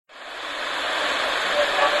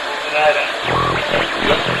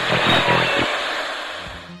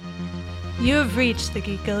You have reached the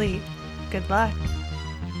Geek Elite. Good luck.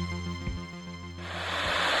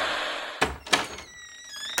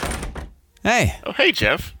 Hey. Oh, hey,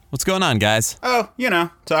 Jeff. What's going on, guys? Oh,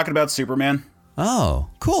 talking about Superman. Oh,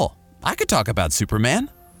 cool. I could talk about Superman.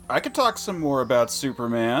 I could talk some more about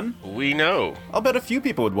Superman. We know. I'll bet a few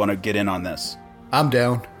people would want to get in on this. I'm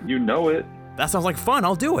down. You know it. That sounds like fun.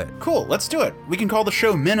 I'll do it. Cool, let's do it. We can call the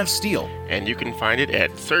show Men of Steel. And you can find it at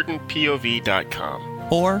certainpov.com.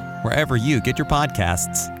 Or wherever you get your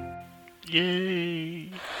podcasts. Yay.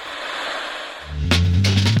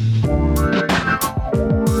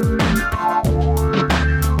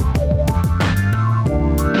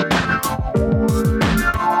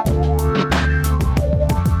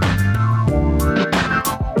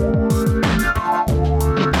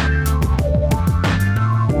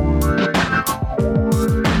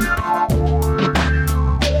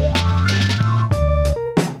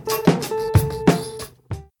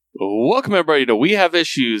 Welcome, everybody, to We Have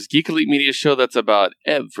Issues, Geek Elite Media show that's about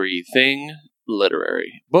everything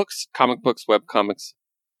literary. Books, comic books, webcomics,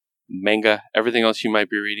 manga, everything else you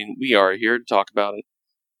might be reading. We are here to talk about it.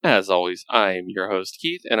 As always, I am your host,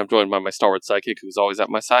 Keith, and I'm joined by my stalwart sidekick, who's always at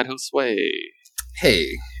my side, host Sway. Hey,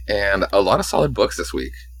 and a lot of solid books this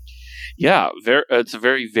week. Yeah, it's a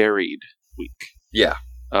very varied week. Yeah.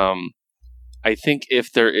 I think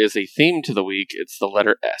if there is a theme to the week, it's the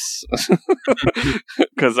letter S.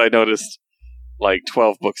 Because I noticed like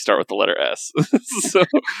 12 books start with the letter S. So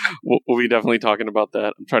we'll be definitely talking about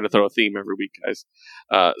that. I'm trying to throw a theme every week, guys.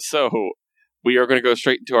 So we are going to go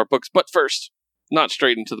straight into our books. But first, not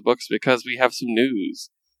straight into the books, because we have some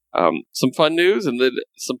news. Some fun news, and then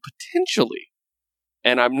some potentially,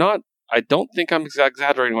 and I don't think I'm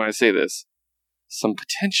exaggerating when I say this, some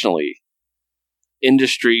potentially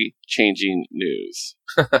industry-changing news.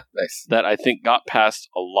 Nice. That I think got past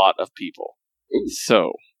a lot of people. Ooh.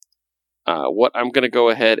 So, what I'm going to go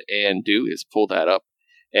ahead and do is pull that up.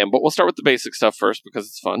 But we'll start with the basic stuff first, because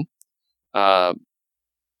it's fun.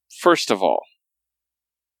 First of all,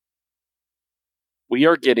 we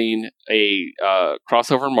are getting a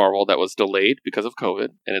crossover in Marvel that was delayed because of COVID,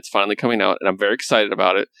 and it's finally coming out, and I'm very excited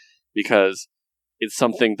about it, because it's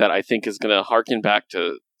something that I think is going to harken back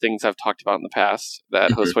to things I've talked about in the past that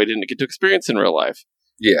Josue didn't get to experience in real life.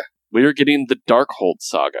 Yeah. We are getting the Darkhold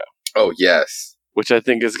saga. Oh, yes. Which I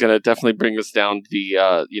think is going to definitely bring us down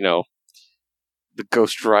the, the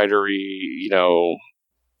Ghost Rider-y,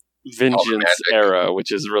 vengeance era,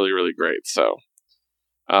 which is really, really great. So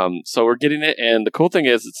we're getting it, and the cool thing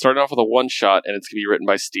is it's starting off with a one-shot, and it's going to be written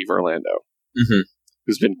by Steve Orlando,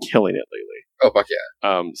 who's been killing it lately. Oh, fuck yeah.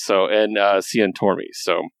 And Cian Tormey.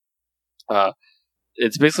 So,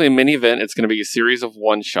 it's basically a mini event. It's going to be a series of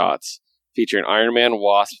one-shots featuring Iron Man,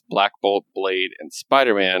 Wasp, Black Bolt, Blade, and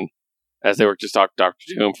Spider-Man as they work to stop Doctor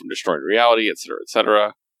Doom from destroying reality, etc.,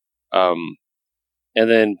 etc. And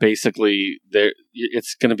then basically,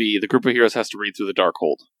 it's going to be the group of heroes has to read through the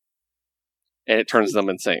Darkhold, and it turns them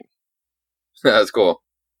insane. That's cool.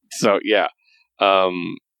 So, yeah.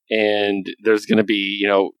 And there's going to be,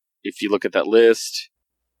 if you look at that list,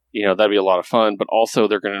 that'd be a lot of fun, but also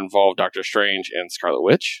they're going to involve Doctor Strange and Scarlet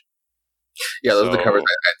Witch. Yeah, those are the covers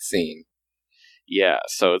I'd seen. Yeah,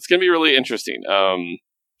 so it's going to be really interesting.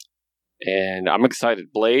 And I'm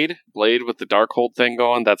excited. Blade with the Darkhold thing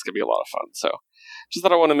going, that's going to be a lot of fun. So just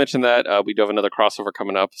thought I want to mention that. We do have another crossover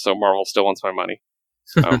coming up, so Marvel still wants my money.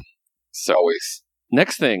 So always.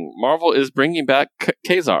 Next thing, Marvel is bringing back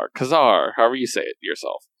Kazar, however you say it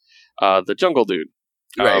yourself. The Jungle Dude.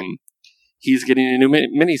 Right. He's getting a new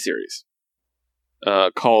miniseries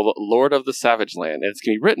called Lord of the Savage Land, and it's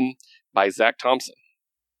going to be written by Zach Thompson,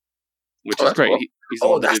 which is great. Cool. He's the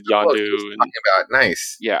one that did Yondu. Talking about.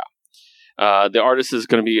 Nice. Yeah. The artist is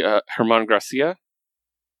going to be Herman Gracia,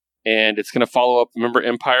 and it's going to follow up, remember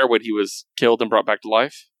Empire, when he was killed and brought back to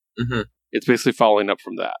life? Mm-hmm. It's basically following up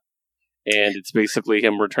from that. And it's basically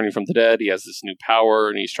him returning from the dead. He has this new power,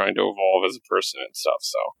 and he's trying to evolve as a person and stuff,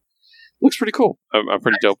 so looks pretty cool. I'm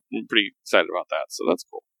pretty dope. I'm pretty excited about that, so that's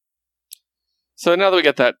cool. So now that we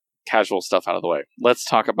get that casual stuff out of the way, let's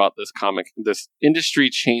talk about this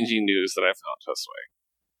industry-changing news that I found this way.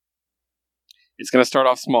 It's going to start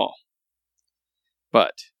off small,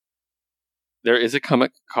 but there is a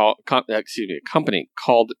company called Comic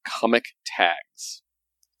Tags,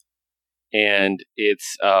 and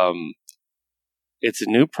it's a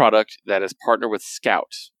new product that is partnered with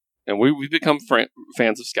Scout, and we've become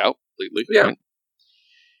fans of Scout lately. Yeah. Right?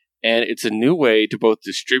 And it's a new way to both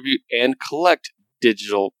distribute and collect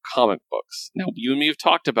digital comic books. Now, you and me have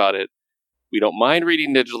talked about it. We don't mind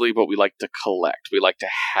reading digitally, but we like to collect. We like to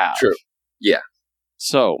have. True. Yeah.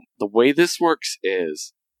 So, the way this works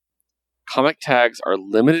is Comic tags are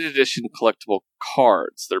limited edition collectible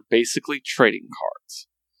cards. They're basically trading cards.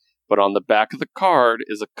 But on the back of the card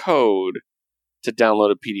is a code to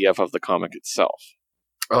download a PDF of the comic itself.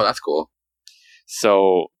 Oh, that's cool.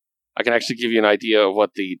 So I can actually give you an idea of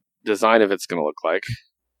what the design of it's going to look like.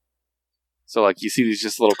 So, like, you see these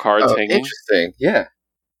just little cards hanging. Interesting. Yeah.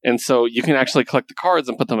 And so you can actually collect the cards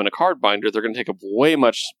and put them in a card binder. They're going to take up way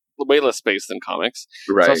less space than comics.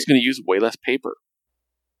 Right. It's also going to use way less paper.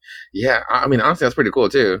 Yeah. I mean, honestly, that's pretty cool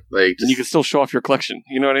too. Like, And you can still show off your collection.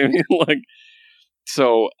 You know what I mean? Like,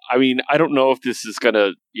 so, I mean, I don't know if this is going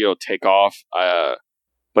to, take off,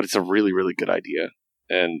 but it's a really, really good idea.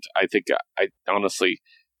 And I think, I honestly,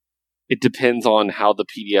 it depends on how the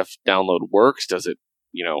PDF download works. Does it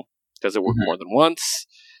work more than once?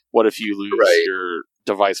 What if you lose your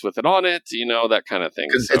device with it on it? That kind of thing.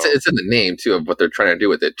 So, it's in the name too of what they're trying to do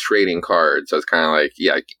with it, trading cards. So it's kind of like,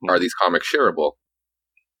 are these comics shareable?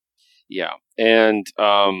 Yeah, and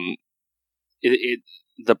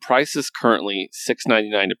the price is currently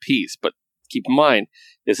 $6.99 a piece. But keep in mind,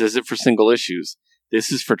 this isn't for single issues.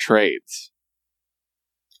 This is for trades.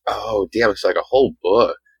 Oh, damn! It's like a whole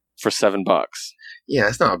book for $7. Yeah,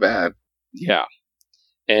 that's not bad. Yeah.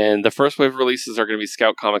 And the first wave of releases are going to be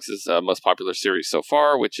Scout Comics' most popular series so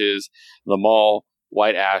far, which is The Mall,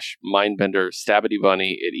 White Ash, Mindbender, Stabbity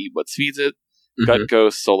Bunny, It Eat What Feeds It, Gut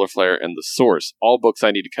Ghost, Solar Flare, and The Source. All books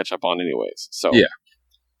I need to catch up on anyways. So yeah.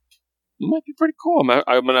 It might be pretty cool.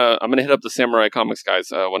 I'm gonna hit up the Samurai Comics guys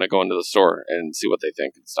when I go into the store and see what they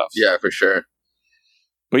think and stuff. Yeah, for sure.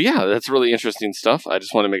 But yeah, that's really interesting stuff. I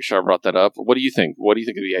just want to make sure I brought that up. What do you think? What do you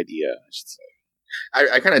think of the idea, I should say?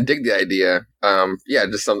 I kind of dig the idea.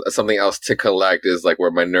 Just something else to collect is like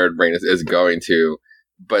where my nerd brain is going to.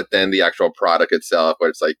 But then the actual product itself, where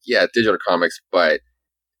it's like, yeah, digital comics, but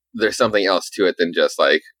there's something else to it than just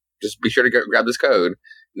be sure to grab this code.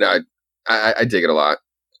 No, I dig it a lot.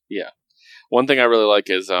 Yeah. One thing I really like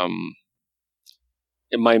is,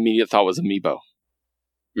 my immediate thought was Amiibo.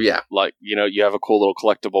 Yeah. Like, you have a cool little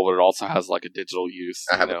collectible, but it also has like a digital use.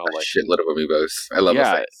 I have a shitload of Amiibos. I love those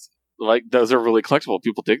things. Like, those are really collectible.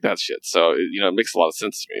 People dig that shit. So, it makes a lot of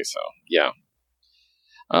sense to me. So, yeah.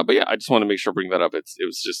 But yeah, I just want to make sure I bring that up. It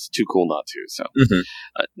was just too cool not to. So,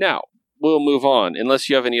 now, we'll move on. Unless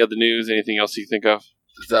you have any other news, anything else you think of?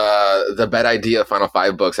 The Bad Idea Final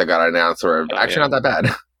 5 books I got announced were actually not that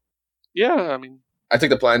bad. Yeah, I mean... I took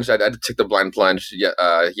the plunge. I took the blind plunge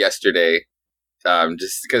yesterday.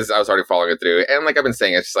 Just because I was already following it through. And like I've been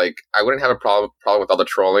saying, it's just like, I wouldn't have a problem with all the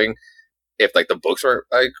trolling if like the books were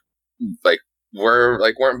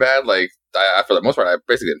weren't bad. Like, for the most part, I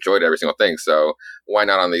basically enjoyed every single thing. So why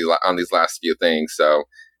not on these last few things? So,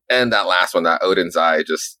 and that last one, that Odin's Eye,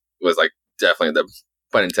 just was like definitely the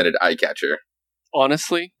pun intended eye catcher.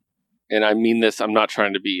 Honestly, and I mean this, I'm not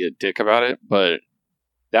trying to be a dick about it, but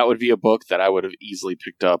that would be a book that I would have easily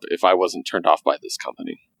picked up if I wasn't turned off by this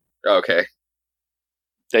company. Okay.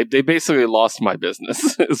 They basically lost my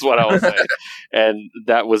business, is what I will say. And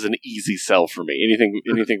that was an easy sell for me.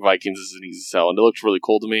 Anything Vikings is an easy sell. And it looked really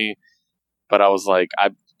cool to me. But I was like,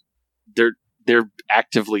 they're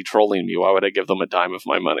actively trolling me. Why would I give them a dime of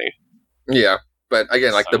my money? Yeah. But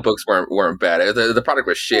again, like, the books weren't bad. The product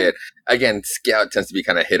was shit. Again, Scout tends to be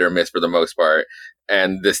kind of hit or miss for the most part.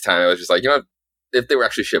 And this time it was just like, if they were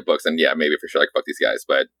actually shit books, then yeah, maybe for sure, like, fuck these guys.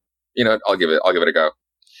 But, I'll give it a go.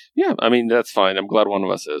 Yeah, I mean, that's fine. I'm glad one of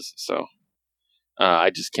us is. So I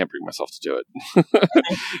just can't bring myself to do it.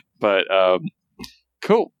 But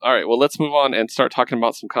cool. All right, well, let's move on and start talking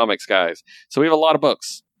about some comics, guys. So we have a lot of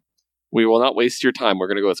books. We will not waste your time. We're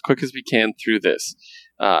going to go as quick as we can through this.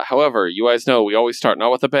 However, you guys know we always start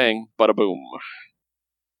not with a bang, but a boom.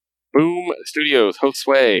 Boom Studios, host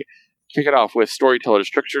Sway. Kick it off with Storyteller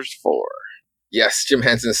Tricksters 4. Yes, Jim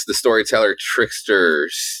Henson's The Storyteller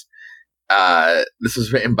Tricksters. This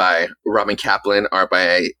was written by Robin Kaplan, art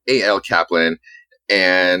by A.L. Kaplan,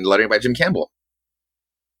 and lettering by Jim Campbell.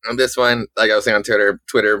 On this one, like I was saying on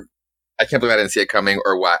Twitter, I can't believe I didn't see it coming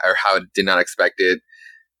or how I did not expect it.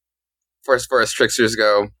 First, for as Tricksters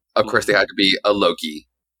go, of course, they had to be a Loki.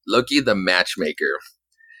 Loki the Matchmaker.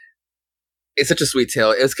 It's such a sweet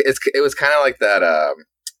tale. It was kind of like that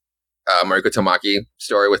Mariko Tamaki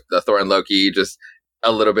story with the Thor and Loki, just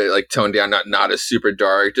a little bit like toned down, not as super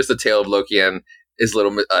dark, just a tale of Loki and his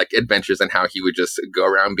little adventures and how he would just go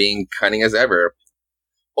around being cunning as ever.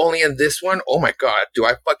 Only in this one, oh my god, do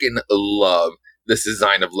I fucking love this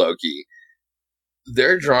design of Loki.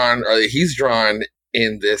 He's drawn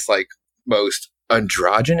in this like most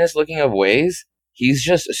androgynous looking of ways. He's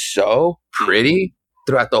just so pretty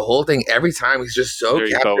throughout the whole thing. Every time he's just so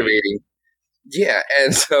captivating. Yeah,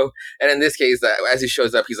 and in this case, as he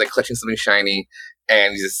shows up, he's like clutching something shiny,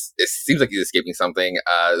 and it seems like he's escaping something.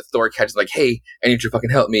 Thor catches like, "Hey, I need you to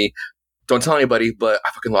fucking help me. Don't tell anybody, but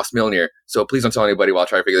I fucking lost Mjolnir, so please don't tell anybody while I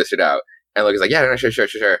try to figure this shit out." And Loki's like, "Yeah, no,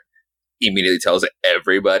 sure." Immediately tells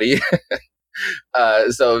everybody.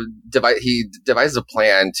 So he devises a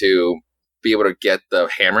plan to be able to get the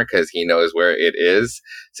hammer because he knows where it is.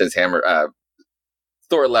 Since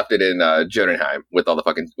Thor left it in Jotunheim with all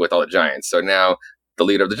the giants. So now the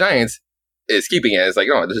leader of the giants is keeping it. It's like,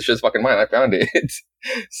 oh, this is just fucking mine. I found it.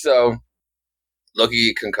 So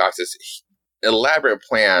Loki concocts this elaborate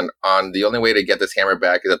plan on the only way to get this hammer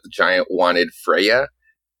back is that the giant wanted Freya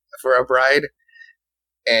for a bride.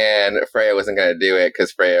 And Freya wasn't going to do it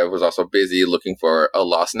because Freya was also busy looking for a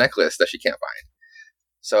lost necklace that she can't find.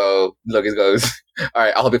 So Loki goes, all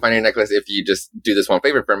right, I'll help you find your necklace if you just do this one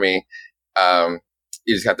favor for me.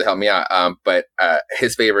 You just have to help me out. But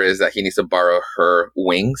his favor is that he needs to borrow her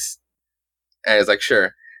wings. And it's like,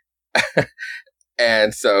 sure.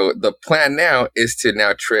 And so the plan now is to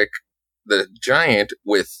now trick the giant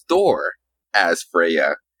with Thor as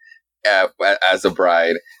Freya. As a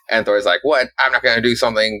bride, and Thor's like, "What? I'm not going to do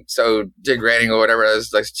something so degrading or whatever.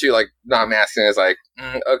 It's like too like not masculine." It's like,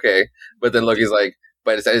 okay, but then Loki's like,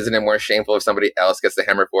 "But isn't it more shameful if somebody else gets the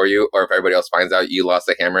hammer for you, or if everybody else finds out you lost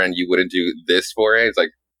the hammer and you wouldn't do this for it?" It's like,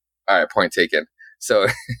 all right, point taken. So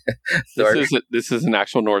this is an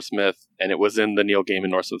actual Norse myth, and it was in the Neil Gaiman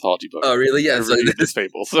Norse mythology book. Oh, really? Yeah. So this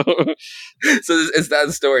fable. So it's that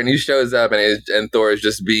story, and he shows up, and Thor is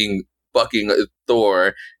just being fucking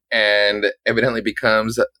Thor. And evidently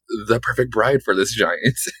becomes the perfect bride for this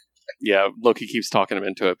giant. Yeah, Loki keeps talking him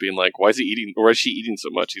into it, being like, "Why is he eating? Or is she eating so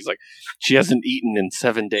much?" He's like, "She hasn't eaten in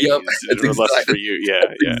 7 days. Yep, Less for you." Yeah,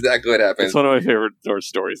 exactly what happens. It's one of my favorite Thor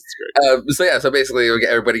stories. It's great. So basically,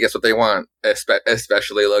 everybody gets what they want,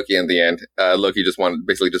 especially Loki. In the end, Loki just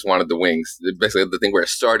wanted the wings. Basically, the thing where it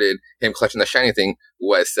started, him clutching the shiny thing,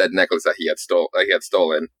 was said necklace that he had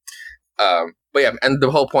stolen. But yeah, and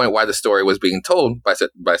the whole point why the story was being told by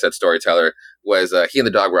said storyteller was he and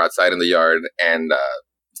the dog were outside in the yard, and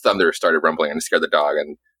thunder started rumbling and scared the dog,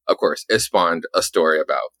 and of course it spawned a story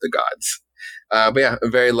about the gods. But yeah,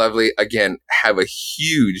 very lovely. Again, have a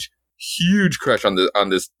huge crush on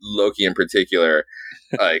this Loki in particular.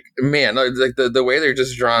 Like, man, like the way they're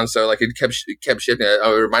just drawn, so like it kept shifting. It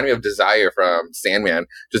reminded me of Desire from Sandman,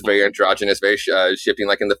 just very androgynous, very shifting,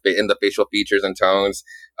 like in the facial features and tones.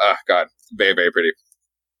 Oh God, very very pretty.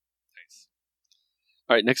 Nice.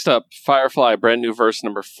 All right, next up, Firefly, brand new verse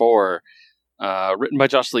number 4, written by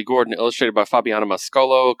Josh Lee Gordon, illustrated by Fabiano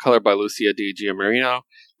Mascolo, colored by Lucia Di Giamarino,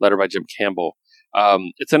 letter by Jim Campbell.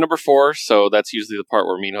 It's a number 4, so that's usually the part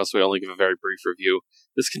where me and Josue only give a very brief review.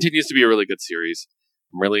 This continues to be a really good series.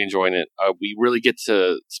 I'm really enjoying it. We really get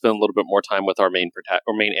to spend a little bit more time with our main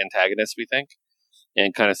antagonist, we think,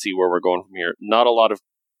 and kind of see where we're going from here. Not a lot of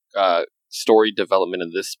story development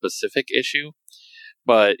in this specific issue,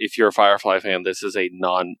 but if you're a Firefly fan, this is a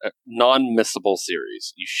non-missable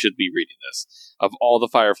series. You should be reading this. Of all the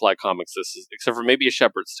Firefly comics, this is, except for maybe A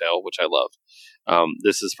Shepherd's Tale, which I love,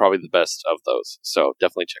 this is probably the best of those. So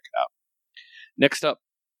definitely check it out. Next up,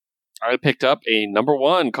 I picked up a number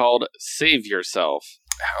 1 called Save Yourself.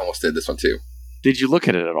 I almost did this one too. Did you look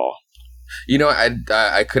at it at all? You know,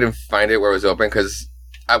 I couldn't find it where it was open because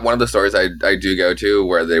one of the stores I do go to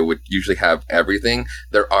where they would usually have everything,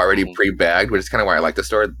 they're already pre-bagged, which is kind of why I like the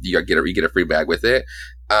store. You get a free bag with it.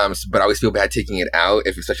 But I always feel bad taking it out,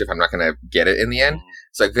 especially if I'm not going to get it in the end.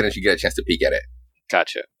 So I couldn't get a chance to peek at it.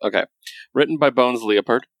 Gotcha. Okay. Written by Bones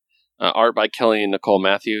Leopard, art by Kelly and Nicole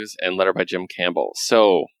Matthews, and letter by Jim Campbell.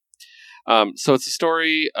 So it's a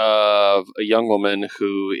story of a young woman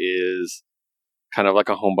who is kind of like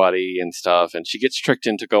a homebody and stuff, and she gets tricked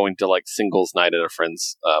into going to like singles night at a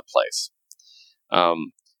friend's place.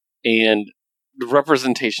 And the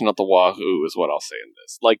representation of the Wahoo is what I'll say in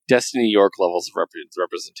this. Like Destiny York levels of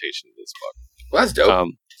representation in this book. Well, that's dope.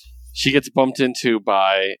 She gets bumped into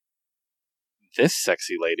by this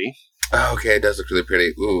sexy lady. Oh, okay, it does look really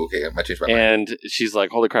pretty. Ooh, okay, I might change my mind. And she's like,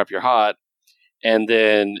 holy crap, you're hot. And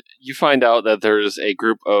then you find out that there's a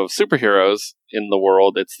group of superheroes in the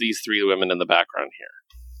world. It's these 3 women in the background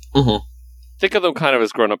here. Mm-hmm. Think of them kind of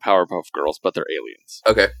as grown-up Powerpuff Girls, but they're aliens.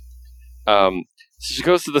 Okay. So she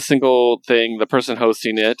goes to the single thing. The person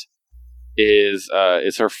hosting it is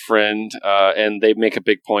her friend, and they make a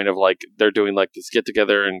big point of like they're doing like this get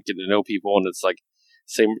together and getting to know people, and it's like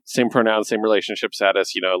same pronouns, same relationship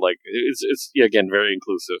status. You know, like it's again very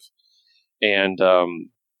inclusive, and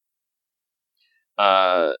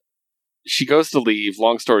she goes to leave.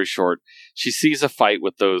 Long story short, she sees a fight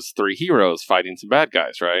with those 3 heroes fighting some bad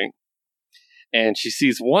guys, right? and she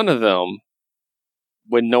sees one of them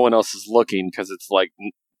when no one else is looking, because it's like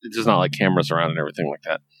there's not like cameras around and everything like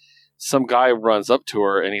that. Some guy runs up to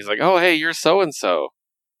her and he's like, "Oh, hey, you're so and so,"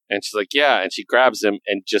 and she's like, "Yeah," and she grabs him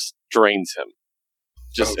and just drains him,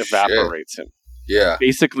 just evaporates him. Yeah.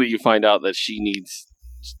 Basically, you find out that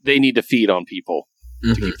they need to feed on people to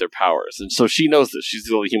Mhm. keep their powers, and so she knows this. She's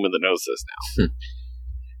the only human that knows this now,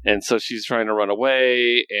 and so she's trying to run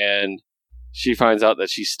away, and she finds out that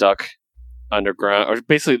she's stuck underground, or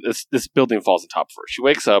basically this building falls on top of her. She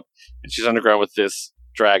wakes up and she's underground with this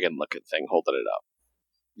dragon-looking thing holding it up.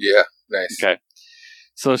 Yeah. Nice. Okay,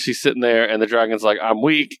 so she's sitting there, and the dragon's like, "I'm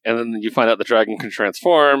weak," and then you find out the dragon can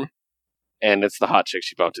transform, and it's the hot chick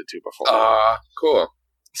she bumped into before. Cool.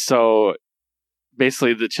 So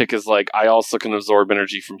basically, the chick is like, "I also can absorb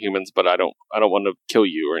energy from humans, but I don't want to kill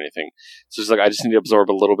you or anything." So she's like, "I just need to absorb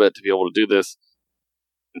a little bit to be able to do this."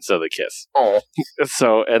 And so they kiss. Oh.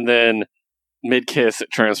 So, and then mid-kiss, it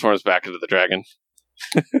transforms back into the dragon.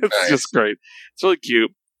 It's just great. It's really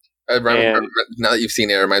cute. Now that you've seen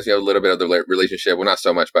it, it reminds me of a little bit of the relationship. Well, not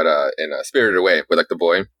so much, but in Spirited Away with like the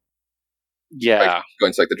boy. Yeah. Like,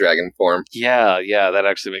 going to like the dragon form. Yeah, that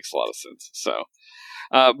actually makes a lot of sense. So,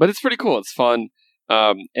 but it's pretty cool. It's fun.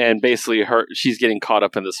 And basically she's getting caught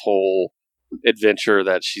up in this whole adventure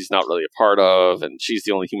that she's not really a part of, and she's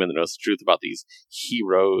the only human that knows the truth about these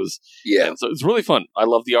heroes. Yeah. And so it's really fun. I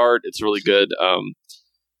love the art. It's really good. And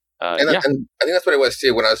I think that's what it was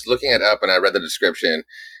too. When I was looking it up and I read the description,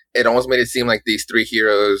 it almost made it seem like these three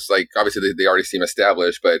heroes, like obviously they already seem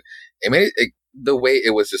established, but it made it, the way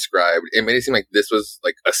it was described, it made it seem like this was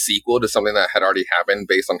like a sequel to something that had already happened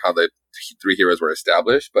based on how the three heroes were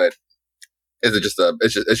established. But is it just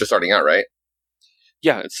it's just starting out, right?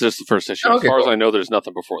 Yeah, it's just the first issue. Okay, as far cool. as I know, there's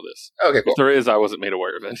nothing before this. Okay, cool. If there is, I wasn't made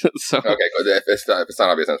aware of it. So Okay, cool. If it's not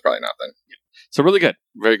obvious, then it's probably not then. So really good.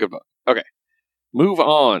 Very good book. Okay. Move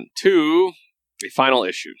on to the final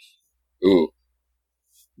issue. Ooh.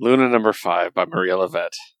 Luna number 5 by Maria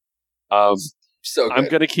Levette. So good. I'm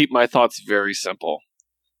going to keep my thoughts very simple.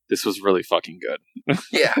 This was really fucking good.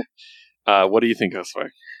 Yeah. What do you think, Josue?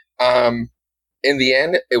 In the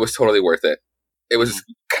end, it was totally worth it. It was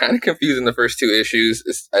kind of confusing the first 2 issues.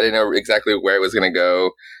 I didn't know exactly where it was going to go.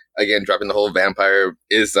 Again, dropping the whole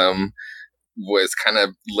vampire-ism was kind of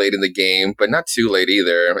late in the game, but not too late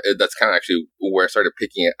either. That's kind of actually where I started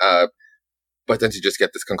picking it up. But then to just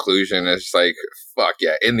get this conclusion, it's just like, fuck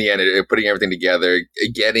yeah. In the end, putting everything together,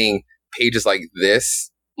 getting pages like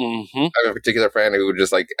this. Mm-hmm. I have a particular friend who would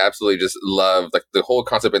just like absolutely just love like the whole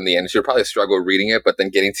concept in the end. She would probably struggle reading it, but then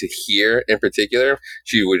getting to here in particular,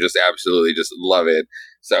 she would just absolutely just love it.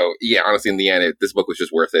 So yeah, honestly, in the end, this book was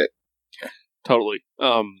just worth it. Totally.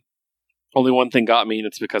 Only one thing got me, and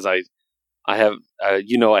it's because I have, I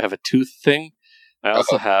have a tooth thing. I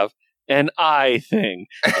also have an eye thing.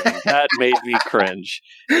 And that made me cringe.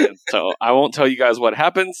 And so I won't tell you guys what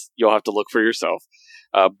happens. You'll have to look for yourself.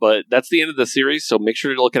 But that's the end of the series, so make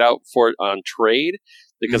sure to look out for it on trade,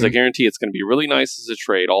 because I guarantee it's going to be really nice as a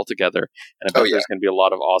trade altogether, and I bet there's going to be a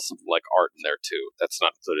lot of awesome like art in there too that's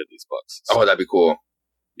not included in these books. So, that'd be cool.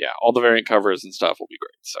 Yeah, all the variant covers and stuff will be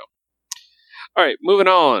great. So, all right, moving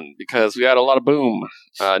on, because we had a lot of boom.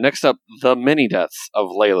 Next up, The Many Deaths of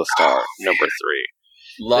Layla Starr, number 3.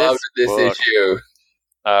 Loved this issue.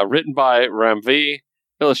 Written by Ram V,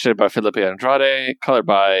 illustrated by Felipe Andrade, colored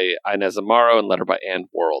by Inez Amaro, and lettered by Ann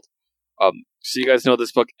World. So you guys know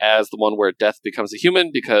this book as the one where Death becomes a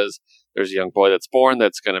human, because there's a young boy that's born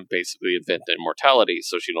that's going to basically invent immortality,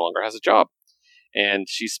 so she no longer has a job. And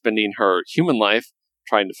she's spending her human life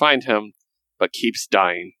trying to find him, but keeps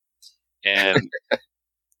dying. And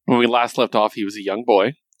when we last left off, he was a young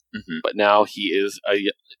boy, but now he is a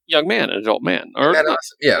young man, an adult man. Or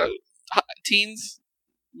teens?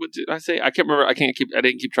 What did I say? I can't remember. I didn't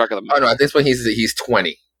keep track of them. Oh no, at this point he's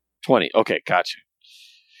 20. 20. Okay, gotcha.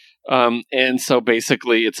 And so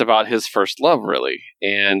basically, it's about his first love, really,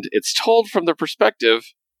 and it's told from the perspective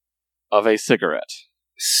of a cigarette.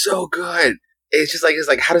 So good. It's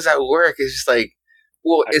like, how does that work? It's just like,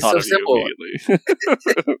 well, it's so simple.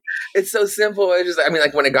 It's so simple. It's just, I mean,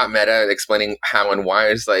 like when it got meta and explaining how and why,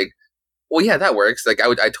 it's like, well, yeah, that works. Like I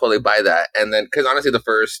totally buy that. And then, because honestly, the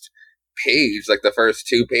first page, like the first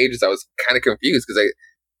 2 pages, I was kind of confused because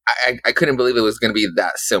I couldn't believe it was going to be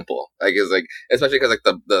that simple. Like it's like, especially because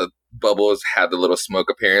like the bubbles had the little smoke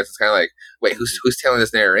appearance. It's kind of like, wait, who's telling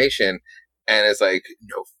this narration? And it's like,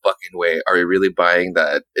 no fucking way. Are we really buying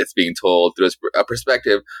that it's being told through a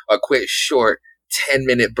perspective, a quick, short,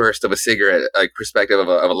 10-minute burst of a cigarette, like perspective of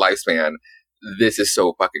a lifespan? This is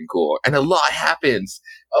so fucking cool, and a lot happens.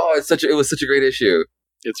 Oh, it was such a great issue.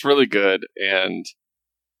 It's really good, and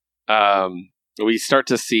we start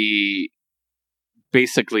to see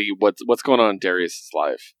basically what's going on in Darius'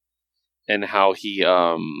 life and how he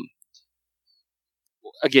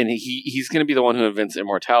again he's going to be the one who invents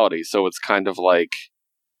immortality, so it's kind of like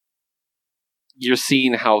you're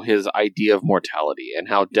seeing how his idea of mortality and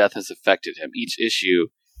how death has affected him. Each issue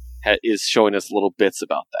is showing us little bits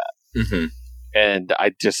about that. Mm-hmm. And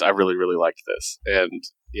I really, really liked this. And,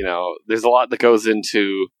 you know, there's a lot that goes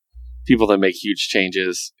into people that make huge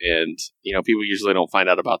changes. And, you know, people usually don't find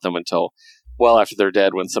out about them until well after they're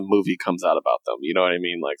dead when some movie comes out about them. You know what I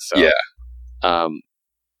mean? Like, so. Yeah.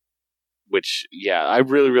 Which, yeah, I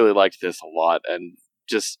really, really liked this a lot. And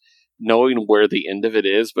just knowing where the end of it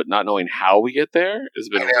is, but not knowing how we get there has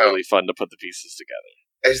been really fun to put the pieces together.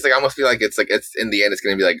 I just like almost feel like it's in the end it's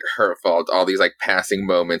going to be like her fault. All these like passing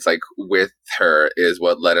moments like with her is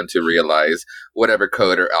what led him to realize whatever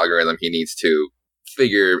code or algorithm he needs to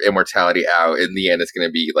figure immortality out. In the end, it's going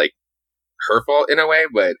to be like her fault in a way,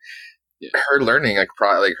 but her learning like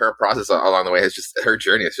her process along the way has just her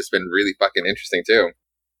journey has just been really fucking interesting too.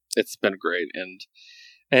 It's been great,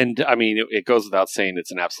 and I mean it goes without saying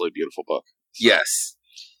it's an absolutely beautiful book. So. Yes.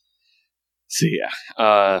 So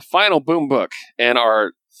yeah, final Boom book, and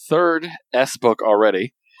our third S book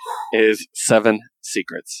already is 7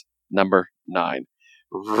 Secrets, number 9,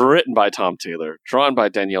 written by Tom Taylor, drawn by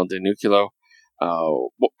Danielle DeNucolo,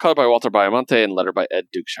 colored by Walter Baiamonte, and lettered by Ed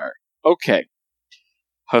Dukeshire. Okay,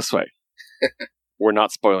 Josue, we're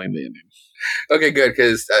not spoiling the ending. Okay, good,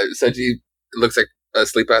 because Seji looks like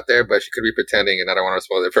asleep out there, but she could be pretending, and I don't want to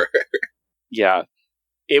spoil it for her. Yeah.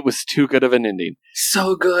 It was too good of an ending.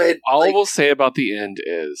 So good. All I will say about the end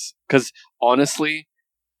is, because honestly,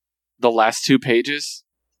 the last 2 pages,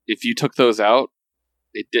 if you took those out,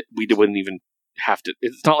 we wouldn't even have to.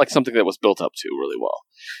 It's not like something that was built up to really well.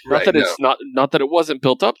 Not that it's not that it wasn't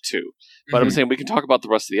built up to, but I'm saying we can talk about the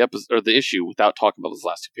rest of the episode or the issue without talking about those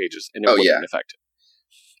last 2 pages, and it wouldn't affect it.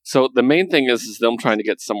 So the main thing is them trying to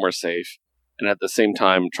get somewhere safe, and at the same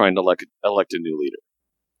time trying to elect a new leader.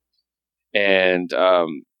 And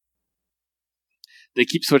they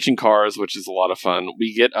keep switching cars, which is a lot of fun.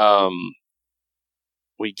 We get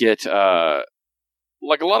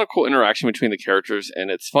like a lot of cool interaction between the characters, and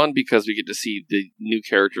it's fun because we get to see the new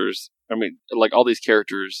characters. I mean, like all these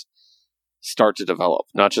characters start to develop,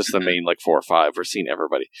 not just the main like 4 or 5. We're seeing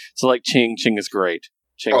everybody. So like Ching is great.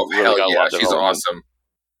 Ching really got a lot of development. She's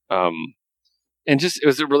awesome. And just it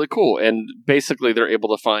was really cool. And basically, they're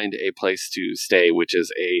able to find a place to stay, which is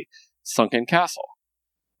a sunken castle.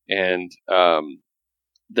 And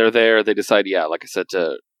they're there. They decide, like I said,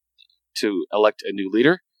 to elect a new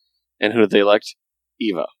leader. And who did they elect?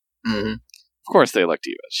 Eva. Mm-hmm. Of course, they elect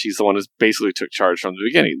Eva. She's the one who basically took charge from the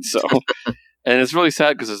beginning. So, and it's really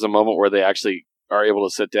sad because there's a moment where they actually are able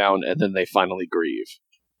to sit down and then they finally grieve.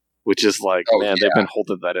 Which is like, they've been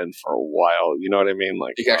holding that in for a while. You know what I mean?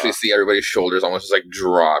 Like you can actually see everybody's shoulders almost just like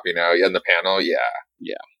drop, you know, in the panel. Yeah.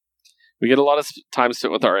 Yeah. We get a lot of time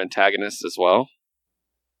spent with our antagonist as well.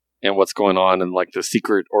 And what's going on and like the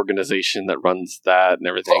secret organization that runs that and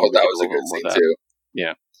everything. Oh, that was a good scene too.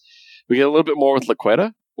 Yeah. We get a little bit more with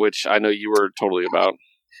Laquetta, which I know you were totally about.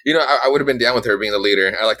 You know, I would have been down with her being the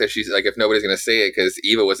leader. I like that she's like, if nobody's going to say it, because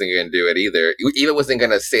Eva wasn't going to do it either. Eva wasn't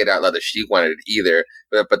going to say it out loud that she wanted it either.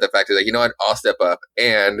 But the fact is, like, you know what? I'll step up.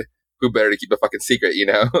 And who better to keep a fucking secret, you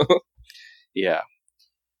know? Yeah.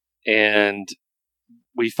 And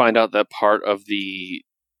we find out that part of the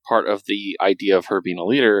idea of her being a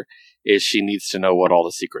leader is she needs to know what all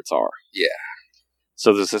the secrets are. Yeah.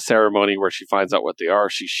 So there's a ceremony where she finds out what they are.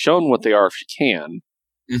 She's shown what they are if she can.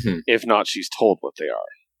 Mm-hmm. If not, she's told what they are.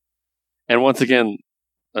 And once again,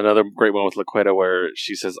 another great one with Laquetta where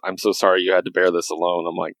she says, "I'm so sorry you had to bear this alone."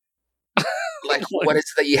 I'm like, like, what is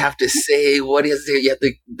it that you have to say? What is it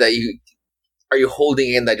are you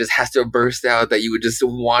holding in that just has to burst out that you would just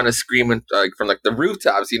want to scream from like the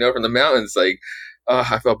rooftops, you know, from the mountains? Like,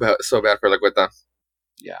 I felt so bad for Laquetta.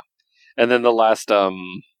 Yeah. And then the last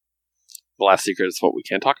secret is what we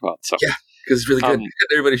can't talk about. So yeah, because it's really good.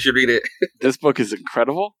 Everybody should read it. This book is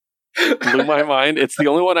incredible. Blew my mind. It's the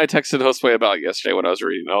only one I texted Josue about yesterday when I was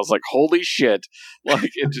reading. I was like, holy shit.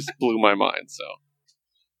 Like, it just blew my mind. So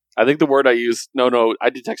I think the word I used, I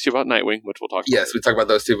did text you about Nightwing, which we'll talk about. Yes, we talk about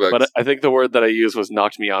those 2 books. But I think the word that I used was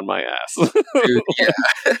knocked me on my ass. Dude,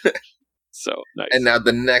 yeah. So, nice. And now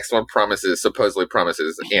the next one supposedly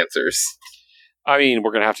promises answers. I mean,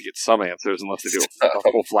 we're going to have to get some answers unless they do a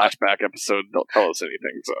full flashback episode. Don't tell us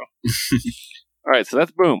anything, so. All right, so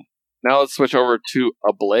that's Boom. Now let's switch over to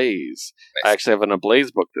Ablaze. Nice. I actually have an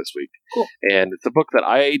Ablaze book this week. Cool. And it's a book that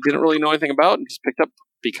I didn't really know anything about and just picked up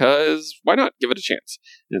because why not? Give it a chance.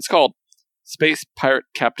 And it's called Space Pirate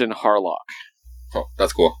Captain Harlock. Oh,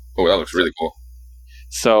 that's cool. Oh, that looks really cool.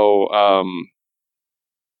 So,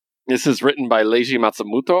 this is written by Leiji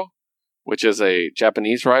Matsumoto, which is a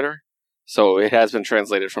Japanese writer. So it has been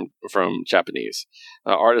translated from Japanese.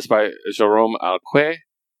 Art is by Jerome Alque,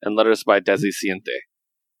 and letters by Desi Siente.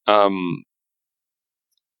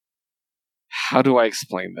 How do I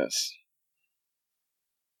explain this?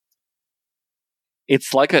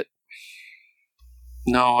 It's like a...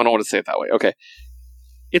 No, I don't want to say it that way. Okay.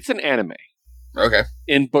 It's an anime. Okay.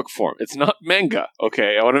 In book form. It's not manga.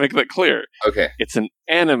 Okay, I want to make that clear. Okay. It's an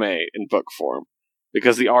anime in book form.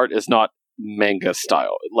 Because the art is not manga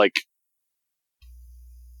style. Like...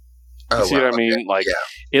 You see what I mean? Okay. Like,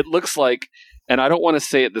 It looks like... And I don't want to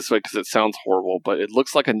say it this way because it sounds horrible, but it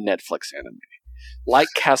looks like a Netflix anime. Like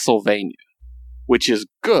Castlevania. Which is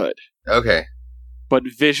good. Okay. But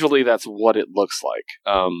visually, that's what it looks like.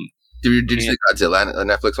 Did you see Godzilla, the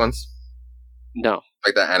Netflix ones? No.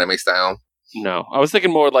 Like that anime style? No. I was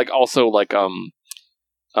thinking more like also like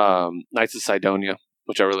Knights of Sidonia,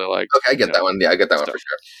 which I really like. Okay, I get that one. Yeah, I get that one for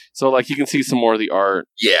sure. So like you can see some more of the art.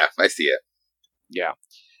 Yeah, I see it. Yeah.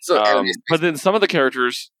 So, but then some of the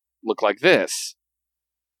characters look like this.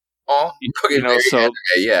 Oh, you know, so anime,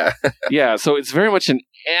 yeah. Yeah, so it's very much an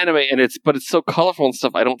anime, and it's so colorful and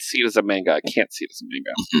stuff. I don't see it as a manga. I can't see it as a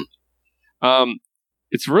manga.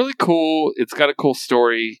 It's really cool. It's got a cool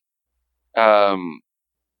story. It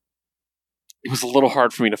was a little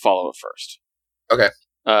hard for me to follow at first. Okay.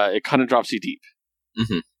 It kind of drops you deep,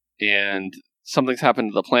 and something's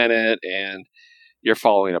happened to the planet, and you're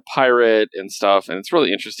following a pirate and stuff, and it's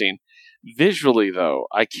really interesting. Visually, though,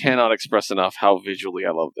 I cannot express enough how visually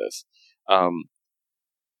I love this.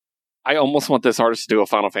 I almost want this artist to do a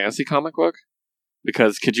Final Fantasy comic book,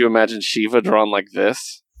 because could you imagine Shiva drawn like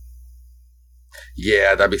this?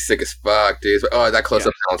 Yeah, that'd be sick as fuck, dude. Oh, that close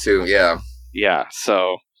up now too. Yeah. Yeah.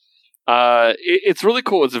 So, it's really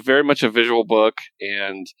cool. It's very much a visual book,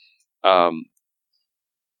 and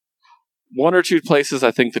one or two places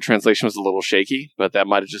I think the translation was a little shaky, but that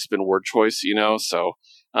might have just been word choice, you know. So,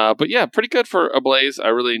 but yeah, pretty good for Ablaze. I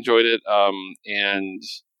really enjoyed it, and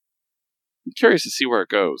I'm curious to see where it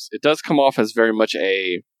goes. It does come off as very much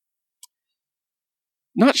a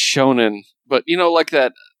not shonen, but you know, like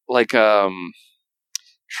that, like Trigun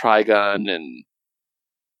and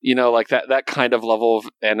you know, like that kind of level of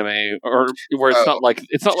anime, or where it's not like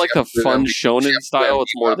the fun shonen style.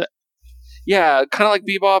 It's more that, yeah, kind of like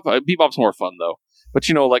Bebop. Bebop's more fun though, but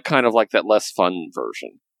you know, like kind of like that less fun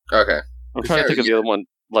version. Okay, I'm trying to think of the other one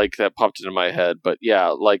like that popped into my head, but yeah,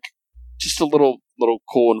 like just a little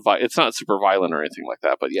cool and it's not super violent or anything like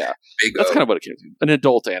that, but yeah, that's kind of what it came to. An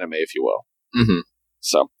adult anime, if you will. Mm-hmm.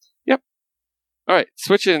 So, yep. All right,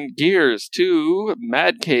 switching gears to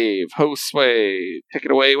Mad Cave. Josue, take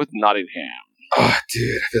it away with Nottingham. Oh,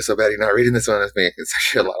 dude, I feel so bad you're not reading this one with me. It's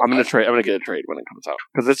actually a lot. I'm gonna get a trade when it comes out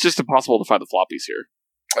because it's just impossible to find the floppies here.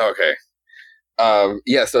 Okay.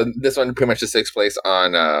 Yeah. So this one pretty much just takes place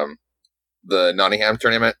on the Nottingham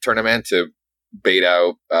tournament to bait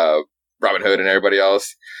out Robin Hood and everybody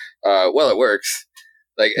else. Well, it works.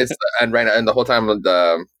 Like it's and right now, and the whole time,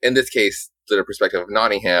 in this case, to the perspective of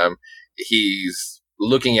Nottingham, he's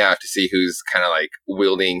looking out to see who's kind of like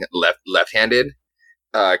wielding left-handed.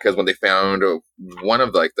 Because when they found one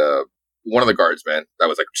of the guardsmen that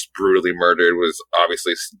was like just brutally murdered was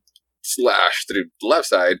obviously slashed through the left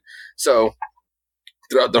side. So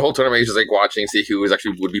throughout the whole tournament, he's just like watching, see who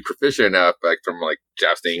would be proficient enough, like from like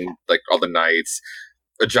jousting, like all the knights,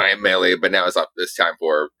 a giant melee. But now it's time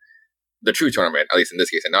for the true tournament. At least in this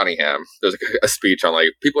case, in Nottingham, there's like a speech on like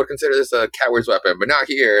people would consider this a coward's weapon, but not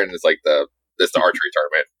here. And it's like the archery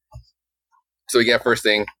tournament. So we get first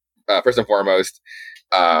and foremost.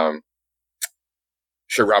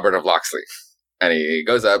 Sir Robert of Locksley, and he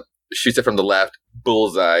goes up, shoots it from the left,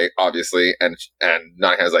 bullseye, obviously, and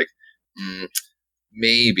Nottingham's like,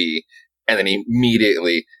 maybe, and then he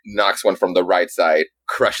immediately knocks one from the right side,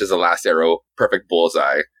 crushes the last arrow, perfect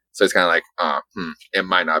bullseye. So he's kind of like, it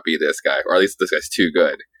might not be this guy, or at least this guy's too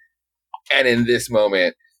good. And in this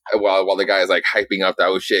moment, while the guy is like hyping up that,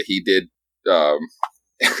 oh shit, he did,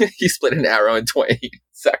 he split an arrow in 20.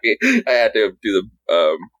 Sorry, I had to do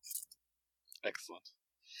the excellent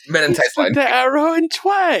Men in Tights line. The arrow in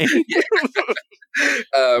twain.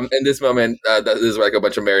 In this moment, this is like a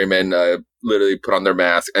bunch of merry men literally put on their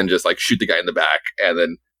mask and just like shoot the guy in the back, and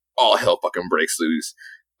then all hell fucking breaks loose.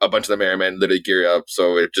 A bunch of the merry men literally gear up,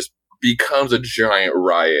 so it just becomes a giant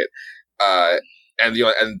riot. And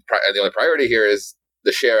the only priority here is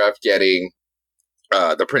the sheriff getting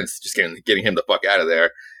the prince, just getting him the fuck out of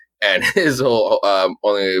there. And his whole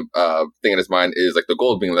only thing in his mind is like the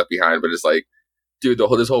gold being left behind, but it's like, dude,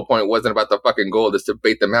 this whole point wasn't about the fucking gold, it's to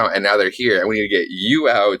bait them out, and now they're here, and we need to get you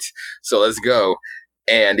out, so let's go.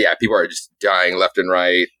 And yeah, people are just dying left and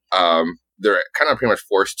right. They're kind of pretty much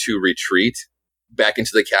forced to retreat back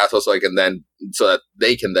into the castle so that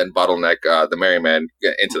they can then bottleneck the Merrymen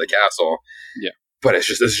into the castle. Yeah. But it's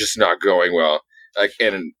just not going well. Like,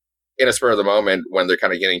 in a spur of the moment, when they're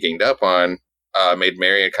kind of getting ganged up on, made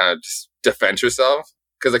Marion kind of just defend herself.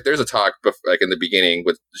 Because, like, there's a talk, like, in the beginning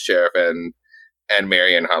with the sheriff and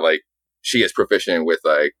Marion, how, like, she is proficient with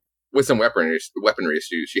some weaponry.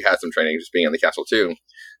 She has some training just being in the castle, too.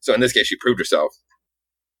 So, in this case, she proved herself.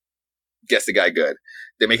 Gets the guy good.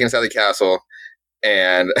 They make it inside the castle,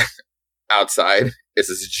 and outside is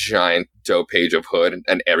this giant dope page of Hood,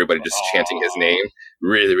 and everybody just chanting his name.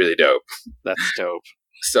 Really, really dope. That's dope.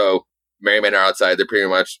 So, Merrymen are outside. They pretty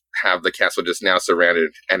much have the castle just now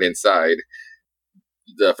surrounded, and inside,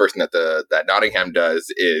 the first thing that Nottingham does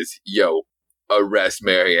is, arrest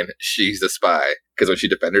Marion. She's a spy. Because when she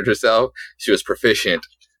defended herself, she was proficient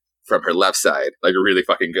from her left side. Like, really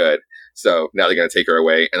fucking good. So, now they're going to take her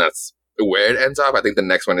away, and that's where it ends off. I think the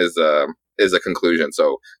next one is a conclusion.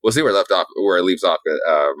 So, we'll see where it leaves off.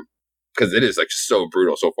 Because it is, like, so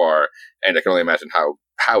brutal so far, and I can only imagine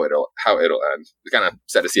how it'll end. It's kind of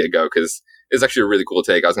sad to see it go, because it's actually a really cool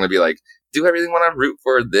take. I was going to be like, do I really want to root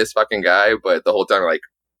for this fucking guy? But the whole time, like,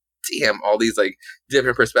 damn, all these, like,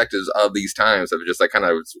 different perspectives of these times have just, like, kind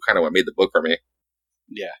of what made the book for me.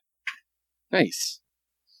 Yeah. Nice.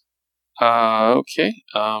 Okay.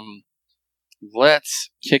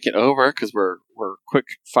 Let's kick it over, because we're quick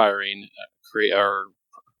firing our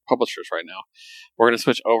publishers right now. We're going to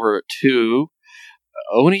switch over to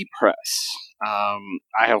Oni Press.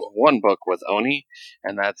 I have one book with Oni,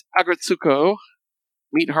 and that's Aggretsuko,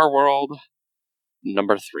 Meet Her World,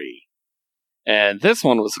 number 3. And this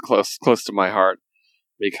one was close to my heart,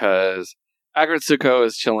 because Aggretsuko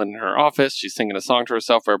is chilling in her office. She's singing a song to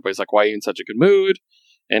herself. Everybody's like, why are you in such a good mood?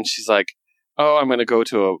 And she's like, oh, I'm going to go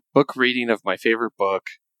to a book reading of my favorite book,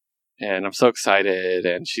 and I'm so excited.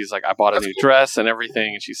 And she's like, I bought a new dress and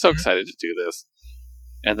everything, and she's so excited to do this.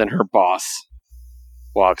 And then her boss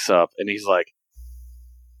walks up, and he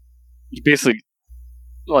basically,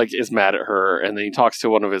 like, is mad at her, and then he talks to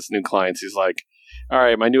one of his new clients. He's like, all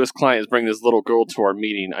right, my newest client is bringing this little girl to our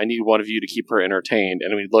meeting. I need one of you to keep her entertained.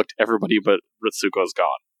 And we looked, everybody but Ritsuko's gone.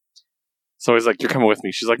 So he's like, you're coming with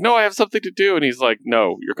me. She's like, no, I have something to do. And he's like,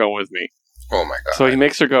 no, you're going with me. Oh my god. So he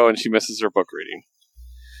makes her go, and she misses her book reading.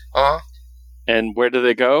 And where do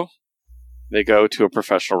they go? They go to a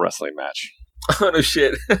professional wrestling match. Oh, no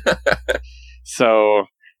shit. So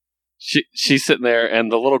she's sitting there,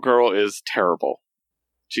 and the little girl is terrible.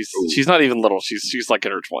 She's not even little. She's like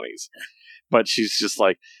in her 20s. But she's just,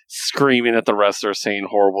 like, screaming at the wrestler, saying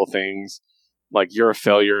horrible things. Like, you're a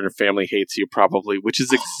failure and your family hates you, probably. Which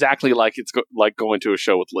is exactly like it's like going to a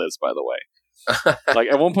show with Liz, by the way. Like,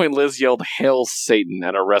 at one point, Liz yelled "Hail Satan"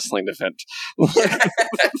 at a wrestling event.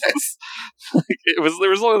 It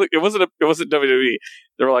wasn't WWE.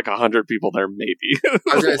 There were like 100 people there, maybe.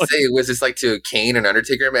 I was gonna say, was this like to a Kane and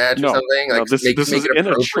Undertaker match or something? Like, no, this was in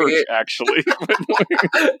a church, actually.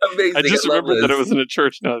 Amazing. I just remembered that it was in a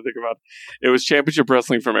church. Now that I think about it, it was Championship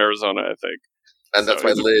Wrestling from Arizona, I think. And that's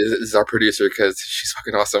why Liz is our producer, because she's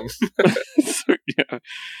fucking awesome. So,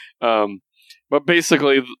 yeah. But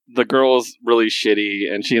basically, the girl is really shitty,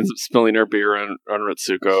 and she ends up spilling her beer on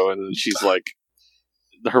Ritsuko, and then she's like,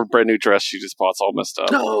 her brand new dress she just bought's all messed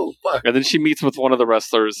up. No, fuck. And then she meets with one of the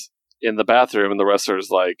wrestlers in the bathroom, and the wrestler's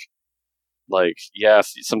like,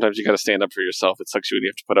 yes, sometimes you gotta stand up for yourself. It sucks you when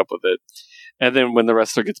you have to put up with it. And then when the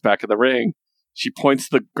wrestler gets back in the ring, she points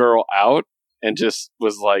the girl out and just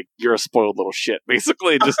was like, you're a spoiled little shit,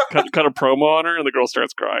 basically. Just cut a promo on her, and the girl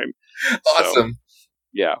starts crying. Awesome. So,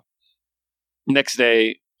 yeah. Next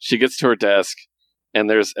day, she gets to her desk, and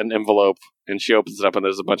there's an envelope, and she opens it up, and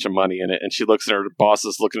there's a bunch of money in it, and she looks at her boss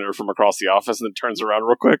is looking at her from across the office, and then turns around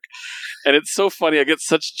real quick. And it's so funny. I get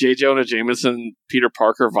such J. Jonah Jameson, Peter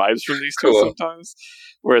Parker vibes from these two sometimes,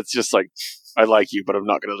 where it's just like, I like you, but I'm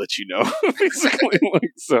not going to let you know. Basically,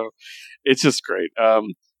 so it's just great.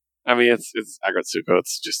 I mean, it's Aggretsuko.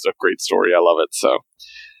 It's just a great story. I love it. So,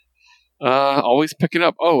 always picking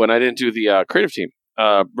up. Oh, and I didn't do the creative team.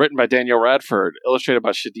 Written by Daniel Radford, illustrated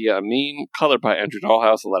by Shadia Amin, colored by Andrew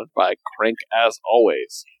Dahlhaus, and lettered by Crank as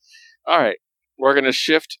always. All right, we're going to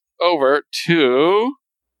shift over to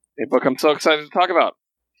a book I'm so excited to talk about.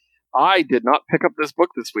 I did not pick up this book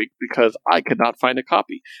this week because I could not find a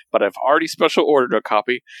copy, but I've already special ordered a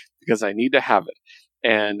copy because I need to have it.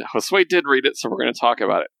 And Josue did read it, so we're going to talk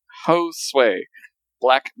about it. Josue,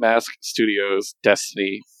 Black Mask Studios,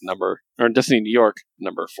 Destiny New York,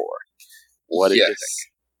 number 4. What did you think?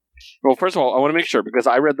 Well, first of all, I want to make sure, because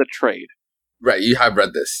I read the trade. Right, you have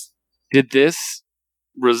read this. Did this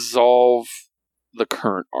resolve the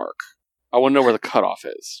current arc? I want to know where the cutoff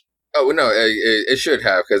is. Oh, no, it should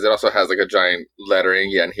have, because it also has like a giant lettering.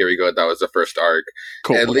 Yeah, and here we go. That was the first arc.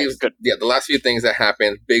 Cool. And it leaves, good. Yeah, the last few things that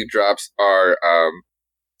happen, big drops, are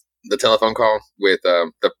the telephone call with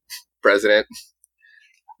the president.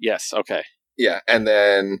 Yes, okay. Yeah, and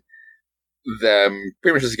then them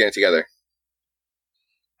pretty much just getting together.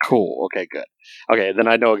 Cool. Okay, good. Okay, then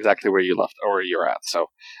I know exactly where you left or where you're at. So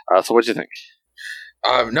what did you think?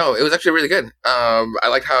 No, it was actually really good. I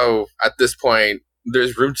like how at this point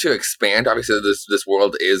there's room to expand. Obviously, this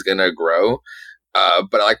world is gonna grow,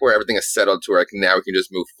 but I like where everything is settled to where like now we can just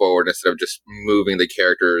move forward instead of just moving the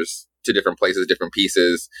characters to different places, different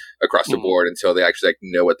pieces across the board until they actually like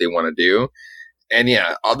know what they want to do. And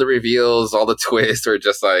yeah, all the reveals, all the twists are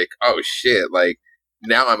just like, oh shit! Like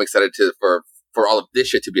now I'm excited for all of this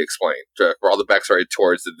shit to be explained, for all the backstory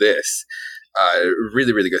towards this.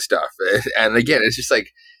 Really, really good stuff. And again, it's just like,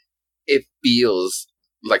 it feels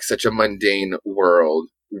like such a mundane world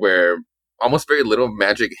where almost very little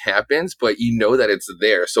magic happens, but you know that it's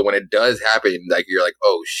there. So when it does happen, like you're like,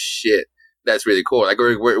 oh shit, that's really cool. Like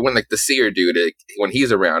when like the seer dude, when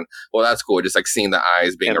he's around, well, that's cool. Just like seeing the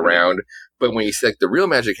eyes being around. But when you see like the real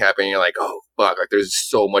magic happen, you're like, oh fuck, like there's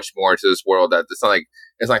so much more to this world that it's not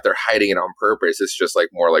like they're hiding it on purpose. It's just like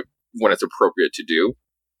more like when it's appropriate to do.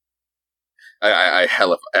 I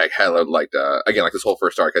hella liked, again, like this whole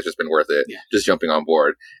first arc has just been worth it. Yeah. Just jumping on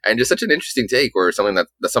board. And just such an interesting take where something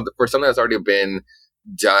that's already been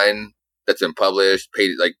done, that's been published,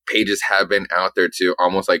 pages have been out there to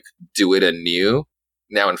almost like do it anew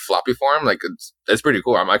now in floppy form. Like it's pretty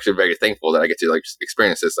cool. I'm actually very thankful that I get to like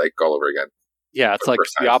experience this like all over again. Yeah, it's like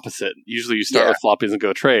the opposite. Usually you start with floppies and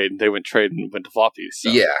go trade. They went trade and went to floppies.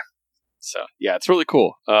 So. Yeah. So yeah, it's really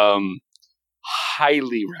cool.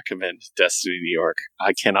 Highly recommend Destiny New York.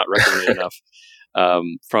 I cannot recommend it enough.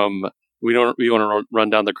 We want to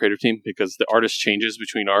run down the creative team because the artist changes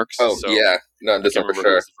between arcs. Oh so yeah, no, this one for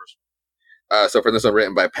sure. So for this one,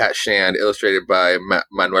 written by Pat Shand, illustrated by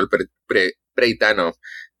Manuel Breitano,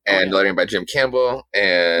 and lettering by Jim Campbell,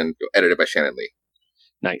 and edited by Shannon Lee.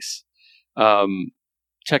 Nice.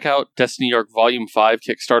 Check out Destiny New York Volume 5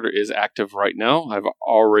 Kickstarter is active right now. I've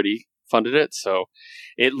already funded it, so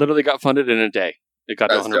it literally got funded in a day. It got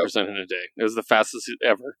to 100% in a day. It was the fastest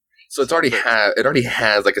ever. So it already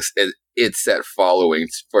has like its set following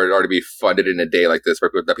for it already to be funded in a day like this,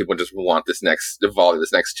 where that people just want this next volume,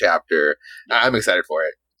 this next chapter. I'm excited for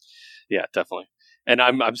it. Yeah, definitely. And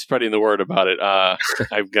I'm spreading the word about it.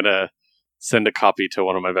 I'm gonna send a copy to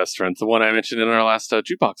one of my best friends, the one I mentioned in our last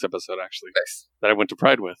Jukebox episode, actually, nice. That I went to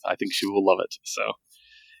Pride with. I think she will love it. So,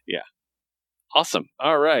 yeah. Awesome.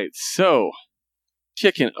 All right. So,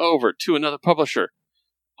 kicking over to another publisher.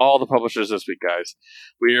 All the publishers this week, guys.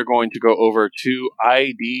 We are going to go over to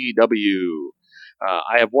IDW.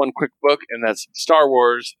 I have one quick book, and that's Star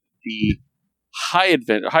Wars: The High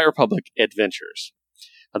Republic Adventures.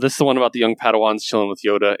 This is the one about the young Padawans chilling with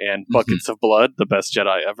Yoda and buckets of blood, the best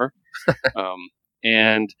Jedi ever.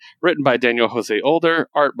 And written by Daniel Jose Older,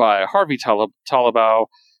 art by Harvey Talabau,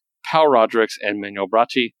 Paul Rodrigues, and Manuel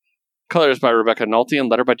Bracci. Colors by Rebecca Nolte and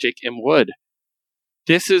letter by Jake M. Wood.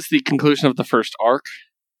 This is the conclusion of the first arc.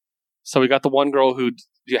 So we got the one girl who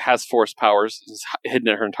has Force powers, is hidden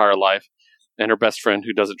it her entire life, and her best friend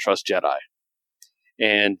who doesn't trust Jedi.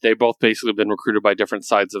 And they both basically have been recruited by different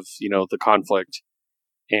sides of, the conflict.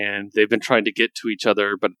 And they've been trying to get to each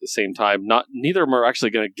other, but at the same time, neither of them are actually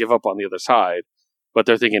going to give up on the other side. But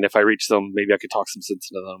they're thinking, if I reach them, maybe I could talk some sense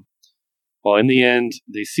into them. Well, in the end,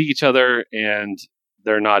 they see each other, and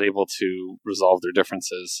they're not able to resolve their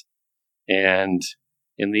differences. And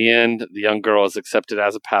in the end, the young girl is accepted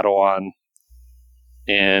as a Padawan,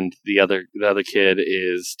 and the other kid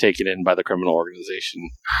is taken in by the criminal organization.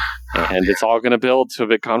 And it's all going to build to a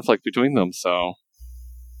big conflict between them, so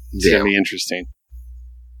it's going to be interesting.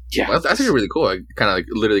 Yeah, well, that's actually really cool.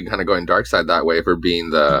 Literally going dark side that way for being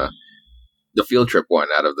the field trip one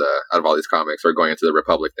out of all these comics, or going into the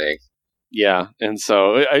Republic thing. Yeah, and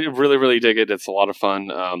so I really, really dig it. It's a lot of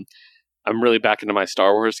fun. I'm really back into my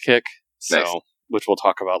Star Wars kick, nice. Which we'll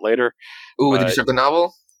talk about later. Ooh, did you start the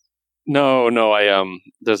novel? No,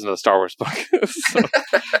 there's another Star Wars book.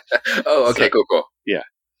 Oh, okay, cool. Yeah.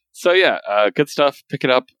 So yeah, good stuff. Pick it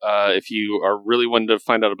up if you are really wanting to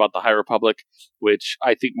find out about the High Republic, which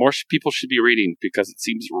I think more people should be reading because it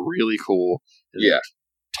seems really cool. Yeah.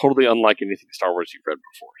 Totally unlike anything Star Wars you've read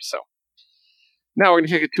before. So now we're going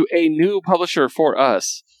to take it to a new publisher for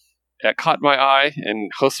us. it caught my eye,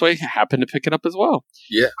 and Josue happened to pick it up as well.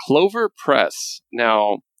 Yeah. Clover Press.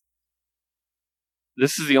 Now,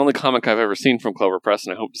 this is the only comic I've ever seen from Clover Press,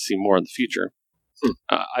 and I hope to see more in the future.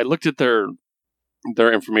 I looked at their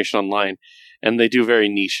information online, and they do very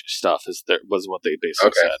niche stuff. Was what they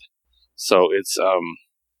basically said. So it's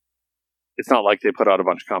not like they put out a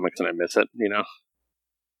bunch of comics and I miss it, you know.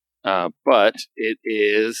 But it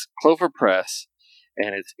is Clover Press,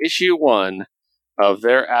 and it's issue 1 of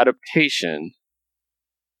their adaptation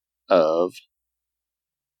of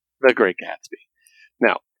The Great Gatsby.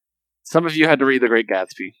 Now, some of you had to read The Great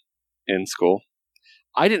Gatsby in school.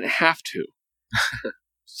 I didn't have to.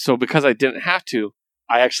 So because I didn't have to,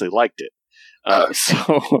 I actually liked it.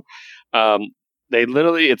 They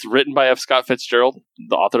literally, it's written by F. Scott Fitzgerald,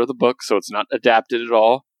 the author of the book, so it's not adapted at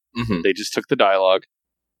all. Mm-hmm. They just took the dialogue.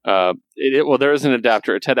 Well, there is an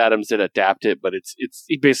adapter. Ted Adams did adapt it, but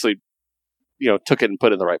he basically, took it and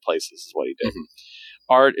put it in the right places is what he did. Mm-hmm.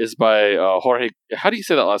 Art is by Jorge. How do you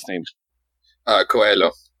say that last name?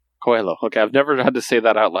 Coelho. Coelho. Okay, I've never had to say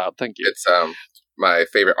that out loud. Thank you. It's my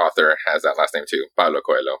favorite author has that last name too, Paulo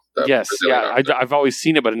Coelho. Yes, yeah. I've always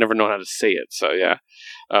seen it, but I never known how to say it. So yeah.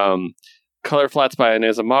 Color flats by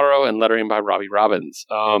Inez Amaro and lettering by Robbie Robbins.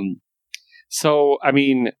 So I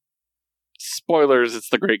mean, spoilers. It's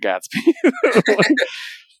The Great Gatsby.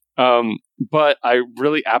 But I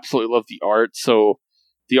really absolutely love the art. So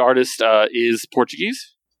the artist is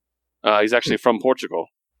Portuguese. He's actually from Portugal,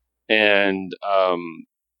 and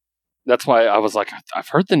that's why I was like, I've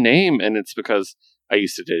heard the name, and it's because I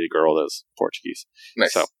used to date a girl that's Portuguese.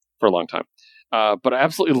 Nice. So for a long time. But I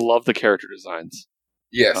absolutely love the character designs.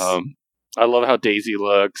 Yes. I love how Daisy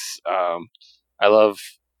looks. I love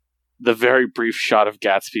the very brief shot of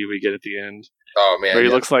Gatsby we get at the end. Oh man, where he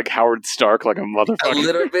looks like Howard Stark, like a motherfucker. A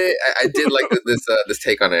little bit. I did like this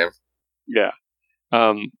take on him. Yeah.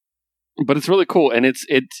 But it's really cool, and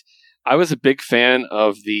I was a big fan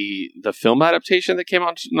of the film adaptation that came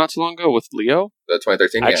out not too long ago with Leo. The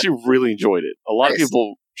 2013. I actually really enjoyed it. A lot of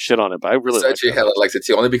people shit on it, but I really liked it. She hella likes it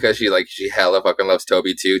too, only because she hella fucking loves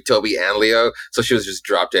Toby too. Toby and Leo, so she was just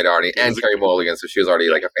drop dead already, and Carey Mulligan, so she was already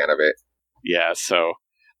like a fan of it. Yeah, so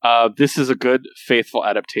this is a good, faithful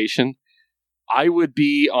adaptation. I would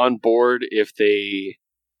be on board if they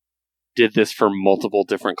did this for multiple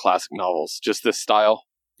different classic novels, just this style.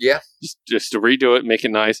 Yeah, just to redo it, make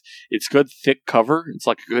it nice. It's good, thick cover. It's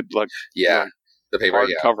like a good the paper hard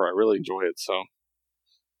cover. I really enjoy it. So,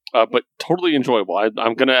 but totally enjoyable.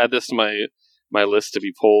 I'm gonna add this to my list to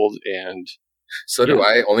be pulled, and so do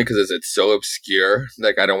I. Only because it's so obscure.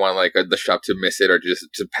 Like I don't want the shop to miss it or just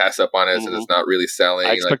to pass up on it since it's not really selling.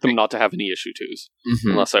 I expect them not to have any issue 2s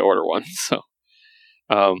unless I order one. So,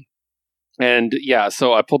 and yeah,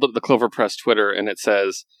 so I pulled up the Clover Press Twitter, and it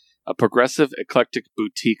says, a progressive, eclectic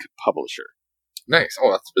boutique publisher. Nice.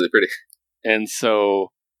 Oh, that's really pretty. And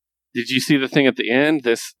so, did you see the thing at the end?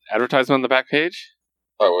 This advertisement on the back page?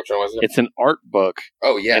 Oh, which one was it? It's an art book.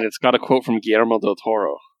 Oh, yeah. And it's got a quote from Guillermo del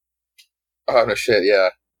Toro. Oh, no shit, yeah.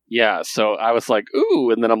 Yeah, so I was like,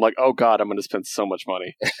 ooh, and then I'm like, oh god, I'm going to spend so much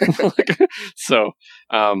money. So,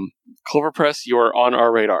 Clover Press, you are on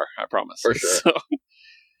our radar, I promise. For sure. So,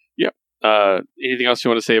 yep. Anything else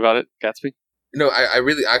you want to say about it, Gatsby? No, I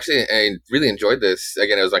really enjoyed this.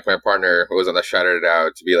 Again, it was like my partner who was on the shouted it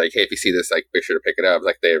out to be like, hey, if you see this, like, make sure to pick it up.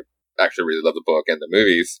 Like, they actually really love the book and the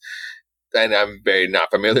movies. And I'm very not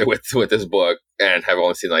familiar with this book and have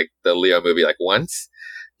only seen like the Leo movie like once.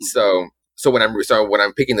 So when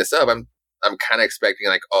I'm picking this up, I'm kind of expecting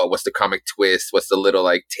like, oh, what's the comic twist? What's the little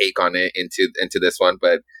like take on it into this one?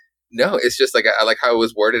 But no, it's just like I like how it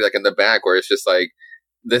was worded like in the back where it's just like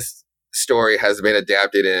this story has been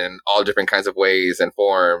adapted in all different kinds of ways and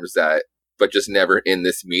forms but just never in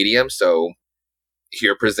this medium. So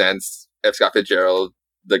here presents F. Scott Fitzgerald,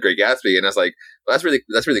 The Great Gatsby, and I was like, well,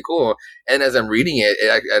 that's really cool. And as I'm reading it,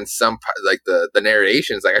 and some like the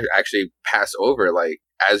narrations like actually pass over like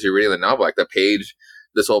as you're reading the novel, like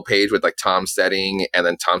this whole page with like Tom's setting and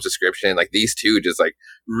then Tom's description, like these two just like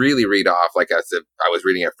really read off like as if I was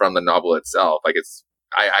reading it from the novel itself. Like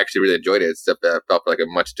I actually really enjoyed it. It felt like a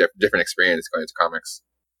much different experience going into comics.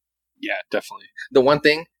 Yeah, definitely. The one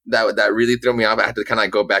thing that really threw me off, I had to kind of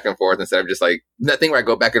like go back and forth instead of just like that thing where I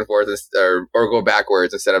go back and forth or go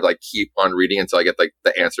backwards instead of like keep on reading until I get like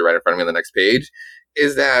the answer right in front of me on the next page,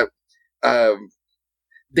 is that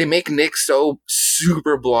they make Nick so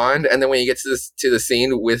super blonde, and then when you get to the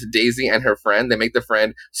scene with Daisy and her friend, they make the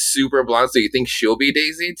friend super blonde, so you think she'll be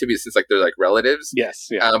Daisy since like they're like relatives. Yes,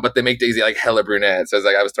 yeah. But they make Daisy like hella brunette, so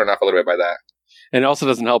I was thrown off a little bit by that. And it also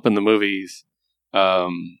doesn't help in the movies.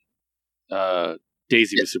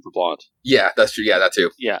 Daisy was super blonde. Yeah, that's true. Yeah, that too.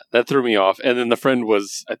 Yeah, that threw me off. And then the friend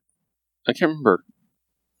was, I can't remember.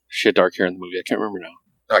 She had dark hair in the movie. I can't remember now.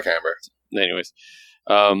 I can't remember. Anyways,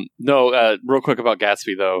 real quick about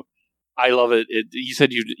Gatsby though. I love it. You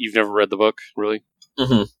said you've never read the book, really?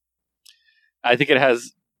 Mm-hmm. I think it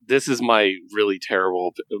has. This is my really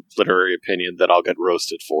terrible literary opinion that I'll get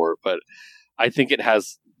roasted for, but I think it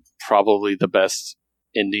has probably the best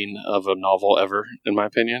ending of a novel ever, in my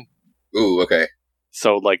opinion. Ooh, okay.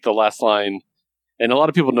 So, like, the last line, and a lot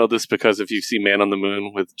of people know this because if you see Man on the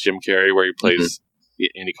Moon with Jim Carrey, where he plays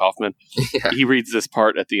Andy Kaufman, he reads this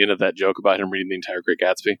part at the end of that joke about him reading the entire Great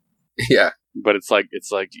Gatsby. Yeah. But it's like,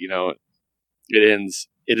 it ends,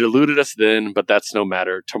 it eluded us then, but that's no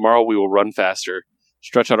matter. Tomorrow we will run faster,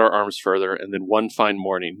 stretch out our arms further, and then one fine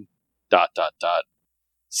morning, ...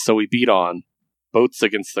 So we beat on, boats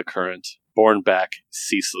against the current, borne back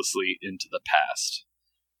ceaselessly into the past.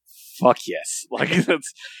 Fuck yes. Like,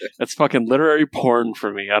 that's fucking literary porn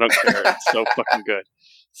for me. I don't care. It's so fucking good.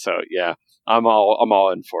 So yeah, I'm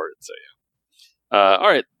all in for it. So yeah. All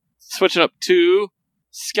right. Switching up to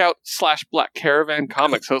Scout/Black Caravan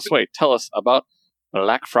Comics. Josue, tell us about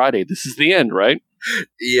Black Friday. This is the end, right?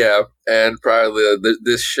 Yeah, and probably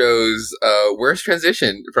this shows worst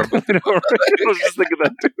transition from. I was just thinking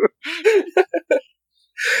that too.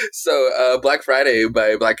 So, Black Friday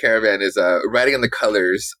by Black Caravan is writing on the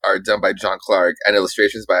colors are done by John Clark and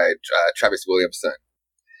illustrations by Travis Williamson.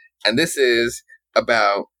 And this is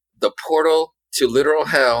about the portal to literal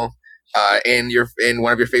hell in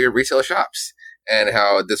one of your favorite retail shops, and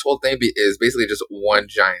how this whole thing is basically just one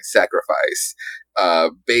giant sacrifice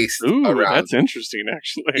based around. That's interesting,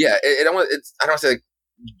 actually. Yeah, I don't want to say like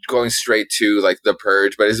going straight to like the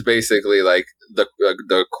Purge, but it's basically like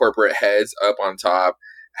the corporate heads up on top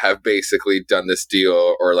have basically done this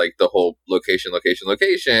deal, or like the whole location, like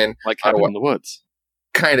Cabin in the Woods.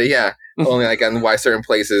 Kind of, yeah. Only like, and why certain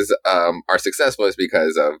places are successful is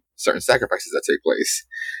because of certain sacrifices that take place.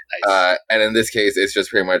 Nice. And in this case, it's just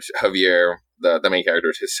pretty much Javier, the main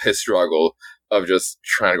character, his struggle of just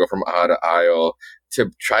trying to go from aisle to aisle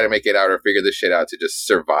to try to make it out or figure this shit out to just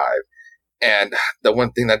survive. And the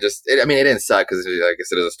one thing that it didn't suck because I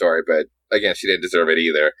guess it is a story, but again, she didn't deserve it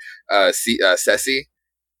either. Ceci,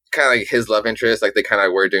 kind of like his love interest, like they kind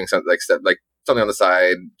of were doing something like something on the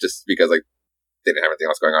side just because like they didn't have anything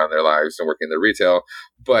else going on in their lives and working in the retail.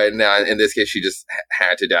 But now in this case, she just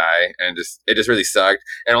had to die, and it just really sucked.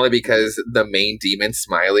 And only because the main demon,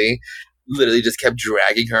 Smiley, literally just kept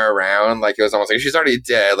dragging her around. Like it was almost like she's already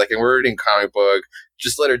dead. Like, and we're reading comic book,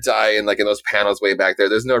 just let her die. And like in those panels way back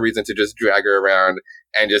there's no reason to just drag her around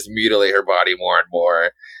and just mutilate her body more and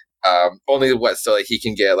more. Only so like he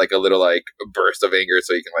can get like a little like burst of anger,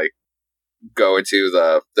 so he can like go into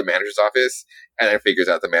the manager's office, and then figures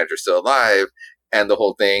out the manager's still alive. And the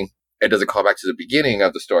whole thing, it does a callback to the beginning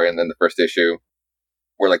of the story, and then the first issue,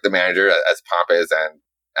 where like the manager, as pompous and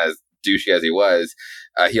as douchey as he was,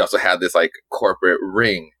 he also had this like corporate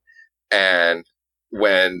ring. And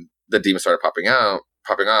when the demons started popping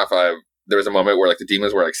off, there was a moment where like the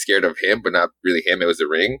demons were like scared of him, but not really him. It was the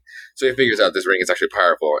ring. So he figures out this ring is actually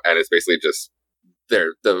powerful, and it's basically just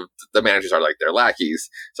the managers are like their lackeys.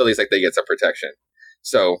 So at least like they get some protection.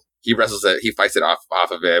 So he wrestles it, he fights it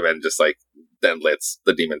off of him, and just like then lets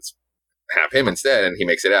the demons have him instead, and he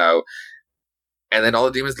makes it out. And then all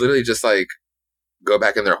the demons literally just like go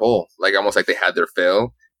back in their hole, like almost like they had their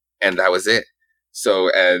fill, and that was it.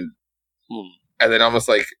 So and then almost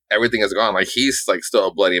like everything is gone. Like he's like still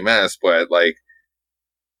a bloody mess, but like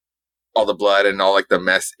all the blood and all like the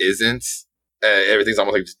mess isn't. Everything's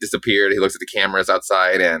almost like just disappeared. He looks at the cameras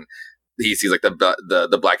outside, and he sees like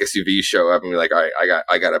the black SUV show up, and be like, all right,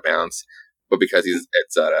 I gotta bounce. But because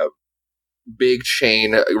it's at a big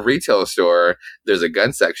chain retail store, there's a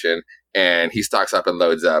gun section, and he stocks up and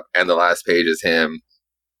loads up, and the last page is him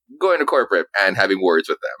going to corporate and having words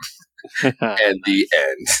with them. And the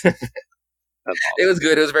end. Awesome. It was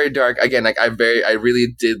good. It was very dark. Again, like I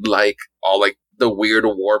really did like all like the weird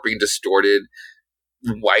warping, distorted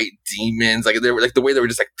white demons. Like they were like the way they were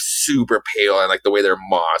just like super pale, and like the way their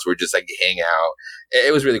moths were just like hang out.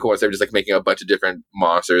 It was really cool. So they were just like making a bunch of different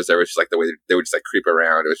monsters. There was just like the way they would just like creep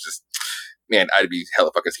around. It was just, man, I'd be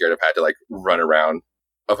hella fucking scared if I had to like run around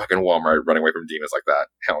a fucking Walmart running away from demons like that.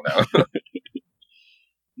 Hell no.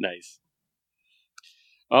 Nice.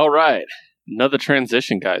 All right. Another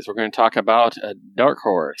transition, guys. We're going to talk about a Dark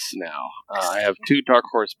Horse now. I have 2 Dark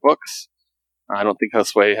Horse books. I don't think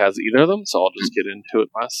Josue has either of them, so I'll just get into it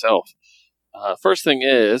myself. First thing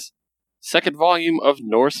is, second volume of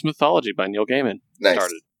Norse Mythology by Neil Gaiman. Nice.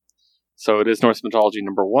 Started. So it is Norse Mythology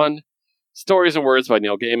number 1. Stories and words by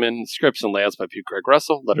Neil Gaiman. Scripts and layouts by P. Craig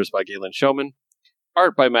Russell. Letters by Galen Showman.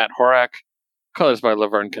 Art by Matt Horak. Colors by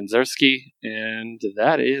Laverne Kanzerski. And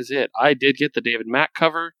that is it. I did get the David Mack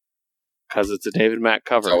cover because it's a David Mack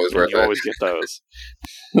cover. It's always worth you it. always get those.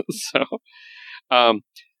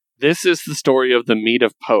 This is the story of the Meet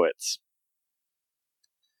of Poets,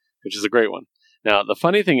 which is a great one. Now, the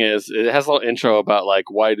funny thing is, it has a little intro about, like,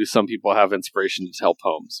 why do some people have inspiration to tell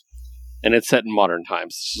poems? And it's set in modern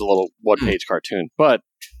times. It's just a little one-page cartoon. But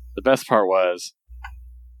the best part was,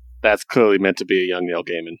 that's clearly meant to be a young Neil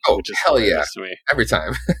Gaiman. Oh, which is hell yeah. hilarious to me. Every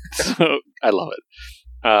time. So, I love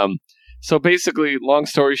it. So basically, long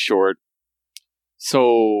story short,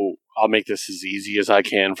 so I'll make this as easy as I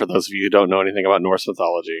can for those of you who don't know anything about Norse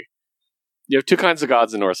mythology. You have two kinds of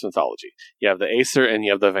gods in Norse mythology. You have the Aesir and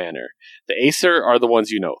you have the Vanir. The Aesir are the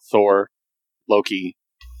ones you know. Thor, Loki,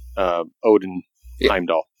 Odin,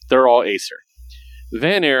 Heimdall. They're all Aesir.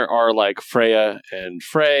 Vanir are like Freya and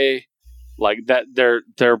Frey. Like that,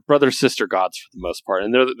 they're brother-sister gods for the most part.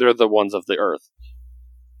 And they're the ones of the earth.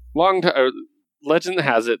 Legend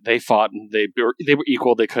has it, they fought and they were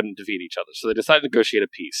equal. They couldn't defeat each other. So they decided to negotiate a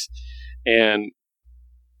peace. And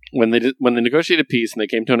when they negotiated peace and they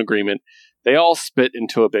came to an agreement, they all spit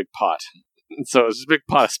into a big pot. And so it's a big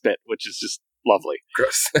pot of spit, which is just lovely.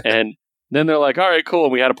 Gross. And then they're like, all right, cool.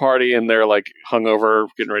 And we had a party and they're like hungover,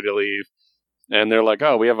 getting ready to leave. And they're like,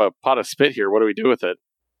 oh, we have a pot of spit here. What do we do with it?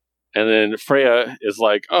 And then Freya is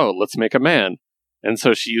like, oh, let's make a man. And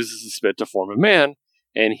so she uses the spit to form a man.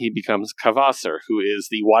 And he becomes Kvasir, who is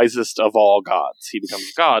the wisest of all gods. He becomes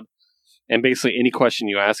a god. And basically any question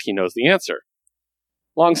you ask, he knows the answer.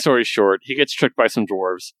 Long story short, he gets tricked by some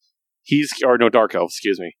dwarves. Dark elves,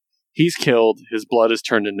 excuse me. He's killed. His blood is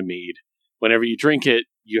turned into mead. Whenever you drink it,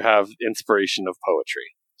 you have inspiration of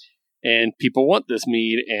poetry. And people want this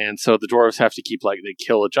mead, and so the dwarves have to keep, like, they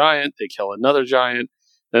kill a giant, they kill another giant,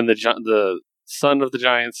 then the son of the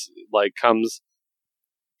giants, like, comes,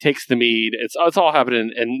 takes the mead. It's all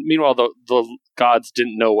happening, and meanwhile, the gods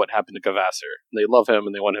didn't know what happened to Kvasir. They love him,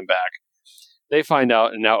 and they want him back. They find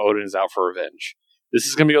out, and now Odin is out for revenge. This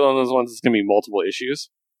is going to be one of those ones that's going to be multiple issues.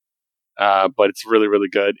 But it's really, really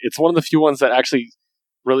good. It's one of the few ones that actually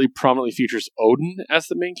really prominently features Odin as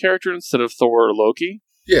the main character instead of Thor or Loki.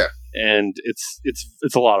 Yeah. And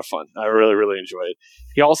it's a lot of fun. I really, really enjoy it.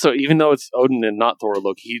 He also, even though it's Odin and not Thor or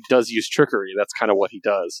Loki, he does use trickery. That's kind of what he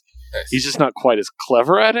does. Nice. He's just not quite as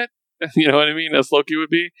clever at it, you know what I mean, as Loki would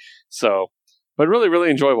be. So, but really,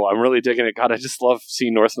 really enjoyable. I'm really digging it. God, I just love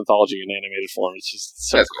seeing Norse mythology in animated form. It's just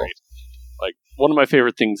so That's great. Like, one of my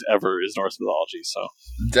favorite things ever is Norse mythology, so.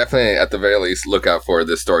 Definitely, at the very least, look out for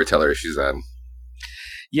the storyteller issues then.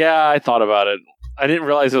 Yeah, I thought about it. I didn't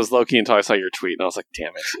realize it was Loki until I saw your tweet, and I was like, damn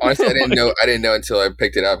it. Honestly, I didn't know until I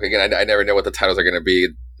picked it up. Again, I never know what the titles are going to be,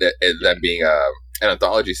 them being an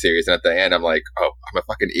anthology series, and at the end, I'm like, oh, I'm a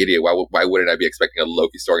fucking idiot. Why wouldn't I be expecting a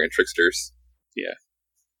Loki story and Tricksters? Yeah.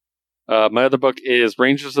 My other book is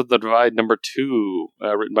Rangers of the Divide #2,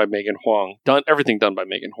 written by Megan Huang. Everything done by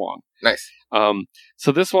Megan Huang. Nice.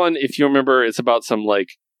 So this one, if you remember, it's about some, like,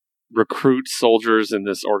 recruit soldiers in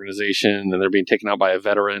this organization, and they're being taken out by a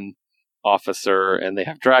veteran officer, and they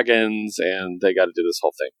have dragons, and they got to do this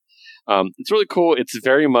whole thing. It's really cool. It's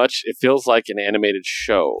very much, it feels like an animated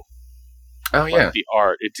show. Oh, yeah. Like the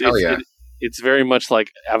art. It's very much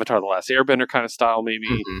like Avatar The Last Airbender kind of style, maybe.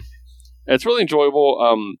 Mm-hmm. It's really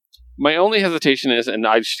enjoyable. My only hesitation is, and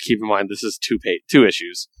I should keep in mind, this is two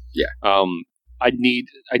issues. Yeah. I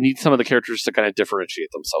need some of the characters to kind of differentiate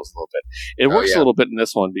themselves a little bit. It works a little bit in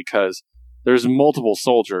this one because there's multiple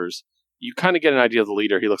soldiers. You kind of get an idea of the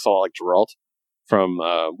leader. He looks a lot like Geralt from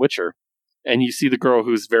Witcher. And you see the girl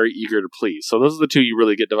who's very eager to please. So those are the two you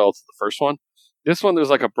really get developed in the first one. This one, there's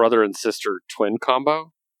like a brother and sister twin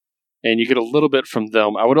combo. And you get a little bit from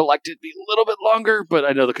them. I would have liked it to be a little bit longer, but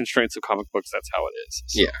I know the constraints of comic books, that's how it is.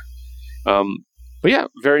 So, yeah. But yeah,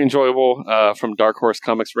 very enjoyable from Dark Horse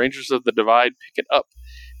Comics. Rangers of the Divide, pick it up.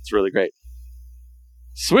 It's really great.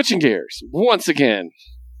 Switching gears, once again,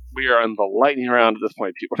 we are in the lightning round at this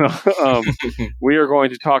point, people. We are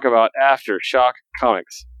going to talk about Aftershock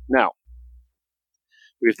Comics. Now,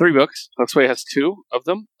 we have 3 books. Huxway has 2 of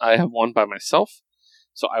them. I have 1 by myself.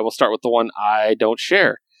 So I will start with the one I don't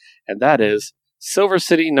share. And that is Silver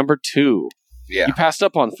City #2. Yeah. You passed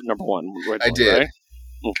up on #1. I did. Right?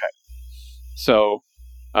 Okay. So,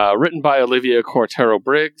 written by Olivia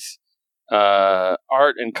Cortero-Briggs,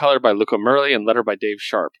 art and color by Luca Merli, and letter by Dave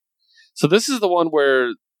Sharp. So this is the one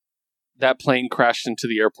where that plane crashed into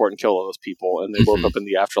the airport and killed all those people, and they woke up in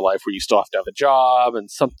the afterlife where you still have to have a job,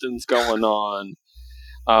 and something's going on.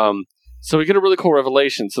 So we get a really cool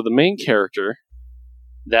revelation. So the main character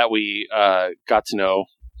that we got to know,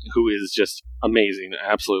 who is just amazing.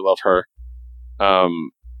 I absolutely love her.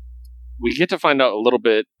 We get to find out a little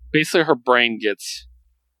bit. Basically, her brain gets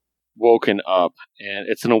woken up, and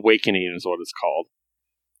it's an awakening is what it's called.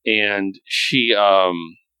 And she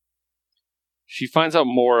finds out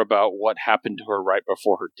more about what happened to her right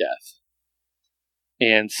before her death.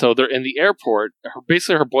 And so they're in the airport.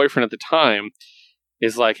 Basically, her boyfriend at the time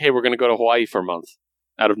is like, hey, we're going to go to Hawaii for a month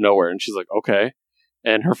out of nowhere. And she's like, okay.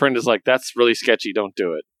 And her friend is like, that's really sketchy. Don't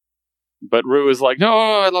do it. But Rue is like, no,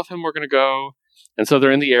 I love him. We're going to go. And so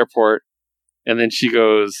they're in the airport. And then she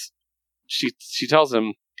goes, she tells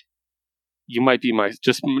him, you might be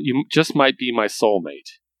you just might be my soulmate.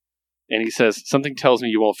 And he says, something tells me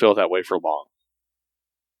you won't feel that way for long.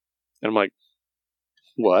 And I'm like,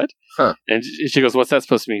 what? Huh. And she goes, what's that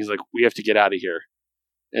supposed to mean? He's like, we have to get out of here.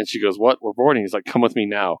 And she goes, what? We're boarding. He's like, come with me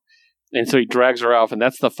now. And so he drags her off, and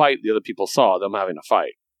that's the fight the other people saw, them having a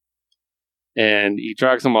fight. And he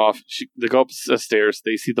drags them off. They go up the stairs.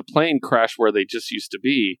 They see the plane crash where they just used to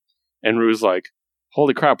be. And Rue's like,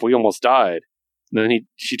 holy crap, we almost died. And then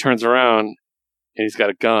she turns around, and he's got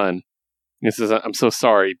a gun. And he says, I'm so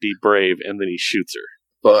sorry, be brave. And then he shoots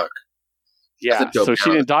her. Fuck. Yeah, so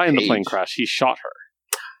she didn't die in the plane crash. He shot her.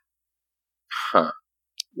 Huh.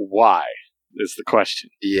 Why is the question.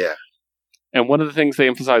 Yeah. And one of the things they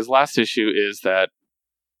emphasized last issue is that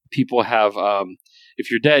people have,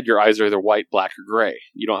 if you're dead, your eyes are either white, black, or gray.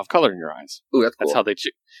 You don't have color in your eyes. Ooh, that's cool. That's how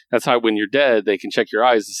that's how when you're dead, they can check your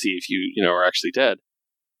eyes to see if you are actually dead.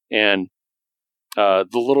 And the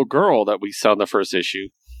little girl that we saw in the first issue,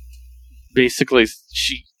 basically,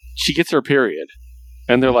 she gets her period.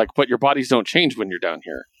 And they're like, but your bodies don't change when you're down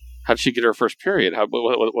here. How did she get her first period?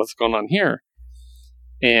 What's going on here?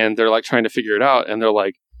 And they're like trying to figure it out. And they're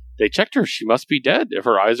like, they checked her. She must be dead. If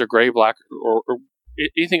her eyes are gray, black, or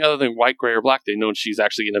anything other than white, gray, or black, they know she's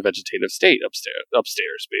actually in a vegetative state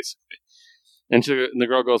upstairs, basically. And the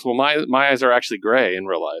girl goes, well, my eyes are actually gray in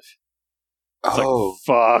real life. It's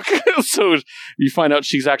like, fuck. So you find out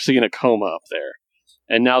she's actually in a coma up there.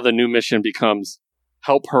 And now the new mission becomes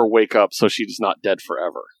help her wake up so she's not dead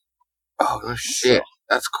forever. Oh, shit. So,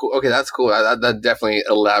 that's cool. Okay, that's cool. That definitely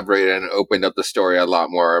elaborated and opened up the story a lot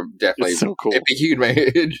more. Definitely. It's so cool. It piqued my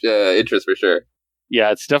interest for sure.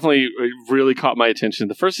 Yeah, it's definitely really caught my attention.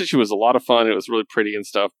 The first issue was a lot of fun. It was really pretty and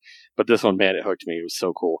stuff. But this one, man, it hooked me. It was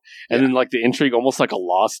so cool. And then, like, the intrigue, almost like a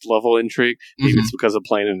Lost level intrigue. Maybe it's because of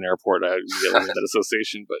playing in an airport. I get that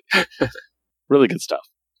association, but really good stuff.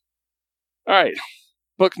 All right.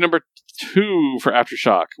 Book number 2 for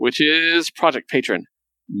Aftershock, which is Project Patron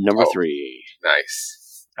number 3.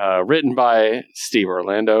 Nice. Written by Steve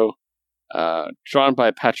Orlando, drawn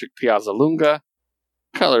by Patrick Piazzalunga,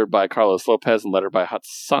 colored by Carlos Lopez, and lettered by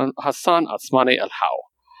Hassan Asmani El-Hau.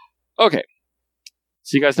 Okay,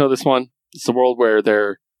 so you guys know this one. It's a world where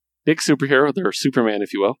their big superhero, their Superman,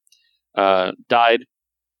 if you will, died,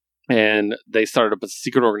 and they started up a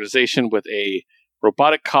secret organization with a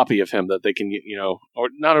robotic copy of him that they can, or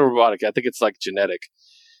not a robotic, I think it's like genetic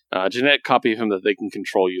copy of him that they can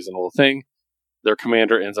control using a little thing. Their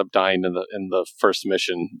commander ends up dying in the first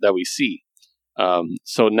mission that we see.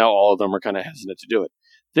 So now all of them are kind of hesitant to do it.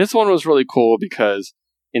 This one was really cool because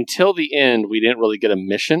until the end, we didn't really get a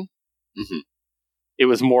mission. Mm-hmm. It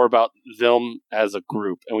was more about them as a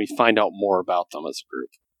group, and we find out more about them as a group,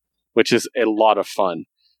 which is a lot of fun.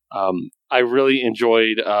 I really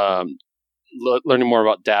enjoyed learning more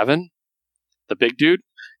about Davin, the big dude.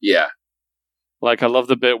 Yeah. Like, I love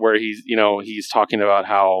the bit where he's talking about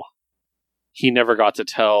how he never got to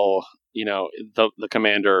tell, the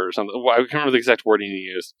commander or something. Well, I can't remember the exact wording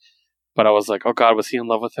he used, but I was like, oh God, was he in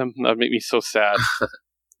love with him? That made me so sad.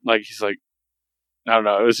 Like, he's like, I don't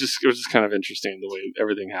know. It was just kind of interesting the way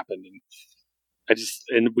everything happened.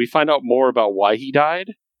 And we find out more about why he died.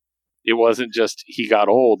 It wasn't just he got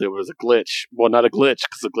old. It was a glitch. Well, not a glitch,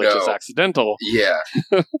 because the glitch is accidental. Yeah.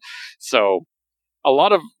 So a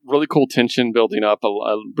lot of really cool tension building up,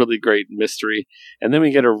 a really great mystery. And then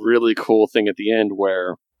we get a really cool thing at the end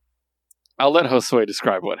where I'll let Josue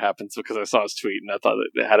describe what happens because I saw his tweet and I thought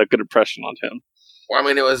it had a good impression on him. Well, I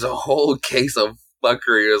mean, it was a whole case of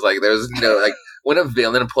fuckery. It was like, there's no, like, when a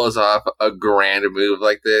villain pulls off a grand move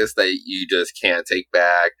like this that you just can't take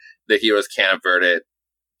back, the heroes can't avert it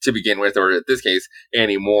to begin with, or in this case,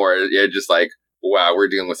 anymore. You're just like, wow, we're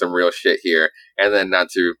dealing with some real shit here. And then, not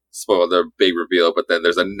to spoil the big reveal, but then it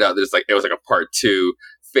was like a part 2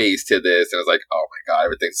 phase to this, and it's like, oh my God,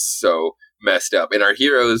 everything's so messed up. And our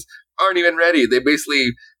heroes aren't even ready. They basically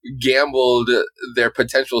gambled their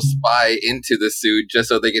potential spy into the suit just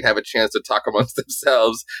so they can have a chance to talk amongst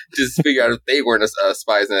themselves, just figure out if they weren't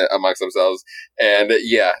spies amongst themselves. And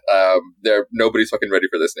nobody's fucking ready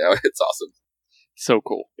for this now. It's awesome. So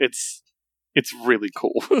cool. It's really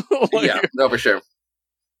cool. Yeah, no, for sure.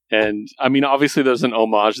 And I mean, obviously, there's an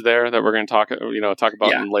homage there that we're going to talk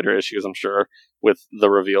about in later issues, I'm sure, with the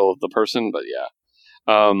reveal of the person. But yeah.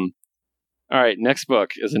 All right, next book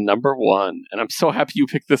is a number 1, and I'm so happy you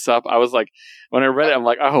picked this up. I was like, when I read it, I'm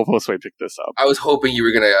like, I hope Josue picked this up. I was hoping you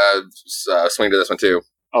were going to swing to this one too.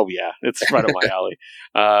 Oh yeah, it's right up my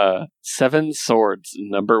alley. 7 Swords,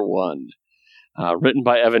 number 1. Written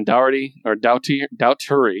by Evan Doughty.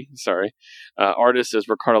 Sorry. Artist is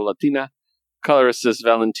Ricardo Latina. Colorist is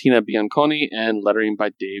Valentina Bianconi, and lettering by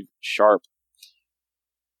Dave Sharp.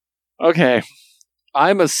 Okay,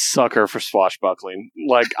 I'm a sucker for swashbuckling.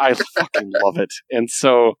 Like, I fucking love it. And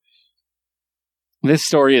so, this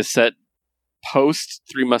story is set post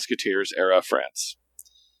Three Musketeers era France.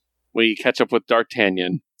 We catch up with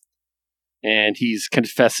D'Artagnan, and he's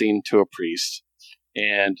confessing to a priest.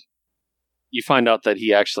 And you find out that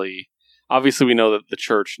he actually... Obviously, we know that the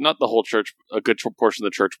church, not the whole church, a good portion of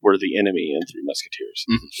the church were the enemy in Three Musketeers.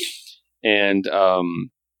 Mm-hmm. And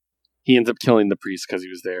he ends up killing the priest because he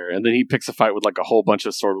was there. And then he picks a fight with like a whole bunch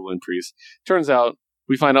of sword-wielding priests. Turns out,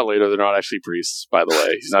 we find out later, they're not actually priests, by the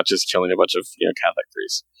way. He's not just killing a bunch of Catholic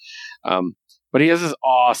priests. But he has this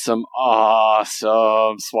awesome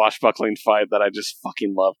swashbuckling fight that I just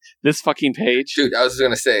fucking love. This fucking page. Dude, I was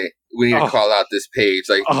going to say, we need to call out this page.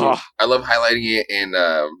 Like, I love highlighting it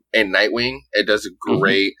in Nightwing. It does a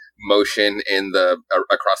great motion in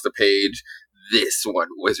across the page. This one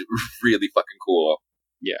was really fucking cool.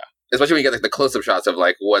 Yeah. Especially when you get like the close-up shots of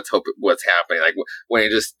like what's happening. Like when he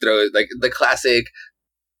just throws like the classic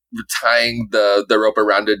tying the rope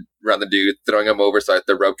around the dude, throwing him over so that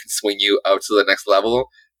the rope can swing you up to the next level.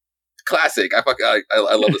 Classic. I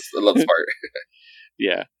love this. I love this part.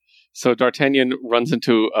 Yeah. So D'Artagnan runs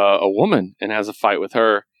into a woman and has a fight with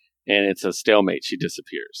her, and it's a stalemate. She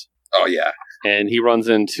disappears. Oh yeah. And he runs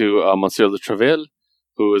into Monsieur de Treville,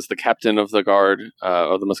 who is the captain of the guard,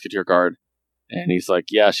 of the Musketeer Guard, and he's like,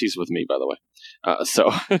 "Yeah, she's with me, by the way."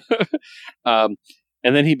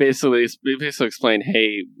 And then he basically explained,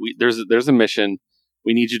 "Hey, there's a mission.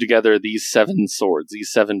 We need you to gather these 7 swords, these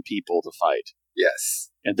 7 people to fight."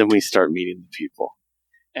 Yes. And then we start meeting the people.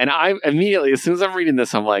 And I immediately, as soon as I'm reading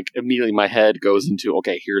this, I'm like, immediately my head goes into,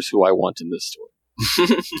 okay, here's who I want in this story.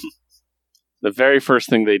 The very first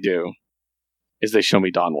thing they do is they show me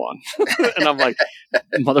Don Juan. And I'm like,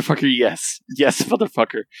 motherfucker, yes,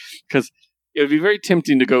 motherfucker. Because it would be very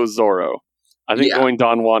tempting to go Zorro. I think going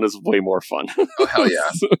Don Juan is way more fun. Oh, hell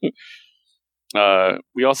yeah.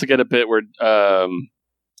 We also get a bit where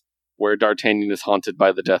D'Artagnan is haunted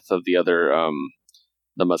by the death of the other,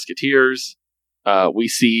 the Musketeers. We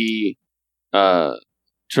see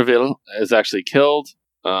Treville is actually killed,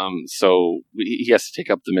 so he has to take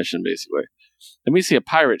up the mission, basically. Then we see a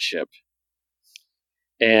pirate ship,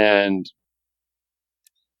 and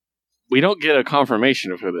we don't get a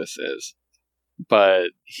confirmation of who this is,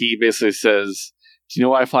 but he basically says, "Do you know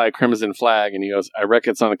why I fly a crimson flag?" And he goes, "I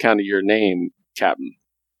reckon it's on account of your name, Captain."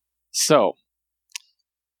 So,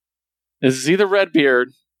 this is either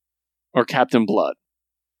Redbeard or Captain Blood.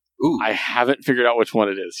 Ooh. I haven't figured out which one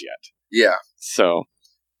it is yet. Yeah. So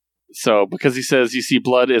because he says, you see,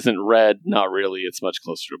 blood isn't red, not really, it's much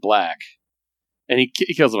closer to black. And he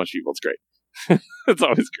kills a bunch of people. It's great. It's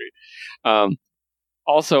always great.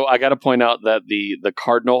 Also, I got to point out that the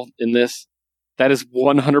Cardinal in this, that is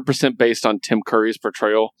 100% based on Tim Curry's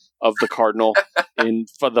portrayal of the Cardinal in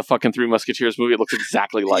the fucking Three Musketeers movie. It looks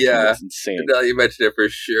exactly like him. It's insane. No, you mentioned it for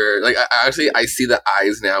sure. Like, I see the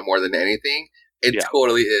eyes now more than anything. It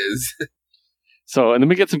totally is. So, and then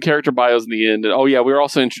we get some character bios in the end. And, we were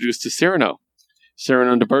also introduced to Cyrano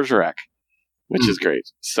de Bergerac, which is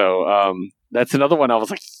great. So, that's another one I was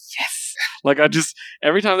like, yes! Like,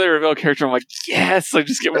 every time they reveal a character, I'm like, yes! I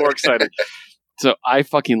just get more excited. So, I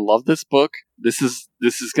fucking love this book. This is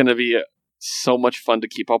going to be so much fun to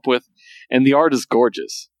keep up with. And the art is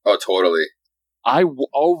gorgeous. Oh, totally. I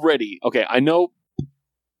know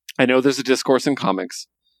there's a discourse in comics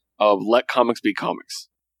of let comics be comics.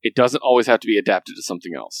 It doesn't always have to be adapted to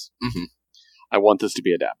something else. Mm-hmm. I want this to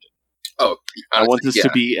be adapted. Oh, honestly, I want this to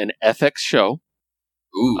be an FX show.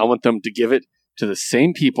 Ooh. I want them to give it to the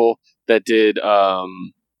same people that did Out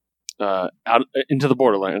Into the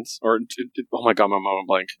Borderlands. Oh my god, my mind went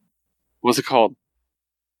blank. What's it called?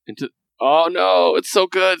 Oh no, it's so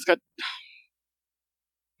good. It's got...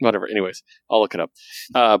 Whatever. Anyways, I'll look it up.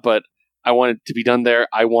 But I want it to be done there.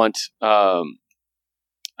 I want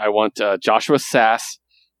Joshua Sass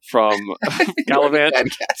from Gallivant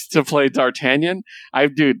to play D'Artagnan.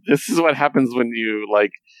 Dude, this is what happens when you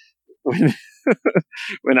like when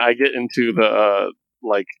when I get into the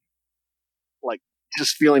like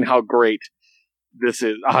just feeling how great this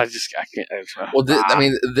is. I can't. I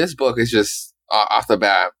mean, this book is just off the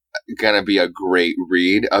bat gonna be a great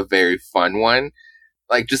read, a very fun one.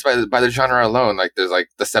 Like just by the genre alone, like there's like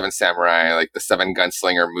the Seven Samurai, like the Seven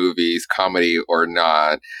Gunslinger movies, comedy or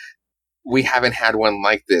not. We haven't had one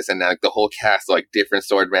like this, and like the whole cast, like different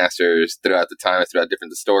sword masters throughout the time, throughout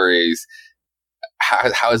different stories.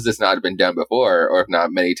 How has this not been done before, or if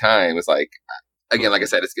not many times? Like again, like I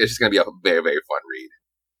said, it's just gonna be a very, very fun read.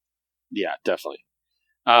 Yeah, definitely.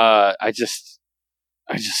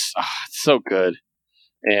 It's so good,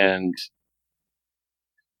 and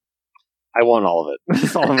I want all of it.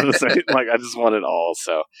 That's all I'm gonna say. Like, I just want it all.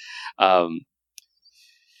 So,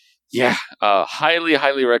 highly,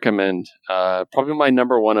 highly recommend. Probably my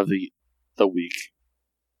number one of the week.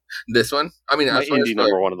 This one, I mean, my indie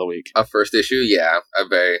number one of the week. A first issue, yeah. A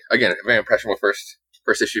very impressionable first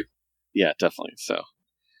issue. Yeah, definitely. So,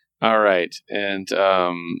 all right, and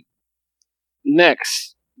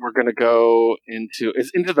next we're gonna go into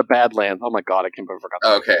the Badlands. Oh my god, I can't believe I forgot.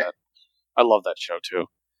 Okay, that. I love that show too.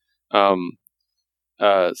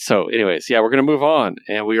 So anyways, we're going to move on,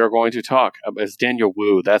 and we are going to talk it's Daniel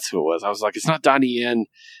Wu. That's who it was. I was like, it's not Donnie Yen.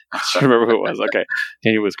 I don't remember who it was. Okay.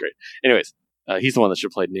 Daniel Wu's great. Anyways, he's the one that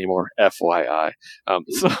should play Namor, FYI.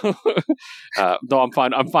 Though I'm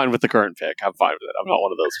fine with the current pick. I'm fine with it. I'm not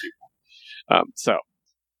one of those people.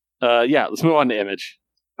 Let's move on to Image.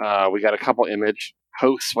 We got a couple Image.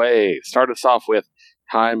 Josue. Start us off with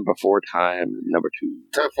Time Before Time, number 2.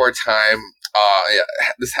 Time Before Time.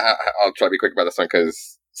 I'll try to be quick about this one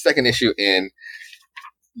because second issue in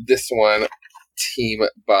this one, team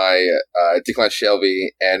by Declan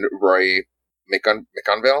Shelby and Roy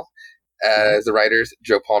McConville as the writers,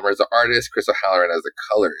 Joe Palmer as the artist, Chris O'Halloran as the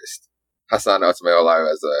colorist, Hassan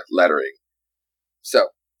Otsumeo as the lettering. So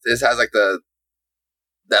this has like that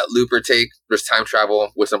looper take. There's time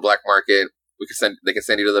travel with some black market. They can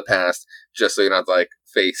send you to the past just so you don't have to like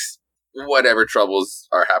face whatever troubles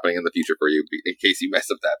are happening in the future for you in case you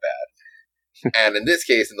mess up that bad. And in this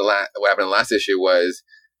case, what happened in the last issue was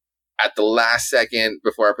at the last second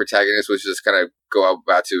before our protagonist was just going to go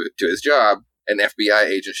about to his job, an FBI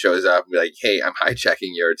agent shows up and be like, hey, I'm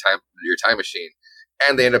hijacking your time machine.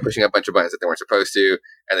 And they end up pushing a bunch of buttons that they weren't supposed to,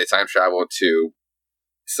 and they time travel to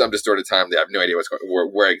some distorted time. They have no idea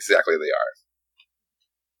where exactly they are.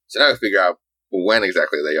 So now we figure out when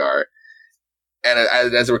exactly they are. And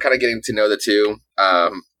as we're kind of getting to know the two,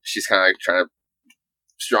 she's kind of like trying to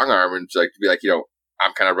strong arm and like be like,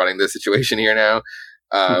 I'm kind of running this situation here now.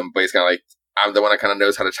 But he's kind of like, I'm the one that kind of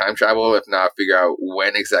knows how to time travel, if not figure out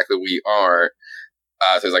when exactly we are.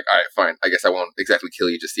 So he's like, all right, fine. I guess I won't exactly kill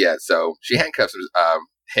you just yet. So she handcuffs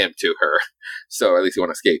him to her. So at least he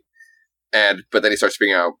won't escape. But then he starts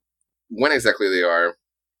figuring out when exactly they are.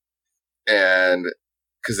 And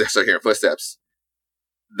because they start hearing footsteps.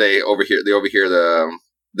 They overhear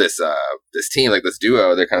this team, like this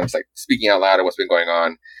duo. They're kind of just like speaking out loud of what's been going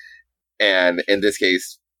on. And in this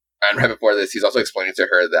case, and right before this, he's also explaining to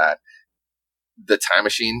her that the time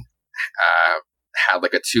machine had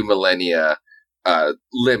like a 2 millennia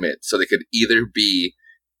limit, so they could either be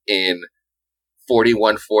in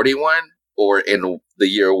 4141 or in the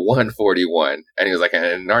year 141. And he was like,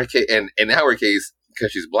 in our case,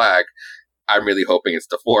 because she's black, I'm really hoping it's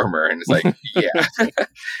the former. And it's like, yeah.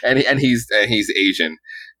 and he's Asian.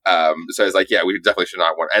 So it's like, yeah, we definitely should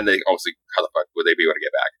not want, and they obviously, how the fuck would they be able to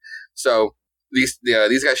get back? So these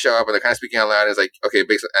guys show up and they're kind of speaking out loud. And it's like, okay,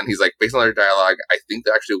 and he's like, based on their dialogue, I think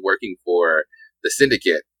they're actually working for the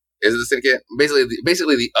Syndicate. Is it the Syndicate?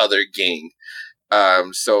 Basically the other gang.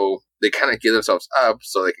 So they kind of give themselves up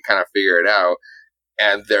so they can kind of figure it out.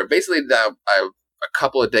 And they're basically now a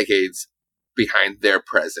couple of decades behind their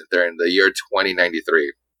present. They're in the year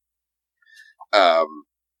 2093. And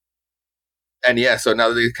yeah, so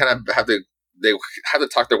now they kind of have to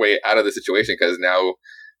talk their way out of the situation because now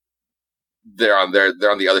they're on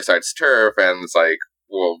the other side's turf, and it's like,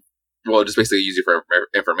 we'll just basically use you for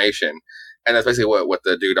information. And that's basically what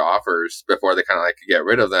the dude offers before they kind of like get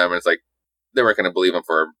rid of them. And it's like, they weren't going to believe him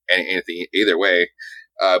for anything either way.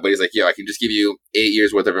 But he's like, I can just give you 8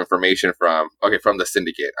 years worth of information from the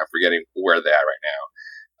Syndicate. I'm forgetting where they're at right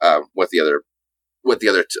now. What the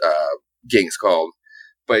other gang's called.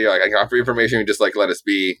 But like, I can offer you information, just like let us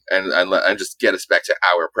be and just get us back to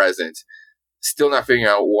our present. Still not figuring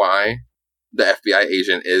out why the FBI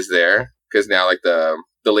agent is there, because now like the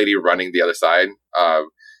the lady running the other side,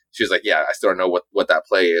 she was like, yeah, I still don't know what that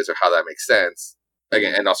play is or how that makes sense.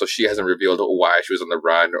 Again, and also she hasn't revealed why she was on the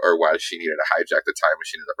run or why she needed to hijack the time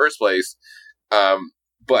machine in the first place.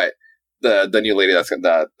 But the new lady that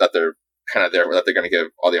they're kind of there, that they're going to give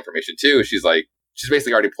all the information to, she's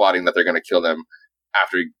basically already plotting that they're going to kill them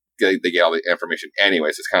after they get all the information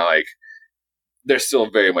anyways. It's kind of like they're still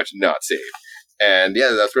very much not safe. And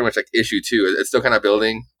yeah, that's pretty much like issue 2. It's still kind of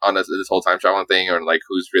building on this whole time traveling thing, or like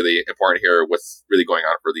who's really important here, what's really going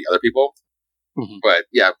on for the other people. Mm-hmm. But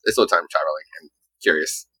yeah, it's still time traveling and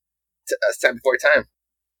curious. It's time before time.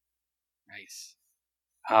 Nice.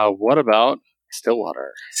 What about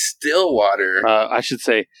Stillwater? Stillwater. I should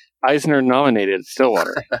say Eisner nominated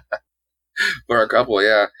Stillwater. For a couple,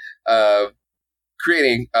 yeah.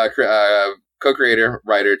 Co-creator,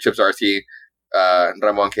 writer Chip Zdarsky,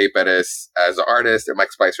 Ramon K. Perez as the artist, and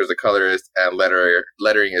Mike Spicer as the colorist, and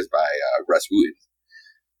lettering is by Russ Wooten.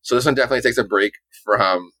 So this one definitely takes a break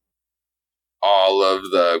from all of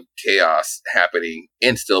the chaos happening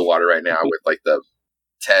in Stillwater right now, with like the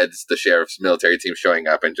sheriff's military team showing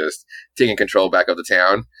up and just taking control back of the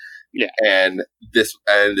town. Yeah. And this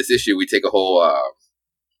issue, we take a whole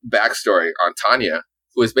backstory on Tanya,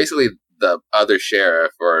 who is basically the other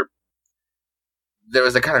sheriff, or there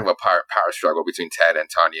was a kind of a power struggle between Ted and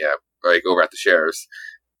Tanya, like over at the sheriff's,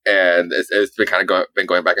 and it's been kind of been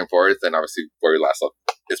going back and forth. And obviously, where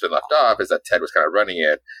it's been left off is that Ted was kind of running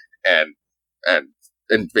it and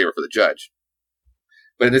in favor for the judge.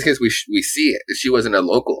 But in this case, we see it. She wasn't a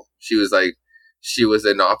local. She was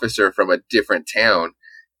an officer from a different town,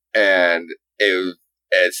 and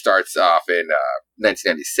it starts off in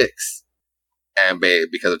 1996. And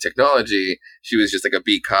because of technology, she was just like a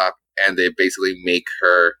beat cop, and they basically make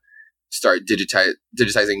her start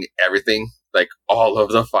digitizing everything, like all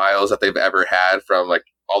of the files that they've ever had from like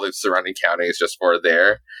all the surrounding counties just for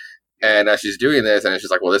there. And as she's doing this, and it's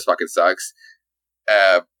just like, well, this fucking sucks.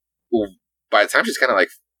 By the time she's kind of like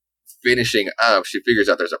finishing up, she figures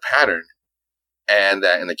out there's a pattern, and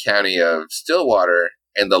that in the county of Stillwater,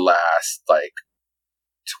 in the last like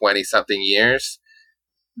 20-something years,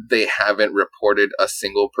 they haven't reported a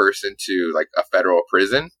single person to like a federal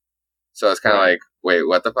prison. So it's kind of like, wait,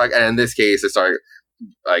 what the fuck? And in this case, it's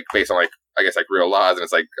like based on like, I guess like real laws, and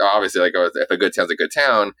it's like obviously like if a good town's a good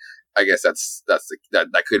town, I guess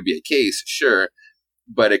that could be a case, sure,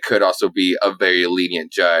 but it could also be a very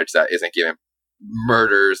lenient judge that isn't giving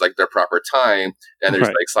murders like their proper time, and they're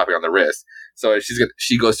just like slapping on the wrist. So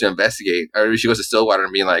she goes to investigate, or she goes to Stillwater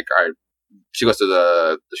and being like, all right, she goes to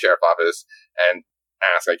the sheriff's office and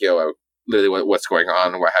asks like, yo, literally what's going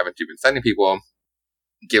on? Why haven't you been sending people?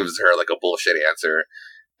 Gives her like a bullshit answer,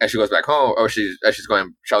 and she goes back home. Or she's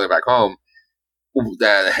traveling back home.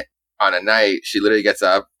 That on a night, she literally gets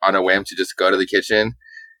up on a whim to just go to the kitchen,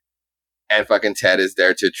 and fucking Ted is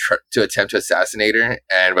there to attempt to assassinate her.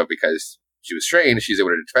 But because she was trained, she's able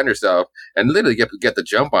to defend herself and literally get the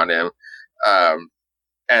jump on him.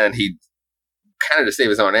 And he kind of, to save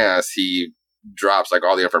his own ass, he drops like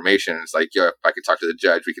all the information. It's like, yo, if I can talk to the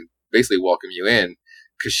judge, we can basically welcome you in,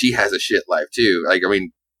 because she has a shit life too. Like, I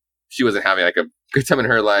mean, she wasn't having like a good time in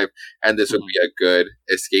her life, and this would be a good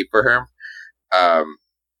escape for her.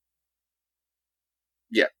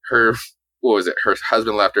 Yeah, her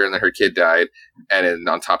husband left her, and then her kid died, and then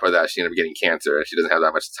on top of that, she ended up getting cancer, and she doesn't have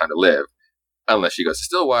that much time to live. Unless she goes to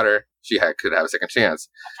Stillwater, she could have a second chance.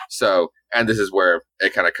 So, and this is where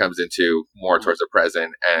it kind of comes into more towards the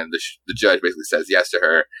present, and the judge basically says yes to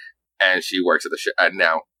her, and she works at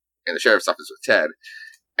now in the sheriff's office with Ted.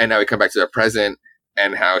 And now we come back to the present,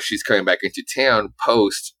 and how she's coming back into town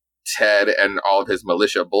post Ted and all of his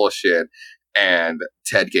militia bullshit, and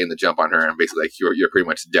Ted getting the jump on her, and basically like, you're pretty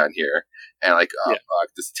much done here. And like, oh fuck,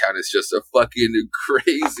 this town is just a fucking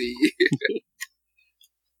crazy.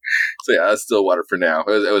 So yeah, that's Stillwater for now.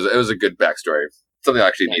 It was a good backstory. Something I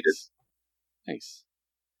actually needed. Nice.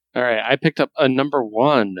 All right, I picked up a number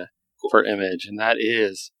 1 for Image, and that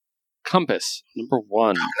is Compass, number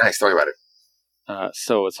 1. Nice, tell me about it.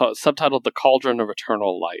 So it's subtitled The Cauldron of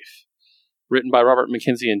Eternal Life. Written by Robert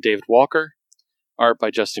McKenzie and David Walker. Art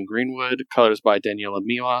by Justin Greenwood. Colors by Daniela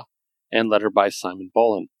Miwa. And letter by Simon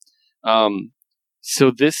Bolin.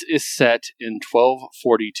 So this is set in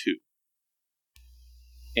 1242.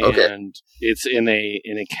 And it's in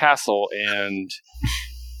a castle, and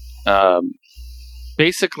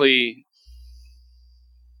basically,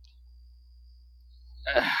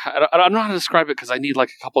 I don't know how to describe it, because I need like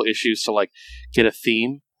a couple issues to like get a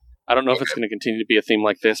theme. I don't know if it's going to continue to be a theme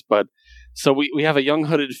like this, but so we have a young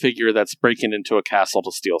hooded figure that's breaking into a castle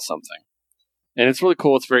to steal something, and it's really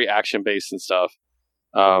cool. It's very action based and stuff.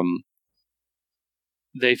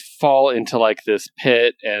 they fall into like this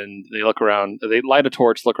pit, and they look around. They light a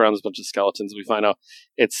torch, look around. There's a bunch of skeletons. We find out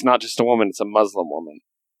it's not just a woman; it's a Muslim woman,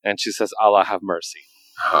 and she says, "Allah have mercy."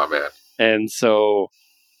 Oh man! And so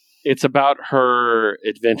it's about her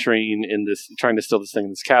adventuring in this, trying to steal this thing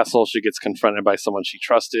in this castle. She gets confronted by someone she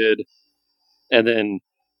trusted, and then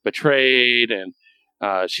betrayed, and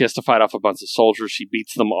she has to fight off a bunch of soldiers. She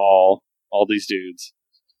beats them all these dudes.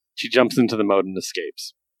 She jumps into the moat and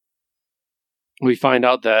escapes. We find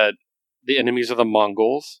out that the enemies are the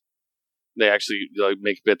Mongols. They actually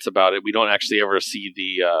make bits about it. We don't actually ever see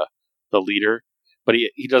the leader, but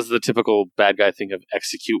he does the typical bad guy thing of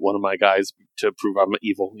execute one of my guys to prove I'm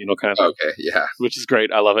evil, kind of thing. Okay, yeah. Which is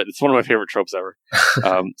great. I love it. It's one of my favorite tropes ever.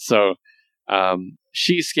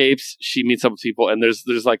 She escapes. She meets up with people, and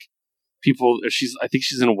there's like people. I think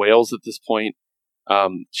she's in Wales at this point.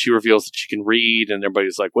 She reveals that she can read, and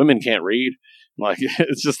everybody's like, "Women can't read." Like,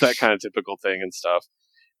 it's just that kind of typical thing and stuff.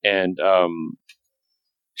 And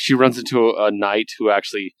she runs into a knight who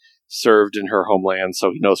actually served in her homeland,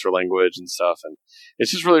 so he knows her language and stuff. And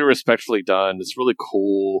it's just really respectfully done. It's really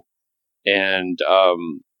cool, and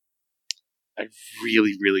I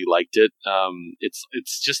really, really liked it.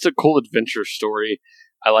 It's just a cool adventure story.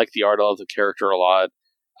 I like the art of the character a lot.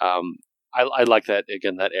 I like that,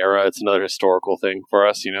 again, that era. It's another historical thing for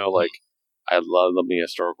us, like, I love the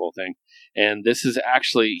historical thing. And this is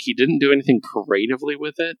actually, he didn't do anything creatively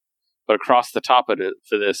with it, but across the top of it,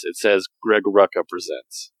 for this, it says Greg Rucka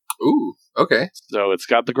presents. Ooh, okay. So it's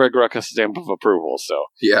got the Greg Rucka stamp of approval. So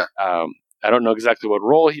yeah, I don't know exactly what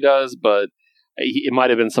role he does, but it might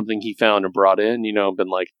have been something he found and brought in, been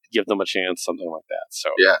like, give them a chance, something like that. So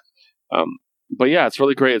yeah. But yeah, it's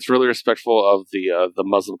really great. It's really respectful of the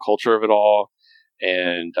Muslim culture of it all,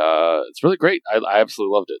 and it's really great. I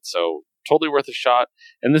absolutely loved it. So totally worth a shot.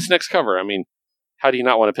 And this next cover, I mean, how do you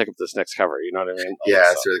not want to pick up this next cover? You know what I mean?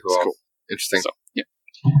 Yeah, it's really cool. It's cool. Interesting. So, yeah,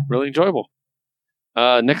 really enjoyable.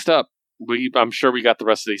 Next up, I'm sure we got the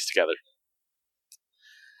rest of these together.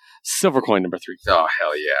 Silver Coin number 3. Oh,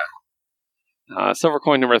 hell yeah. Silver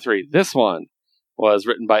Coin number 3. This one was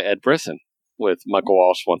written by Ed Brisson, with Michael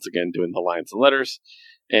Walsh once again doing the lines and letters,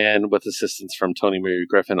 and with assistance from Tony Mary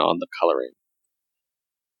Griffin on the coloring.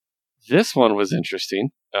 This one was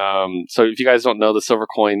interesting. So if you guys don't know, the Silver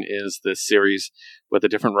Coin is this series with a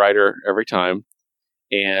different writer every time,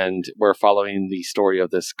 and we're following the story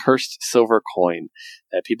of this cursed silver coin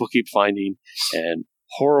that people keep finding, and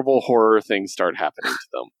horrible horror things start happening to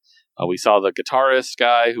them. We saw the guitarist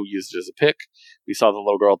guy who used it as a pick. We saw the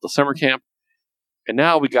little girl at the summer camp. And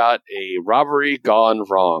now we got a robbery gone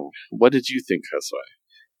wrong. What did you think, Josue?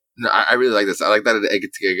 No, I really like this. I like that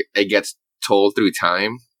it gets told through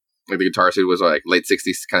time. Like the guitar suit was like late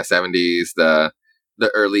 60s, kind of 70s. The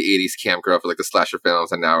early 80s camp girl for like the slasher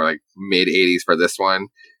films, and now we're like mid 80s for this one.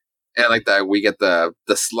 And I like that we get the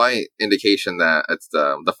slight indication that it's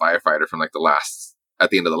the firefighter from like at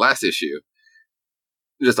the end of the last issue.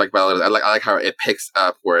 Just like I like how it picks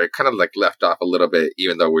up where it kind of like left off a little bit,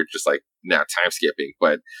 even though we're just like now time skipping.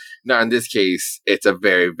 But now in this case, it's a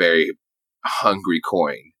very, very hungry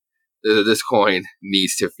coin. This coin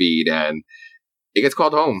needs to feed, and it gets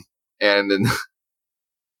called home. And then,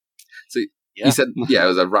 so he said, it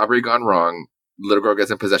was a robbery gone wrong. Little girl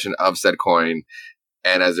gets in possession of said coin,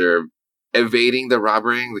 and as they're evading the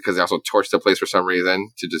robbery, because they also torched the place for some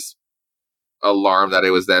reason to just alarm that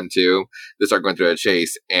it was them too, they start going through a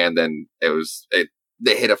chase, and then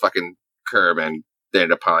they hit a fucking curb and they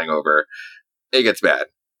end up piling over. It gets bad,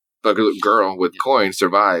 but a girl with coin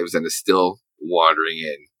survives and is still wandering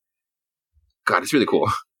in. God, it's really cool.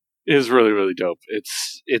 It is really, really dope.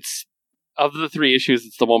 It's of the 3 issues,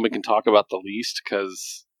 it's the one we can talk about the least,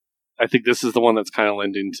 because I think this is the one that's kind of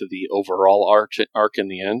lending to the overall arc in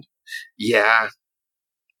the end. Yeah.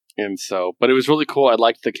 And so, but it was really cool. I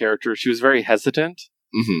liked the character. She was very hesitant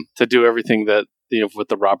to do everything that, with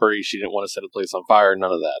the robbery. She didn't want to set the place on fire,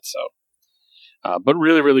 none of that. So, but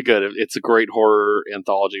really, really good. It's a great horror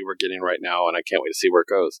anthology we're getting right now, and I can't wait to see where it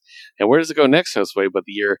goes. And where does it go next, Josue, but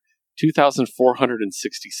the year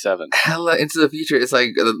 2467. Hella into the future. It's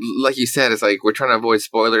like you said, it's like we're trying to avoid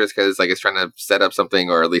spoilers because like it's trying to set up something,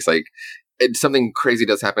 or at least like something crazy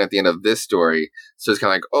does happen at the end of this story. So it's kind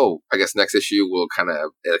of like, oh, I guess next issue will kind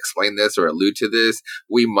of explain this or allude to this.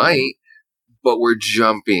 We might, but we're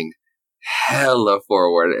jumping hella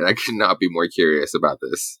forward, and I could not be more curious about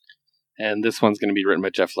this. And this one's going to be written by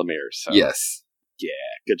Jeff Lemire. So. Yes. Yeah,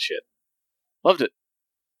 good shit. Loved it.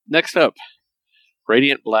 Next up,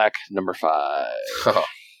 Radiant Black number 5.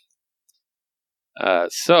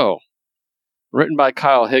 So, written by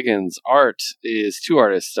Kyle Higgins. Art is 2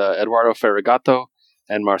 artists, Eduardo Ferragato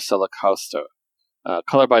and Marcela Causto.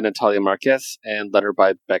 color by Natalia Marquez, and letter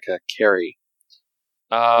by Becca Carey.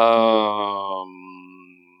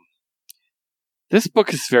 This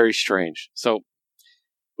book is very strange. So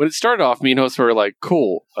when it started off, me and Host were like,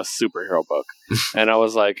 cool, a superhero book. And I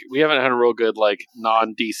was like, we haven't had a real good like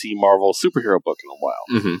non-DC Marvel superhero book in a while.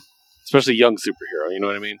 Mm-hmm. Especially young superhero, you know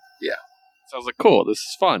what I mean? Yeah. So I was like, cool, this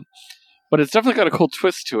is fun. But it's definitely got a cool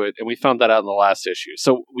twist to it, and we found that out in the last issue.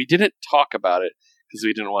 So we didn't talk about it because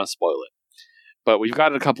we didn't want to spoil it. But we've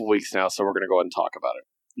got it a couple weeks now, so we're going to go ahead and talk about it.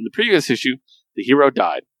 In the previous issue, the hero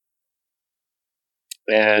died,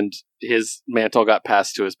 and his mantle got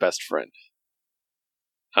passed to his best friend.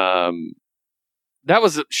 That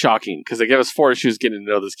was shocking, because they gave us 4 issues getting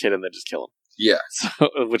to know this kid and then just kill him. Yeah. So,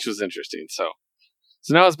 which was interesting. So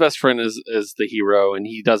now his best friend is the hero, and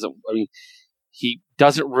he doesn't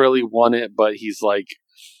really want it, but he's like,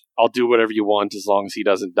 I'll do whatever you want as long as he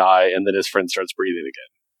doesn't die, and then his friend starts breathing again.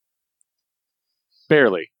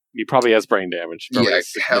 Barely. He probably has brain damage. Yeah,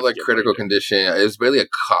 hella critical condition. It was barely a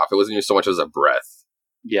cough. It wasn't even so much as a breath.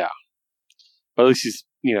 Yeah. But at least he's,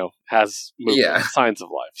 has movement, signs of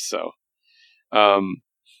life, so.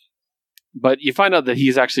 But you find out that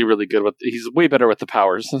he's actually really good he's way better with the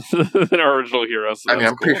powers than our original hero. So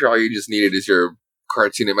I'm pretty sure all you just needed is your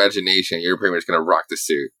cartoon imagination. You're pretty much going to rock the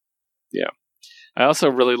suit. Yeah. I also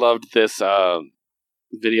really loved this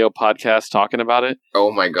video podcast talking about it.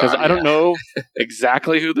 Oh my god. Because I don't know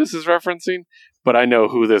exactly who this is referencing, but I know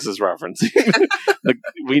who this is referencing.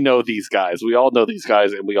 We know these guys. We all know these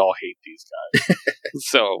guys, and we all hate these guys.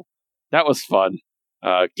 So that was fun.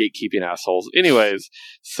 Gatekeeping assholes. Anyways,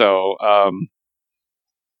 so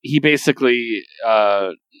he basically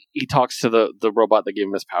he talks to the robot that gave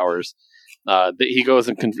him his powers. He goes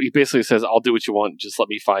and he basically says, "I'll do what you want. Just let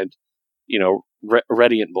me find,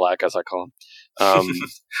 Radiant Black, as I call him."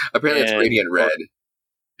 Apparently, it's Radiant Red.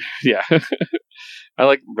 Yeah, I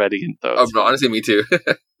like Radiant though. Oh, no, honestly, me too.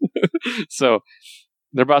 So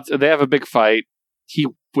they have a big fight. He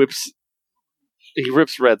rips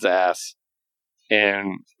Red's ass.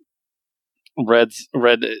 And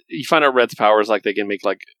you find out Red's powers, like they can make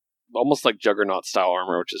like almost like Juggernaut style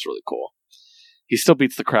armor, which is really cool. He still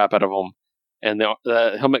beats the crap out of him, and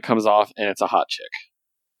the helmet comes off, and it's a hot chick.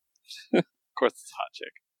 Of course, it's a hot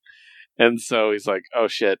chick. And so he's like, "Oh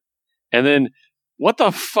shit!" And then what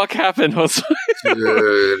the fuck happened? Dude,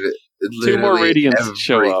 2 more Radiants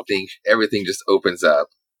show up. Everything just opens up.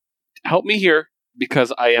 Help me here,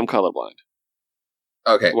 because I am colorblind.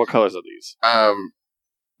 Okay. What colors are these?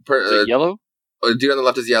 Is it yellow? Dude on the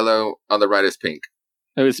left is yellow. On the right is pink.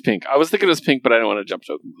 It was pink. I was thinking it was pink, but I didn't want to jump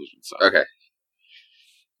to a conclusion. So. Okay.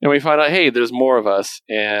 And we find out, hey, there's more of us,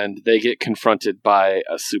 and they get confronted by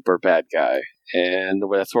a super bad guy, and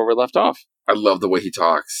that's where we're left off. I love the way he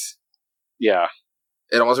talks. Yeah.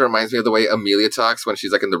 It almost reminds me of the way Amelia talks when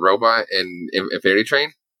she's like in the robot in Infinity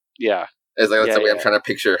Train. Yeah. It's like that's the way I'm trying to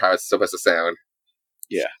picture how it's supposed to sound.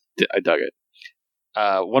 Yeah, I dug it.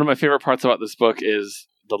 One of my favorite parts about this book is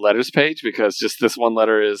the letters page, because just this one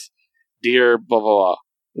letter is "Dear blah blah blah."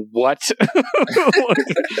 What?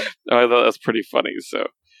 I thought that's pretty funny. So,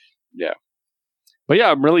 yeah. But yeah,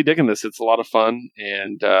 I'm really digging this. It's a lot of fun,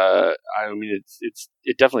 and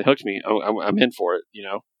it definatally hooked me. I'm in for it.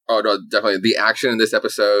 Oh no, definitely the action in this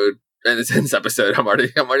episode. And this episode, I'm already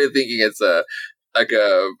thinking it's a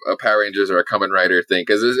Power Rangers or a Kamen Rider thing,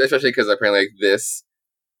 especially because apparently this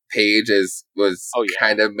page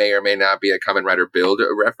kind of may or may not be a Kamen Rider build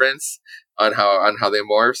reference on how they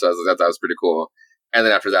morph. So that was pretty cool. And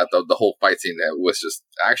then after that, the whole fight scene was just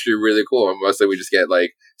actually really cool. And mostly we just get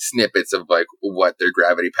like snippets of like what their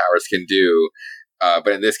gravity powers can do.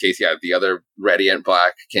 But in this case, yeah, the other Radiant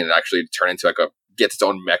Black can actually turn into gets its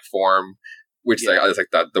own mech form, which is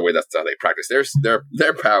the way that's how they practice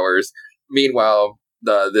their powers. Meanwhile,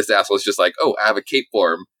 this asshole is just like, oh, I have a cape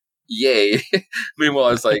form. Yay.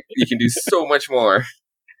 Meanwhile, it's like, you can do so much more.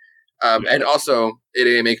 And also, it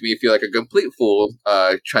didn't make me feel like a complete fool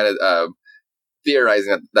trying to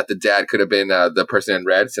theorizing that the dad could have been the person in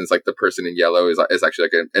red, since like the person in yellow is actually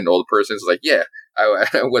like an old person. So it's like, yeah, I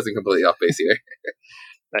wasn't completely off base here.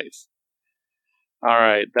 Nice. All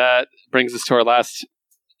right, that brings us to our last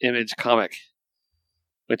Image comic,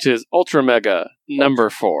 which is Ultra Mega number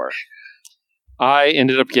 4. I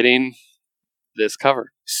ended up getting this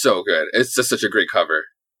cover. So good. It's just such a great cover.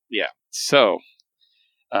 Yeah. So,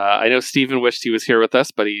 I know Steven wished he was here with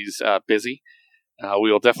us, but he's busy.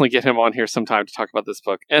 We will definitely get him on here sometime to talk about this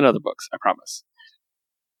book and other books, I promise.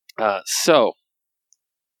 Let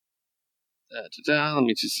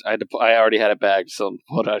me just, I already had it bagged, so I'll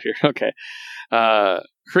pull it out here. Okay.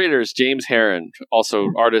 Creators, James Herron, also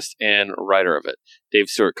artist and writer of it. Dave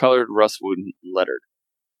Stewart colored, Russ Wooden lettered.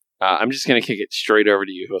 I'm just going to kick it straight over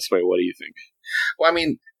to you, Josue. What do you think? Well, I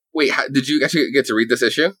mean, wait, did you actually get to read this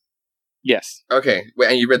issue? Yes. Okay.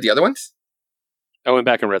 Wait, and you read the other ones? I went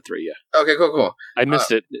back and read 3, yeah. Okay, cool. I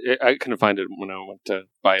missed it. I couldn't find it when I went to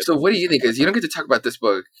buy it. So what do you think? Because you don't get to talk about this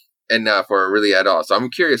book enough or really at all. So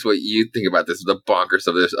I'm curious what you think about this, the bonkers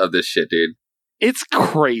of this shit, dude. It's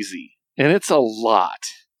crazy, and it's a lot.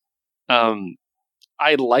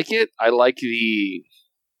 I like it. I like the...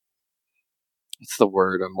 What's the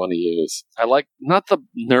word I want to use? I like, not the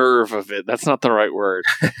nerve of it. That's not the right word.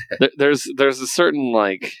 There's a certain,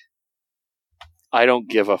 like, I don't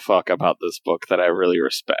give a fuck about this book that I really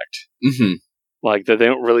respect. Mm-hmm. Like, that they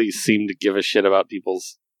don't really seem to give a shit about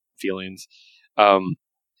people's feelings.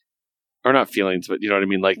 Or not feelings, but you know what I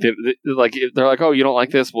mean? Like, they're like, oh, you don't like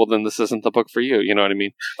this? Well, then this isn't the book for you. You know what I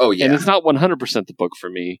mean? Oh, yeah. And it's not 100% the book for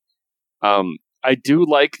me. I do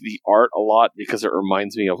like the art a lot because it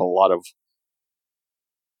reminds me of a lot of...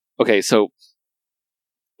 Okay, so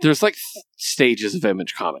there's like stages of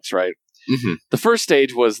Image Comics, right? Mm-hmm. The first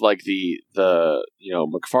stage was like the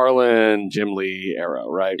McFarlane, Jim Lee era,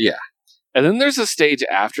 right? Yeah. And then there's a stage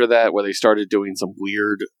after that where they started doing some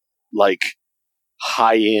weird, like,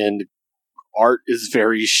 high-end art is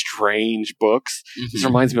very strange books. Mm-hmm. This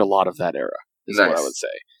reminds me a lot of that era, is what I would say.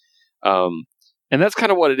 And that's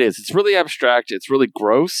kind of what it is. It's really abstract. It's really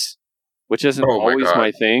gross, which isn't always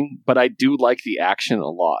my thing, but I do like the action a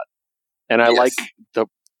lot. And I like I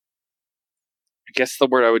guess the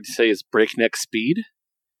word I would say is breakneck speed.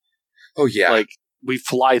 Oh, yeah. Like, we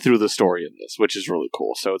fly through the story in this, which is really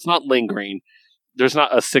cool. So it's not lingering. There's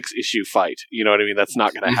not a 6-issue fight. You know what I mean? That's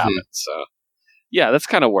not going to happen. So, yeah, that's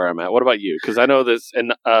kind of where I'm at. What about you? Because I know this,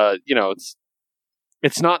 and, you know,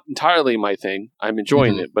 it's not entirely my thing. I'm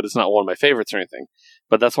enjoying it, but it's not one of my favorites or anything.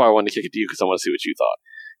 But that's why I wanted to kick it to you, because I want to see what you thought.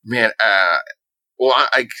 Man, well,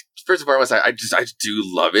 I first and foremost, I do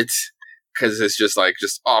love it. Because it's just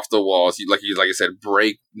off the walls, like you said,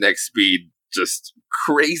 breakneck speed, just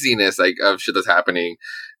craziness of shit that's happening.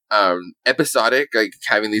 Episodic, like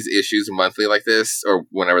having these issues monthly like this or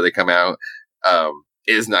whenever they come out,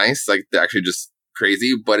 is nice. Like, they're actually just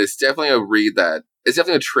crazy, but it's definitely it's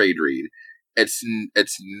definitely a trade read. It's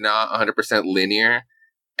not 100% linear,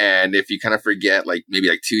 and if you kind of forget maybe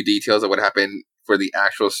 2 details of what happened for the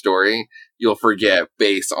actual story, you'll forget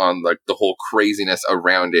based on the whole craziness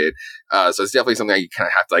around it. So it's definitely something that you kind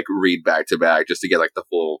of have to read back to back just to get the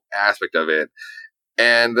full aspect of it.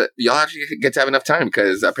 And y'all actually get to have enough time,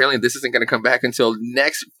 because apparently this isn't going to come back until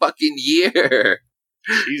next fucking year.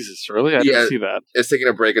 Jesus, really? I didn't see that. It's taking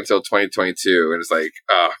a break until 2022, and it's like,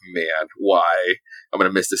 oh man, why? I'm going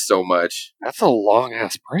to miss this so much. That's a long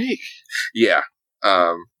ass break. Yeah.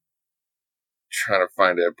 Trying to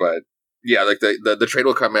find it, but yeah, the trade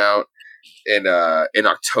will come out in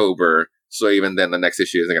October, so even then the next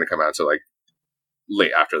issue isn't going to come out until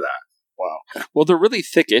late after that. Wow. Well, they're really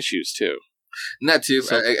thick issues too. Not too.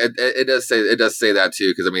 So, it does say that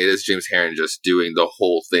too, because I mean, it is James Herron just doing the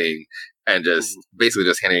whole thing and just basically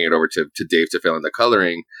just handing it over to Dave to fill in the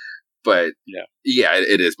coloring. But yeah,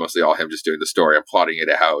 it is mostly all him just doing the story and plotting it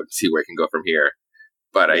out and see where it can go from here.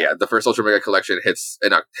 But the first Ultra Mega collection hits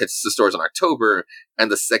the stores in October,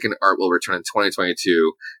 and the second art will return in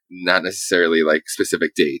 2022. Not necessarily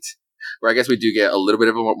specific date. Where I guess we do get a little bit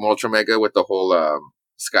of a Ultra Mega with the whole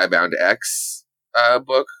Skybound X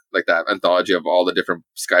book, like that anthology of all the different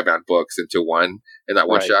Skybound books into one in that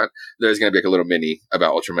one shot. There's going to be a little mini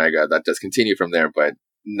about Ultra Mega that does continue from there, but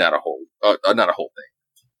not a whole thing.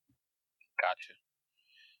 Gotcha.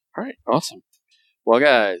 All right, awesome. Well,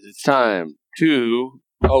 guys, it's time to...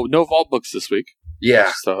 Oh, no Vault books this week.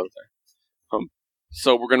 Yeah. So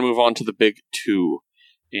we're going to move on to the big 2.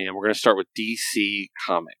 And we're going to start with DC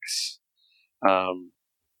Comics.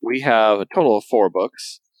 We have a total of 4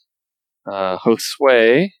 books.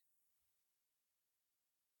 Josue,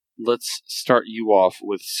 let's start you off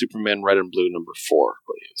with Superman Red and Blue number 4,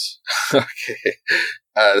 please. Okay.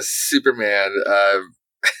 Superman...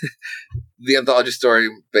 the anthology story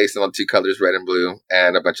based on 2 colors, red and blue,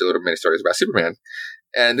 and a bunch of little mini stories about Superman.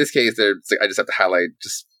 And in this case, I just have to highlight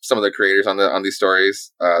just some of the creators on these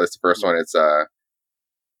stories. That's the first one. It's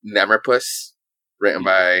Namorpus, written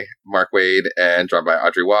by Mark Waid and drawn by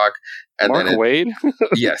Audrey Walk. And Mark Waid?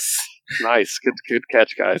 Yes. Nice. Good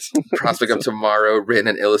catch, guys. Prospect of Tomorrow, written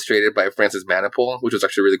and illustrated by Francis Manapul, which was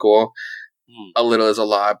actually really cool. A Little is a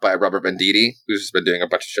Lot by Robert Venditti, who's just been doing a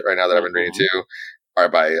bunch of shit right now that I've been reading too.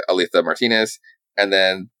 Art by Aletha Martinez. And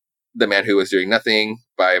then The Man Who Was Doing Nothing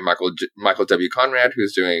by Michael W. Conrad,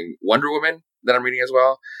 who's doing Wonder Woman, that I'm reading as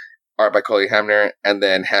well. art by Coley Hamner, and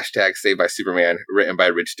then hashtag Saved by Superman, written by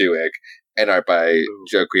Rich Duick, and art by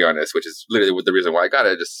Joe Quiones, which is literally the reason why I got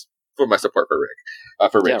it, just for my support for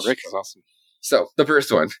Rick. For Rich. Yeah, Rick is awesome. So, the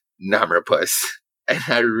first one, Namrapuss. And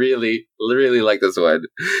I really, really like this one.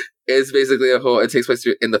 It's basically it takes place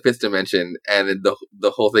in the 5th dimension, and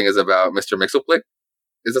the whole thing is about Mr. Mixelplick.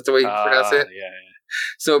 Is that the way you pronounce it? Yeah.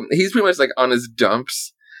 So, he's pretty much like on his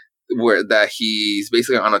dumps, where that he's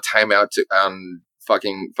basically on a timeout to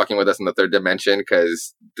fucking with us in the 3rd dimension,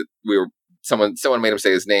 because someone made him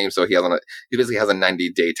say his name, so he basically has a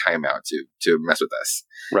 90-day timeout to mess with us.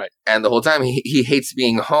 Right. And the whole time he hates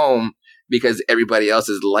being home because everybody else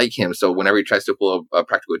is like him. So whenever he tries to pull a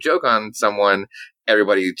practical joke on someone,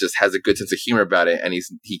 everybody just has a good sense of humor about it, and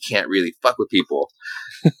he can't really fuck with people.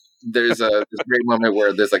 There's this great moment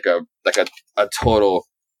where there's like a total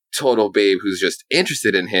babe who's just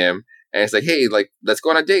interested in him, and it's like, hey, like, let's go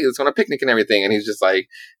on a date, let's go on a picnic and everything, and he's just like,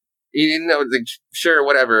 like, sure,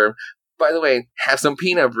 whatever. By the way, have some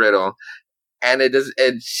peanut brittle. And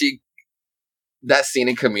that scene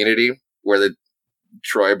in Community where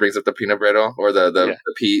Troy brings up the peanut brittle or the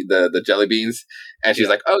jelly beans, and she's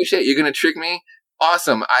like, oh shit, you're gonna trick me?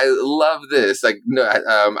 Awesome, I love this. Like, no,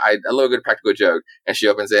 I love a good practical joke. And she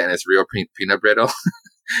opens it and it's real peanut brittle.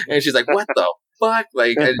 And she's like, what the fuck?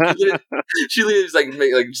 Like, and she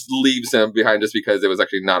literally just leaves him behind just because it was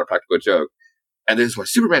actually not a practical joke. And this is when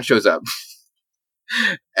Superman shows up.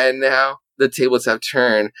 And now the tables have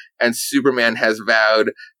turned, and Superman has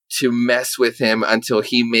vowed to mess with him until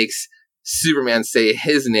he makes Superman say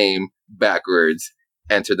his name backwards.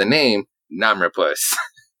 Enter the name, Namrapuss.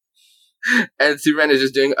 And Superman is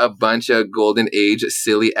just doing a bunch of Golden Age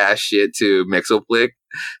silly ass shit to Mixelplick,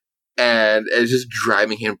 and it's just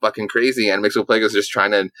driving him fucking crazy. And Mixelplick is just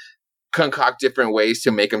trying to concoct different ways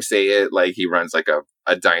to make him say it. Like, he runs like a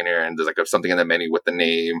diner, and there's like something in the menu with the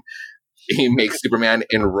name. He makes Superman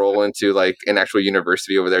enroll into like an actual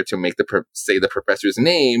university over there to make say the professor's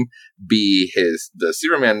name be the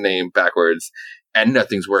Superman name backwards, and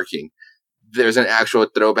nothing's working. There's an actual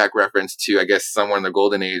throwback reference to, I guess, somewhere in the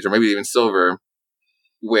Golden Age, or maybe even Silver,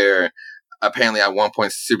 where apparently at one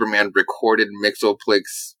point Superman recorded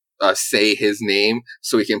Mixelplick's say his name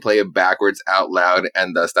so he can play it backwards out loud,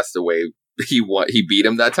 and thus that's the way he beat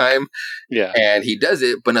him that time. Yeah, and he does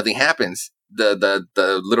it, but nothing happens. The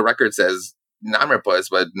little record says Namrapuss,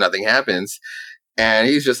 but nothing happens, and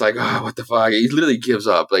he's just like, oh, what the fuck? He literally gives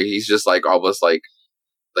up. Like, he's just like almost like,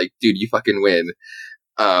 dude, you fucking win.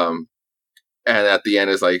 And at the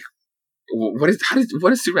end is like, what is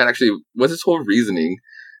Superman actually? What's his whole reasoning?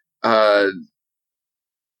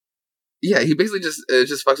 Yeah, he basically just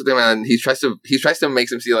fucks with him, and he tries to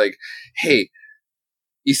make him see like, hey,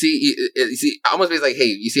 you see, almost basically like, hey,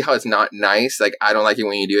 you see how it's not nice? Like, I don't like it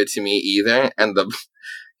when you do it to me either. And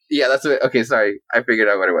yeah, that's what. Okay, sorry, I figured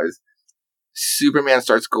out what it was. Superman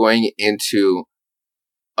starts going into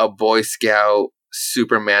a Boy Scout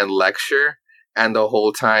Superman lecture, and the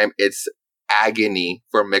whole time it's agony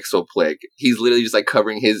for Mixelplick. He's literally just like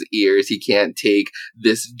covering his ears. He can't take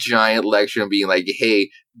this giant lecture and being like,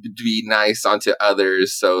 hey, be nice onto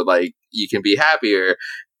others so like you can be happier.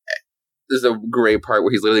 There's a great part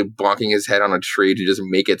where he's literally bonking his head on a tree to just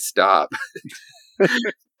make it stop.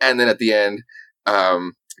 And then at the end,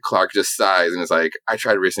 Clark just sighs and is like, I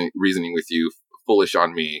tried reasoning with you, foolish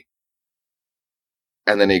on me.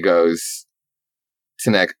 And then he goes,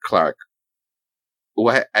 Tenek, Clark,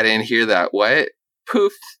 what? I didn't hear that. What?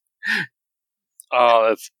 Poof. Oh,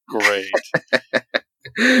 that's great.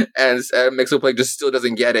 And Mixelplick just still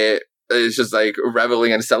doesn't get it. It's just like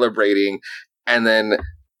reveling and celebrating. And then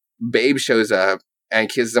Babe shows up and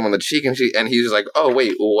kisses him on the cheek, and he's just like, oh,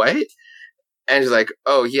 wait, what? And she's like,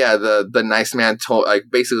 oh, yeah, the nice man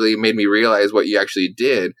basically made me realize what you actually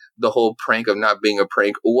did. The whole prank of not being a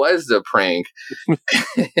prank was the prank. And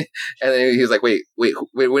then he's like, wait, what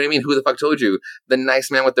do you mean? Who the fuck told you? The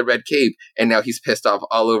nice man with the red cape. And now he's pissed off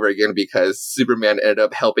all over again because Superman ended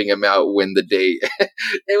up helping him out win the date.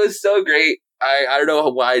 It was so great. I don't know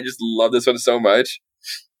why, I just love this one so much.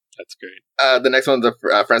 That's great. The next one, the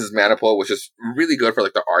Francis Manapul, which is really good for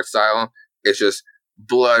like the art style. It's just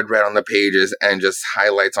blood red on the pages and just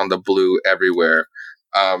highlights on the blue everywhere.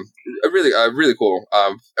 Really cool.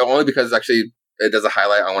 Only because actually it does a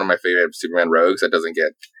highlight on one of my favorite Superman rogues that doesn't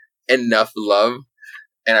get enough love,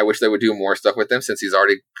 and I wish they would do more stuff with him since he's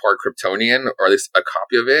already part Kryptonian, or at least a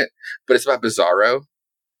copy of it. But it's about Bizarro.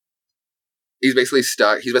 He's basically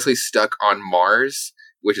stuck on Mars,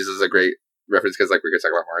 which is a great reference because like we're gonna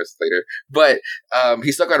talk about Mars later. But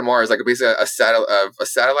he's stuck on Mars, like basically a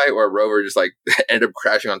satellite or a rover just like ended up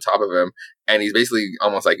crashing on top of him, and he's basically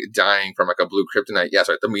almost like dying from like a blue kryptonite. Yeah,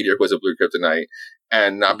 sorry, the meteor was a blue kryptonite,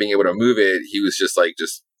 and not being able to move it, he was just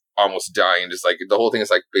almost dying. Just like the whole thing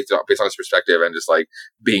is like based on his perspective, and just like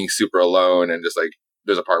being super alone, and just like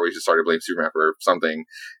there's a part where he just started to blame Superman for something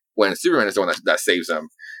when Superman is the one that saves him,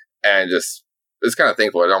 and just it's kind of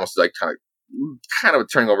thankful. It almost like kind of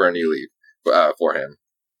turning over a new leaf for him.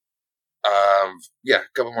 Yeah,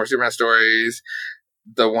 a couple more Superman stories.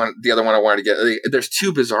 The other one I wanted to get. There's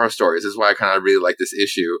two bizarre stories. This is why I kind of really like this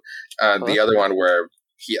issue. The other one where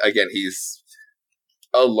he's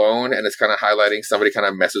alone, and it's kind of highlighting somebody kind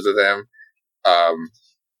of messes with him.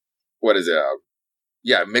 What is it?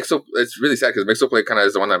 Yeah, Mixel. It's really sad because Mixelplay kind of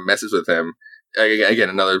is the one that messes with him. Again,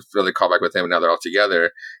 another callback with him, and now they're all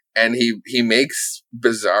together. And he makes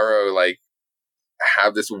Bizarro like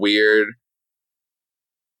have this weird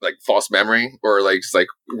like false memory or like just like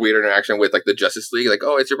weird interaction with like the Justice League, like,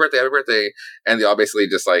 oh, it's your birthday, happy birthday, and they all basically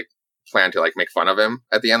just like plan to like make fun of him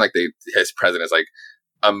at the end. Like his present is like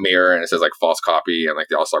a mirror and it says like false copy, and like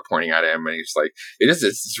they all start pointing at him, and he's like,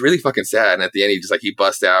 it's really fucking sad. And at the end, he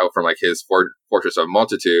busts out from like his fortress of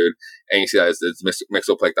multitude, and you see that it's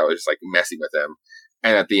Mixelplay that was just like messing with him.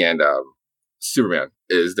 And at the end, Superman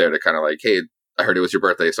is there to kind of like, hey, I heard it was your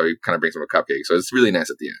birthday, so he kind of brings him a cupcake. So it's really nice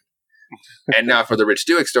at the end. And now for the Rich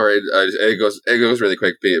Duick story, it goes really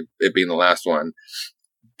quick, it being the last one.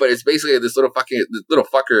 But it's basically this little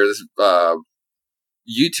fucker, this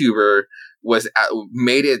YouTuber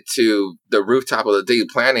made it to the rooftop of the Daily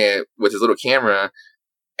Planet with his little camera,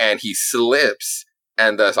 and he slips,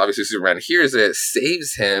 and thus obviously Superman hears it,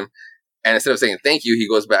 saves him, and instead of saying thank you, he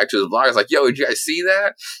goes back to his vlog. It's like, yo, did you guys see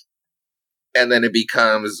that? And then it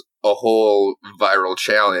becomes a whole viral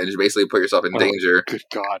challenge. Basically, put yourself in danger. Good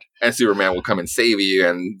God. And Superman will come and save you,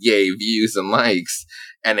 and yay, views and likes.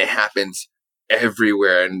 And it happens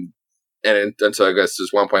everywhere. And until I guess there's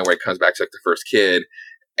one point where it comes back to like the first kid,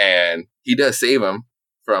 and he does save him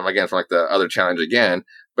from like the other challenge again.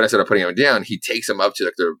 But instead of putting him down, he takes him up to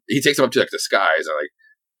like the skies and like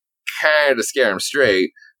kind of scare him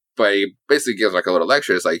straight. But he basically gives like a little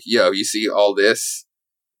lecture. It's like, yo, you see all this?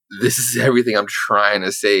 This is everything I'm trying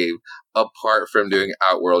to save, apart from doing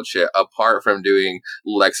Outworld shit, apart from doing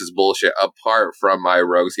Lex's bullshit, apart from my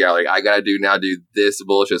Rogues Gallery. I gotta do this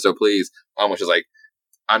bullshit. So please, almost just like,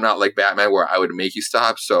 I'm not like Batman where I would make you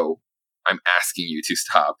stop, so I'm asking you to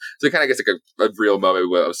stop. So it kind of gets like a real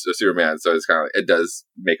moment with Superman. So it's kind of, it does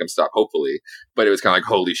make him stop, hopefully. But it was kind of like,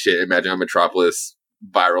 holy shit, imagine a Metropolis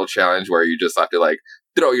viral challenge where you just have to like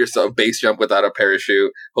throw yourself base jump without a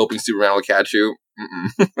parachute, hoping Superman will catch you.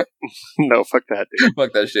 No, fuck that, dude.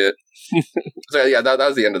 Fuck that shit. So yeah, that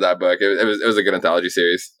was the end of that book. It was a good anthology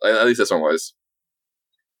series. At least this one was.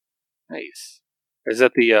 Nice. Is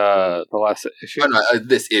that the last issue? Oh, no,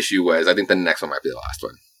 this issue was. I think the next one might be the last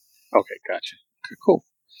one. Okay, gotcha. Okay, cool.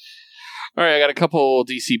 All right, I got a couple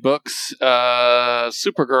DC books.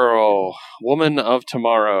 Supergirl, Woman of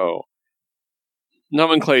Tomorrow.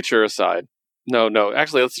 Nomenclature aside. No,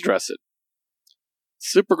 actually, let's address it.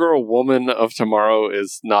 Supergirl, Woman of Tomorrow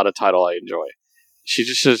is not a title I enjoy. She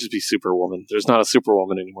should just be Superwoman. There's not a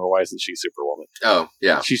Superwoman anymore. Why isn't she Superwoman? Oh,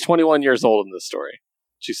 yeah. She's 21 years old in this story.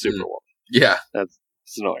 She's Superwoman. Yeah. That's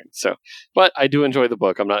annoying. So, but I do enjoy the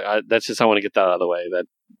book. I want to get that out of the way. That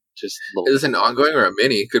just is this an ongoing or a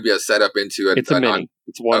mini? Could be a setup into it's a mini.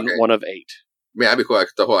 It's one of 8. Man, that'd be cool. Like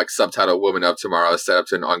the whole like subtitle "Woman of Tomorrow" is set up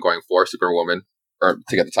to an ongoing for Superwoman, or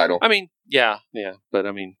to get the title. I mean, yeah, but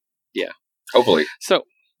I mean, yeah. Hopefully. So,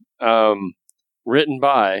 written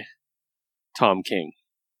by Tom King,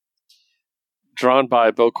 drawn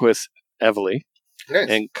by Boquist Evely, nice.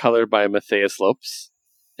 And colored by Matthias Lopes,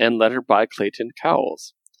 and lettered by Clayton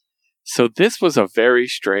Cowles. So this was a very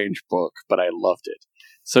strange book, but I loved it.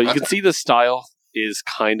 So you can see the style is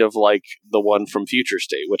kind of like the one from Future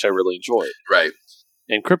State, which I really enjoyed. Right.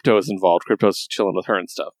 And Crypto is involved. Crypto's chilling with her and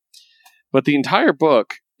stuff. But the entire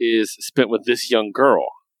book is spent with this young girl.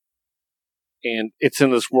 And it's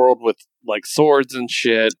in this world with like swords and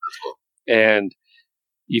shit. And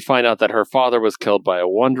you find out that her father was killed by a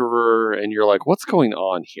wanderer. And you're like, what's going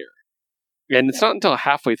on here? And it's not until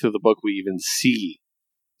halfway through the book we even see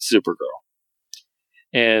Supergirl.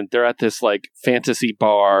 And they're at this like fantasy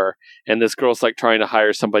bar. And this girl's like trying to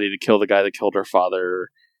hire somebody to kill the guy that killed her father.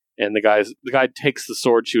 And the guy takes the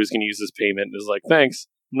sword she was going to use as payment and is like, thanks,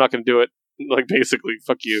 I'm not going to do it. Like, basically,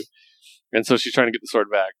 fuck you. And so she's trying to get the sword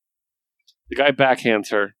back. The guy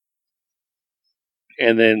backhands her.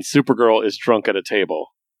 And then Supergirl is drunk at a table.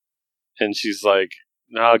 And she's like,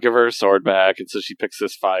 no, I'll give her sword back. And so she picks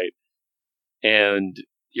this fight. And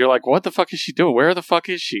you're like, what the fuck is she doing? Where the fuck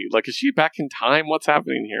is she? Like, is she back in time? What's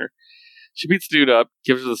happening here? She beats the dude up,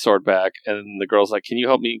 gives her the sword back, and the girl's like, can you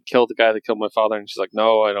help me kill the guy that killed my father? And she's like,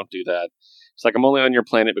 no, I don't do that. She's like, I'm only on your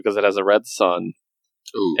planet because it has a red sun,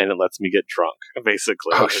 and it lets me get drunk,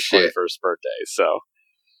 basically, on her 21st birthday.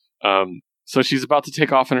 So she's about to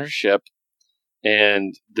take off in her ship,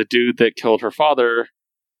 and the dude that killed her father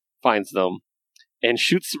finds them and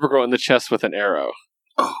shoots Supergirl in the chest with an arrow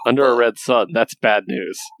under a red sun. That's bad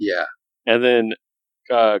news. Yeah. And then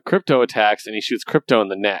Crypto attacks, and he shoots Crypto in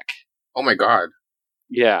the neck. Oh my god.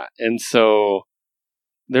 Yeah, and so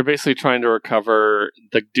they're basically trying to recover.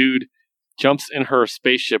 The dude jumps in her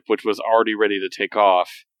spaceship, which was already ready to take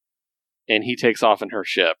off, and he takes off in her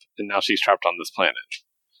ship, and now she's trapped on this planet.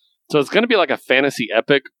 So it's going to be like a fantasy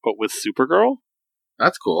epic, but with Supergirl.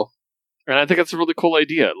 That's cool. And I think that's a really cool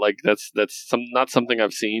idea. Like, that's not something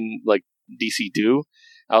I've seen like DC do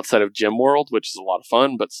outside of Gem World, which is a lot of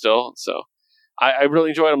fun, but still. So I really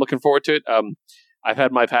enjoy it. I'm looking forward to it. I've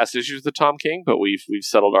had my past issues with Tom King, but we've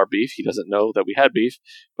settled our beef. He doesn't know that we had beef,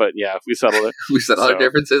 but yeah, we settled it. We settled our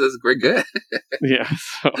differences. That's great. Good. Yeah.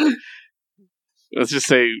 So let's just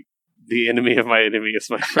say the enemy of my enemy is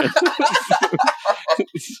my friend.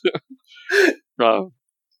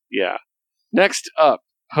 Yeah. Next up,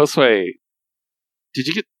 Josue, did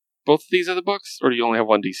you get both of these other books, or do you only have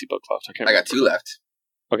one DC book left? I got 2 left.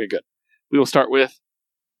 Okay, good. We will start with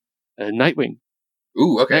Nightwing.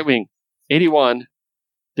 Ooh, okay. Nightwing 81.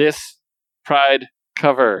 This Pride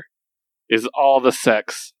cover is all the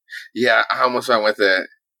sex. Yeah, I almost went with it.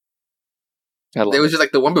 It was just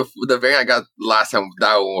like the one before, the variant I got last time.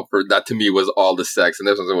 That to me was all the sex, and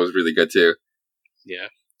this one was really good too. Yeah.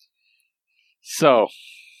 So,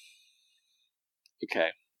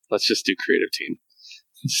 okay, let's just do creative team,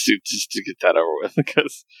 just to get that over with,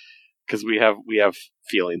 because we have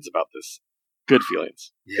feelings about this, good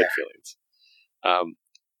feelings, good feelings.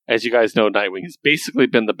 As you guys know, Nightwing has basically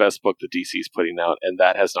been the best book that DC is putting out, and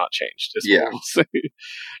that has not changed. Is what we'll say.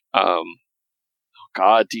 Oh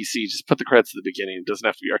God, DC, just put the credits at the beginning. It doesn't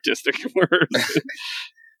have to be artistic.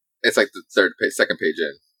 It's like the second page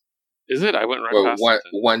in. Is it? I went right past it.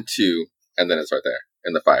 1, 2, and then it's right there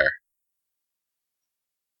in the fire.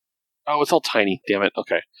 Oh, it's all tiny. Damn it.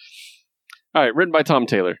 Okay. All right. Written by Tom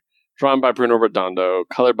Taylor, drawn by Bruno Redondo,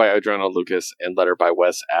 colored by Adriano Lucas, and lettered by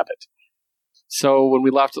Wes Abbott. So when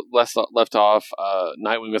we left off,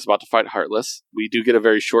 Nightwing was about to fight Heartless. We do get a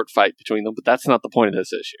very short fight between them, but that's not the point of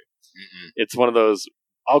this issue. Mm-hmm. It's one of those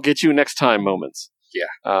 "I'll get you next time" moments.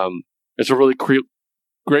 Yeah. It's a really great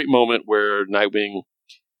moment where Nightwing,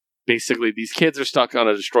 basically, these kids are stuck on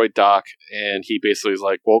a destroyed dock, and he basically is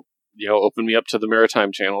like, well, open me up to the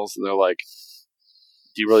maritime channels. And they're like,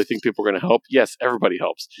 do you really think people are going to help? Yes, everybody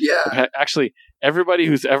helps. Yeah. Actually, everybody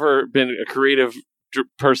who's ever been a creative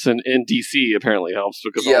person in DC apparently helps,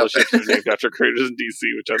 because all the ships are named after creators in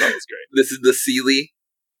DC, which I thought was great. This is the Sealy.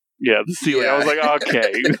 Yeah, the Sealy. Yeah. I was like, okay.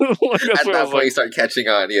 At that point, you start catching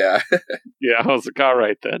on, yeah. Yeah, I was like, all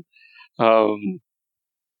right then.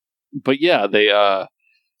 But yeah,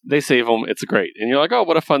 they save him. It's great. And you're like, oh,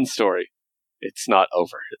 what a fun story. It's not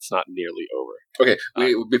over. It's not nearly over. Okay,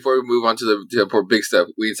 before we move on to the big stuff,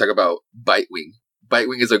 we need to talk about Bitewing.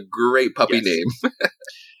 Bitewing is a great puppy name.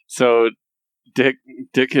 So Dick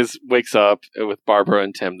wakes up with Barbara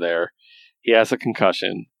and Tim there. He has a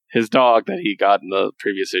concussion. His dog that he got in the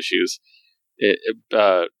previous issues,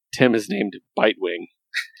 Tim is named Bitewing.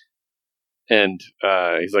 And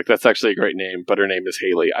he's like, that's actually a great name, but her name is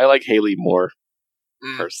Haley. I like Haley more,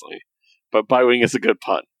 personally. But Bitewing is a good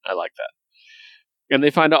pun. I like that. And they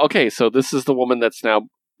find out, okay, so this is the woman that's now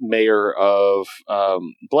mayor of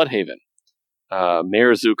Bloodhaven.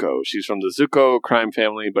 Mayor Zuko. She's from the Zuko crime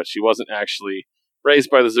family, but she wasn't actually raised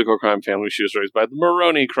by the Zuko crime family. She was raised by the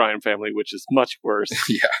Maroni crime family, which is much worse.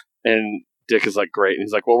 Yeah. And Dick is like, great. And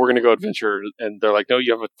he's like, well, we're going to go adventure. And they're like, no,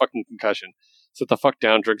 you have a fucking concussion. Sit the fuck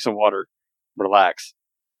down, drink some water, relax.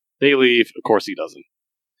 They leave. Of course he doesn't.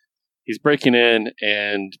 He's breaking in,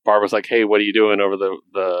 and Barbara's like, hey, what are you doing over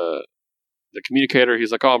the communicator?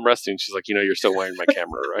 He's like, oh, I'm resting. She's like, you're still wearing my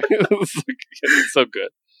camera, right? It's like, it's so good.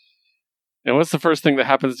 And what's the first thing that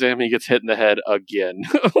happens to him? He gets hit in the head again.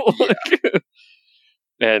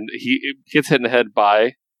 And he gets hit in the head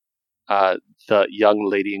by the young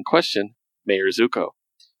lady in question, Mayor Zuko.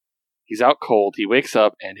 He's out cold. He wakes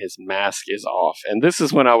up, and his mask is off. And this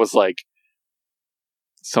is when I was like,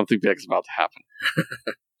 something big's about to happen.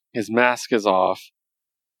 His mask is off,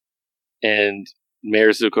 and Mayor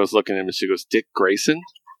Zuko's looking at him, and she goes, Dick Grayson?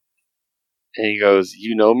 And he goes,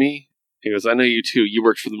 you know me? He goes, I know you too. You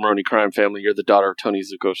worked for the Maroni crime family. You're the daughter of Tony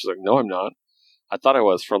Zuko. She's like, no, I'm not. I thought I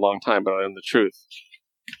was for a long time, but I am the truth.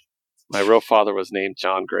 My real father was named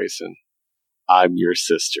John Grayson. I'm your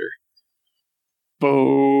sister.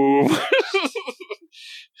 Boom.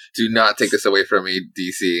 Do not take this away from me,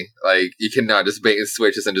 DC. Like, you cannot just bait and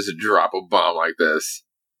switch this and just drop a bomb like this.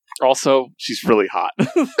 Also, she's really hot.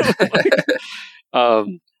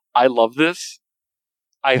 I love this.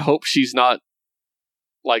 I hope she's not,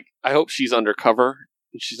 I hope she's undercover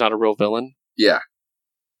and she's not a real villain. Yeah.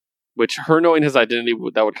 Which, her knowing his identity,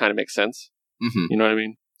 that would kind of make sense. Mm-hmm. You know what I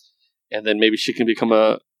mean? And then maybe she can become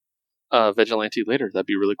a vigilante later. That'd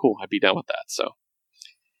be really cool. I'd be down with that. So,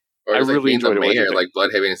 Or I just, really being the enjoyed it. mayor, like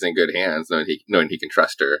Bloodhaven is in good hands, knowing he can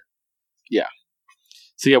trust her. Yeah.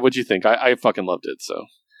 So yeah, what'd you think? I fucking loved it. So,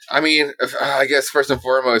 I mean, I guess first and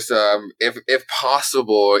foremost, if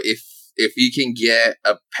possible, if you can get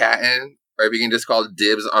a patent, or if you can just call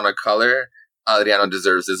dibs on a color, Adriano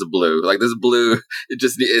deserves this blue. Like, this blue,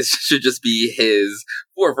 it should just be his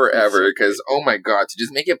for forever. Because, oh my god, to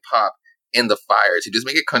just make it pop in the fire, to just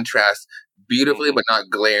make it contrast beautifully, but not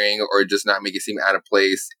glaring, or just not make it seem out of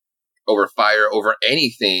place over fire, over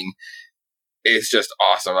anything, it's just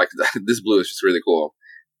awesome. Like, this blue is just really cool.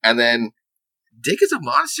 And then Dick is a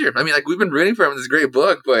monster. I mean, like, we've been rooting for him in this great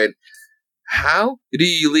book, but how do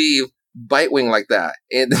you leave Bitewing like that?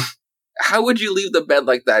 And how would you leave the bed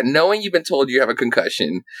like that, knowing you've been told you have a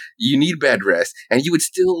concussion, you need bed rest, and you would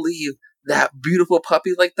still leave that beautiful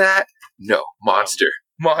puppy like that? No, monster.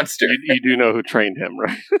 Monster. you do know who trained him,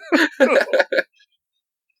 right?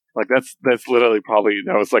 Like, that's literally probably,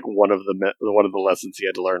 that was like one of the lessons he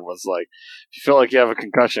had to learn was like, if you feel like you have a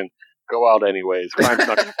concussion, go out anyways. Crime's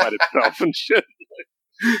not going to fight itself and shit.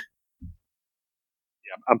 Yeah,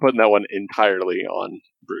 I'm putting that one entirely on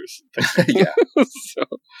Bruce. Yeah. So,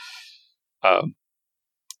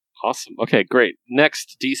 awesome. Okay, great.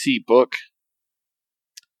 Next DC book,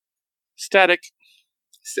 Static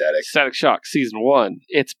Shock Season 1.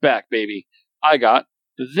 It's back, baby. I got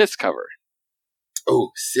this cover.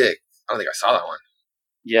 Oh, sick. I don't think I saw that one.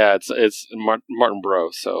 Yeah, it's Martin Bro,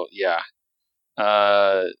 so yeah.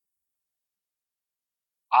 I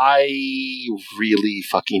really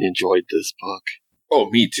fucking enjoyed this book.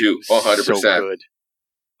 Oh, me too. 100%. So good.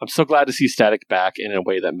 I'm so glad to see Static back in a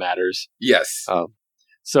way that matters. Yes.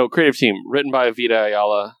 So, creative team, written by Vita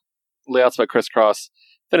Ayala, layouts by Chris Cross,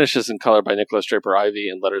 finishes and color by Nicholas Draper Ivy,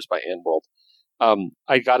 and letters by Ann World.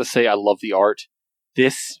 I gotta say, I love the art.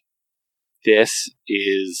 This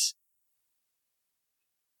is...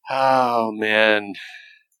 Oh, man.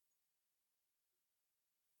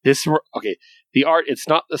 Okay, the art, it's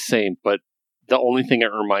not the same, but the only thing it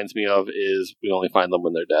reminds me of is We Only Find Them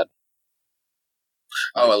When They're Dead.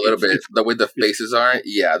 Oh, a little bit. The way the faces are,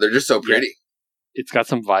 yeah, they're just so pretty. It's got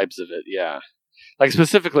some vibes of it, yeah. Like,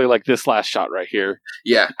 specifically, like this last shot right here.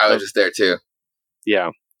 Yeah, I was just there too. Yeah.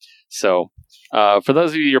 So, for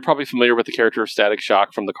those of you, you're probably familiar with the character of Static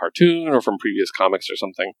Shock from the cartoon or from previous comics or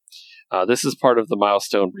something. This is part of the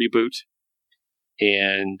Milestone reboot.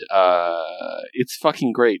 And it's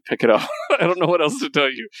fucking great. Pick it up. I don't know what else to tell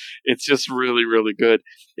you. It's just really, really good.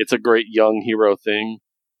 It's a great young hero thing.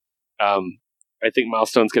 I think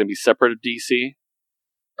Milestone's going to be separate of DC.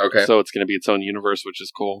 Okay. So it's going to be its own universe, which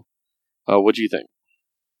is cool. What do you think?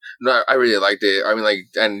 No, I really liked it. I mean, like,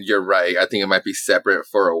 and you're right. I think it might be separate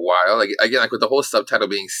for a while. Like, again, like with the whole subtitle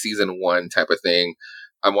being Season 1 type of thing,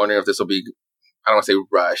 I'm wondering if this will be, I don't want to say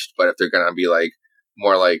rushed, but if they're going to be like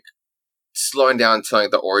more like slowing down telling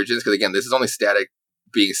the origins. Because again, this is only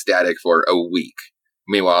being static for a week.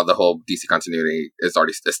 Meanwhile, the whole DC continuity is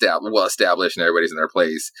already well established and everybody's in their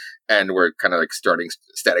place. And we're kind of like starting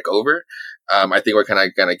Static over. I think we're kind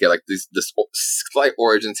of going to get like this slight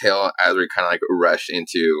origin tale as we kind of like rush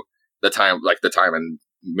into the time and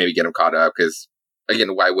maybe get him caught up. Because again,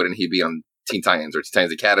 why wouldn't he be on Teen Titans or Teen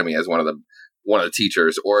Titans Academy as one of the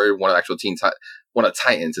teachers or one of the actual one of the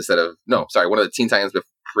Titans instead of one of the Teen Titans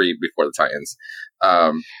before the Titans.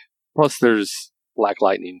 Plus, there's Black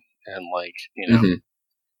Lightning and like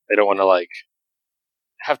they don't want to like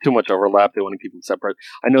have too much overlap. They want to keep them separate.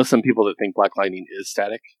 I know some people that think Black Lightning is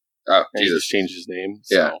Static. Oh, and Jesus! He just changed his name.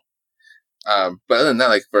 So. Yeah. But other than that,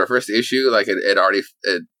 like for our first issue, like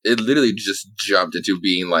it literally just jumped into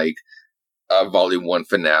being like a Volume 1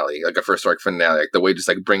 finale, like a first arc finale. Like the way just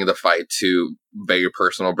like bringing the fight to very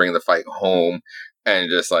personal, bringing the fight home, and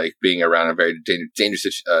just like being around a very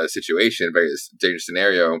dangerous situation, very dangerous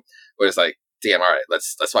scenario. Where it's like, damn, all right,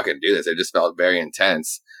 let's fucking do this. It just felt very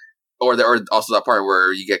intense. Or also that part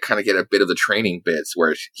where you get a bit of the training bits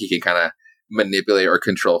where he can kind of manipulate or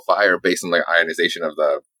control fire based on the ionization of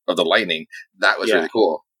the lightning. That was really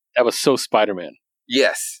cool. That was so Spider-Man.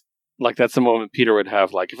 Yes. Like, that's the moment Peter would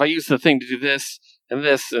have, like, if I use the thing to do this and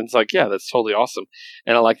this, and it's like, yeah, that's totally awesome.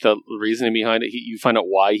 And I like the reasoning behind it. You find out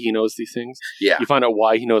why he knows these things. Yeah. You find out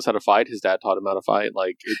why he knows how to fight. His dad taught him how to fight.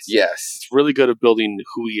 Like, it's Yes. really good at building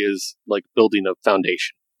who he is, like building a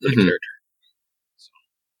foundation for the character. So,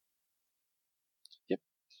 yep.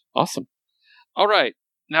 Awesome. All right.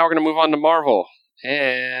 Now we're going to move on to Marvel.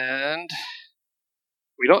 And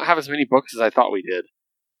we don't have as many books as I thought we did.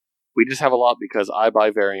 We just have a lot because I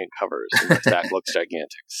buy variant covers and my stack looks gigantic.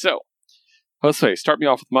 So, Jose, start me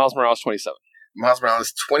off with Miles Morales 27. Miles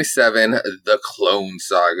Morales 27, The Clone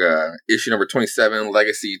Saga. Issue number 27,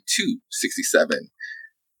 Legacy 267.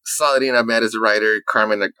 Saladin Ahmed as a writer,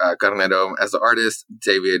 Carmen Garnedo as the artist,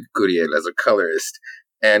 David Gurriel as a colorist,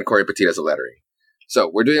 and Corey Petit as a lettering. So,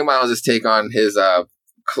 we're doing Miles' take on his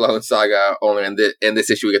Clone Saga, only in this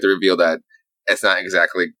issue we get to reveal that they're not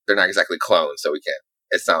exactly clones, so we can't.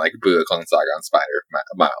 It's not like Boo, Clone Saga on Spider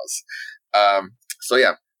Miles. So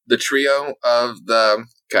yeah, the trio of the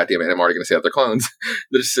God damn it, I'm already going to say other clones.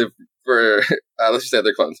 Let's just say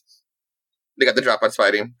other clones. They got the drop on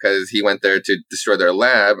Spidey because he went there to destroy their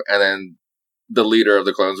lab, and then the leader of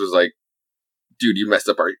the clones was like, "Dude, you messed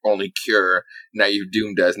up our only cure. Now you've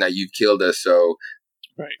doomed us. Now you've killed us. So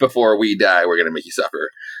before we die, we're going to make you suffer."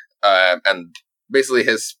 And basically,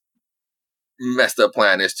 his messed up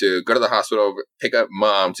plan is to go to the hospital, pick up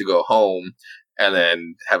Mom to go home, and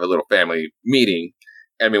then have a little family meeting.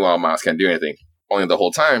 And meanwhile, Miles can't do anything. Only the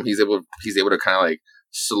whole time he's able to kind of like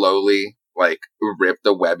slowly like rip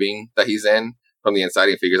the webbing that he's in from the inside.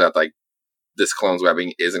 He figures out like this clone's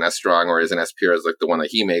webbing isn't as strong or isn't as pure as like the one that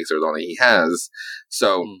he makes or the one that he has.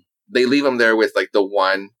 So they leave him there with like the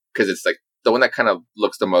one, because it's like the one that kind of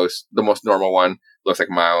looks the most normal one looks like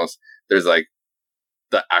Miles. There's like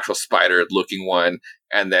the actual spider looking one,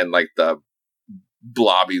 and then like the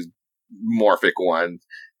blobby morphic one.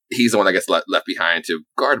 He's the one that gets left behind to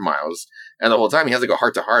guard Miles. And the whole time he has like a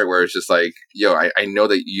heart to heart where it's just like, yo, I know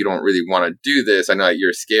that you don't really want to do this. I know that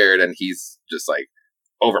you're scared, and he's just like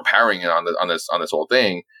overpowering it on this whole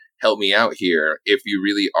thing. Help me out here. If you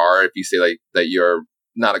really are, if you say like that you're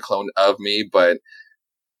not a clone of me, but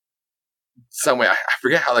some way, I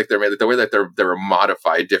forget how like they're made, like the way that they're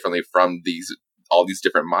modified differently from all these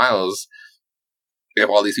different Miles. If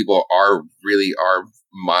all these people are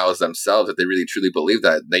Miles themselves, if they really truly believe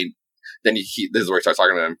that, then this is where he starts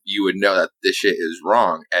talking to them. You would know that this shit is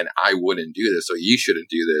wrong, and I wouldn't do this, so you shouldn't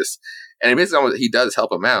do this. And basically, he does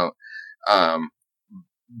help him out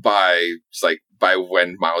by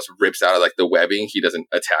when Miles rips out of like the webbing, he doesn't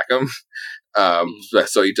attack him.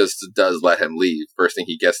 So he just does let him leave. First thing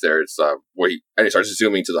he gets there, it's where he starts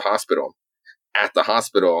zooming to the hospital. At the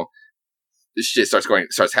hospital, this shit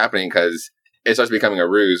starts happening because it starts becoming a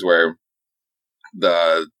ruse where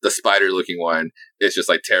the spider looking one is just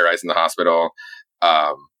like terrorizing the hospital.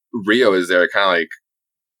 Rio is there kind of like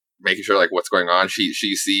making sure like what's going on. She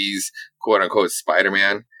sees quote unquote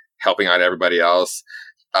Spider-Man helping out everybody else.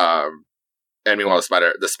 And meanwhile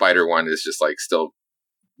the spider one is just like still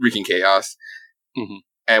wreaking chaos. Mm-hmm.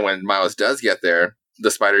 And when Miles does get there,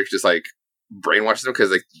 the spider just like brainwashes him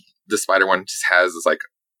because like the spider one just has this like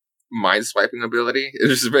mind swiping ability.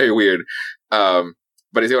 It's just very weird.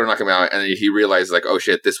 But he's able to knock him out, and he realizes like, oh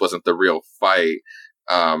shit, this wasn't the real fight.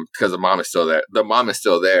 Because the mom is still there. The mom is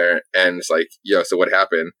still there, and it's like, yo, so what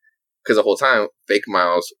happened? Because the whole time, fake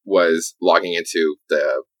Miles was logging into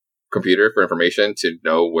the computer for information to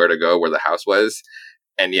know where to go, where the house was.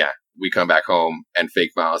 And yeah, we come back home, and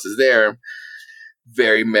fake Miles is there,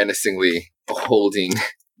 very menacingly holding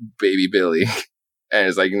baby Billy. And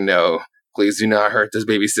it's like, no, please do not hurt this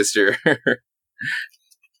baby sister.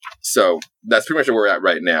 So that's pretty much where we're at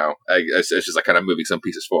right now. It's just like kind of moving some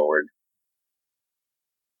pieces forward.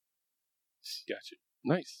 Gotcha.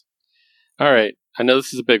 Nice. All right. I know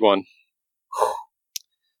this is a big one.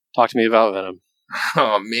 Talk to me about Venom.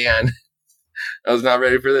 Oh, man. I was not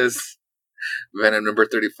ready for this. Venom number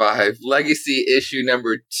 35. Legacy issue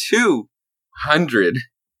number 200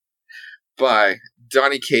 by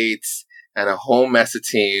Donny Cates and a whole mess of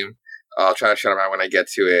team. I'll try to shut them out when I get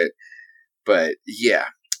to it. But yeah,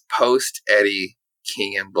 post Eddie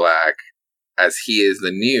King in Black, as he is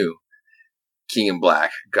the new King in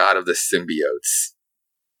Black, God of the Symbiotes.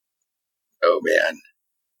 Oh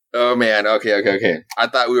man. Okay. I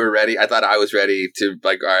thought we were ready. I thought I was ready to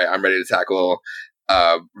like, all right, I'm ready to tackle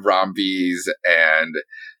Ron B's and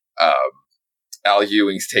Al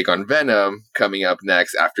Ewing's take on Venom coming up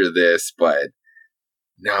next after this, but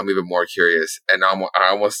now I'm even more curious, and I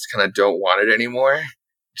almost kind of don't want it anymore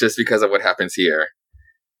just because of what happens here.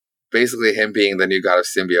 Basically, him being the new God of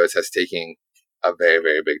Symbiotes has taken a very,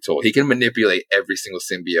 very big tool. He can manipulate every single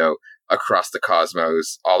symbiote across the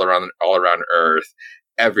cosmos, all around Earth,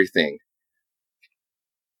 everything.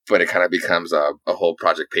 But it kind of becomes a whole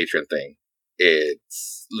Project Patron thing.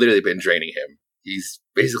 It's literally been draining him. He's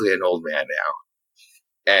basically an old man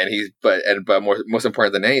now, and but most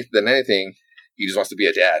important than anything, he just wants to be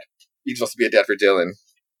a dad. He just wants to be a dad for Dylan.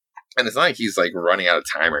 And it's not like he's like running out of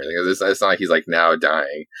time or anything. It's not like he's like now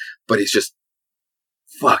dying, but he's just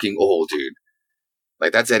fucking old, dude.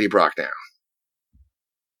 Like, that's Eddie Brock now.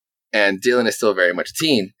 And Dylan is still very much a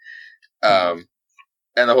teen. And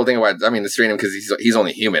the whole thing about, it's strange because he's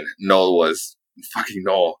only human. Noel was fucking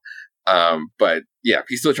Noel. But yeah,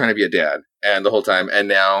 he's still trying to be a dad. And the whole time, and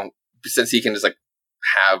now, since he can just like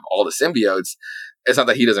have all the symbiotes, it's not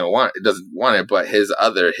that he doesn't want it, but his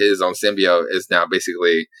own symbiote is now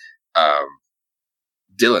basically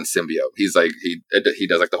Dylan's symbiote. He's like, he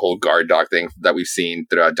does like the whole guard dog thing that we've seen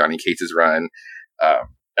throughout Donny Cates' run.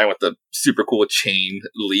 And with the super cool chain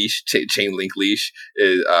link leash,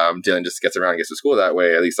 Dylan just gets around and gets to school that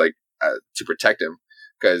way, at least like to protect him.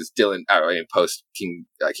 Because Dylan, post King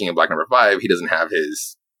in Black #5, he doesn't have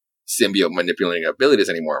his symbiote manipulating abilities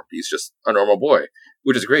anymore. He's just a normal boy,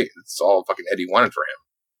 which is great. It's all fucking Eddie wanted for him.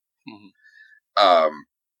 Mm-hmm.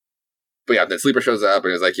 But yeah, then Sleeper shows up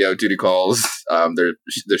and is like, yo, duty calls. There's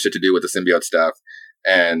shit to do with the symbiote stuff.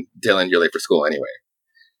 And Dylan, you're late for school anyway.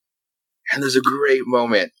 And there's a great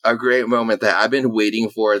moment that I've been waiting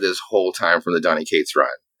for this whole time from the Donny Cates run,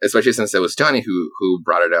 especially since it was Donny who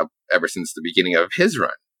brought it up ever since the beginning of his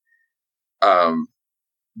run.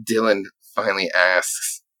 Dylan finally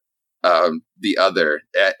asks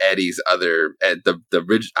Eddie's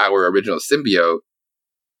our original symbiote,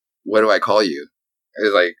 what do I call you?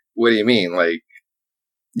 It's like, what do you mean? Like,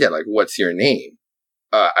 yeah, like, what's your name?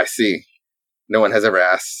 I see. No one has ever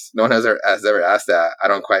asked that. I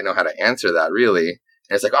don't quite know how to answer that, really.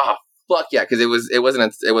 And it's like, oh, fuck yeah, because it was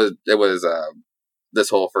this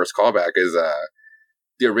whole first callback is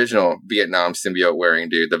the original Vietnam symbiote wearing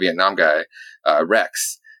dude, the Vietnam guy,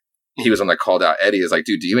 Rex. He was the one that called out Eddie. Is like,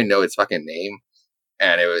 dude, do you even know its fucking name?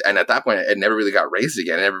 And at that point, it never really got raised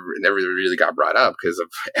again. It never really got brought up because of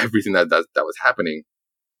everything that was happening.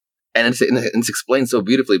 And it's explained so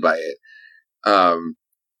beautifully by it.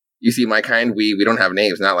 You see, my kind, we don't have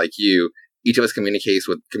names, not like you. Each of us communicates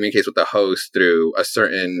with the host through a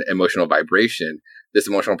certain emotional vibration. This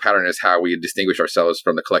emotional pattern is how we distinguish ourselves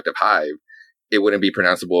from the collective hive. It wouldn't be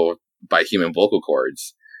pronounceable by human vocal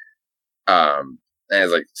cords. And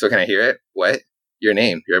it's like, so can I hear it? What? Your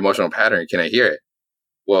name, your emotional pattern, can I hear it?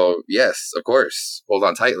 Well, yes, of course. Hold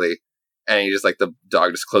on tightly. And he just like, the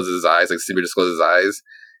dog just closes his eyes, like Simba just closes his eyes.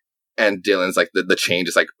 And Dylan's like, the chain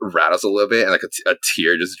just like rattles a little bit and like a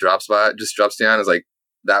tear just drops down. It's like,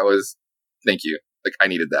 thank you. Like, I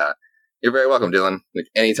needed that. You're very welcome, Dylan. Like,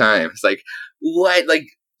 anytime. It's like, what? Like,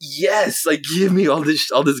 yes, like, give me all this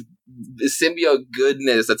symbiote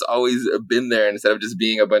goodness that's always been there instead of just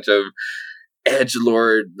being a bunch of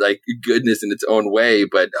edgelord, like, goodness in its own way.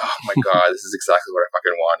 But, oh my God, this is exactly what I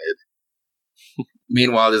fucking wanted.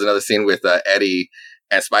 Meanwhile, there's another scene with Eddie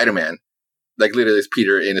and Spider-Man. Like, literally, it's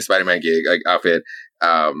Peter in a Spider-Man gig outfit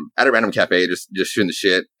at a random cafe, just shooting the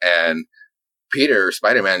shit. And Peter,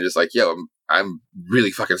 Spider-Man, just like, yo, I'm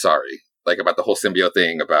really fucking sorry. Like, about the whole symbiote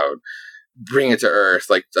thing, about bringing it to Earth.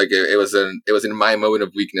 Like it was in my moment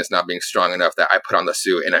of weakness, not being strong enough, that I put on the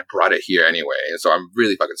suit and I brought it here anyway. And so I'm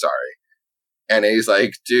really fucking sorry. And he's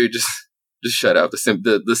like, dude, just shut up. The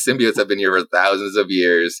symbiotes have been here for thousands of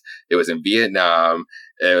years. It was in Vietnam.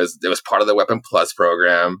 It was part of the Weapon Plus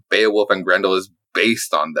program. Beowulf and Grendel is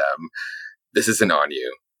based on them. This isn't on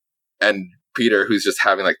you. And Peter, who's just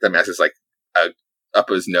having like the mask is like up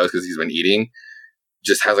his nose because he's been eating,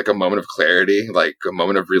 just has like a moment of clarity, like a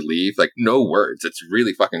moment of relief, like no words. It's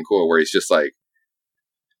really fucking cool where he's just like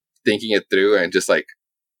thinking it through and just like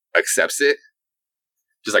accepts it.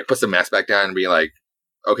 Just like puts the mask back down and be like,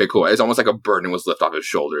 okay, cool. It's almost like a burden was lifted off his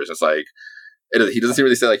shoulders. It's like, he doesn't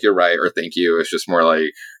really say like, you're right or thank you. It's just more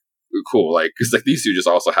like, cool. Like, cause like these two just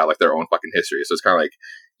also have like their own fucking history. So it's kind of like,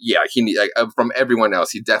 yeah, from everyone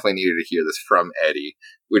else, he definitely needed to hear this from Eddie,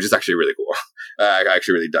 which is actually really cool. I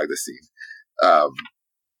actually really dug this scene.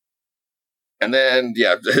 And then,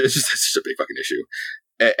 yeah, it's just a big fucking issue.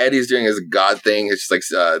 Eddie's doing his God thing. It's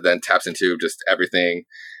just like, then taps into just everything.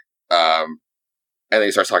 And then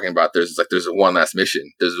he starts talking about there's one last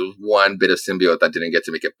mission. There's one bit of symbiote that didn't get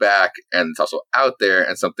to make it back, and it's also out there,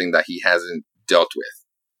 and something that he hasn't dealt with.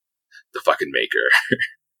 The fucking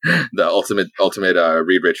Maker, the ultimate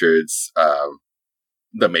Reed Richards,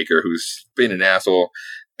 the Maker, who's been an asshole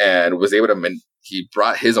and was able to. He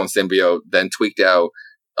brought his own symbiote, then tweaked out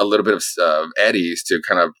a little bit of Eddie's to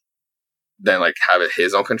kind of then like have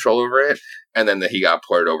his own control over it, and then he got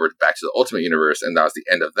ported over back to the Ultimate Universe, and that was the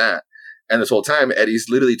end of that. And this whole time, Eddie's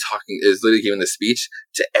literally giving the speech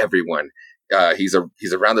to everyone. He's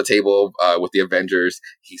around the table with the Avengers.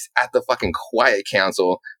 He's at the fucking Quiet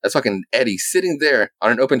Council. That's fucking Eddie sitting there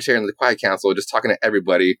on an open chair in the Quiet Council, just talking to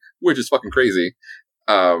everybody, which is fucking crazy.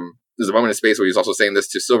 There's a moment in space where he's also saying this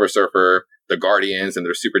to Silver Surfer, the Guardians, and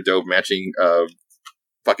their super dope matching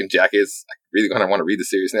fucking jackets. I really gonna want to read the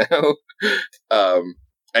series now.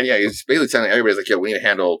 And yeah, he's basically telling everybody's like, yo, we need to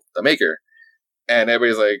handle the Maker. And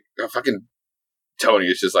everybody's like, oh, fucking Tony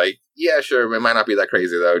is just like, yeah, sure, it might not be that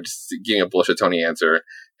crazy though. Just giving a bullshit Tony answer.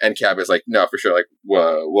 And Cap is like, no, for sure, like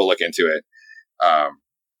we'll look into it.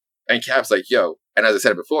 And Cap's like, yo, and as I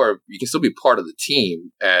said before, you can still be part of the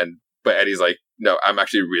team. But Eddie's like, no, I'm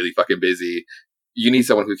actually really fucking busy. You need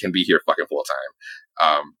someone who can be here fucking full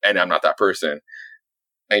time. And I'm not that person.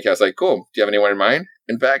 And Cap's like, cool. Do you have anyone in mind?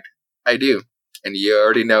 In fact, I do. And you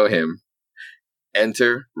already know him.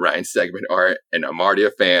 Enter Ryan Stegman art, and I'm already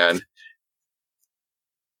a fan.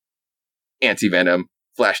 Anti-Venom,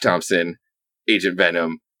 Flash Thompson, Agent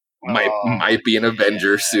Venom might be an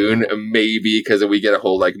Avenger soon, maybe, because we get a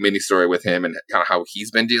whole like mini story with him and kind of how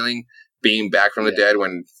he's been being back from the dead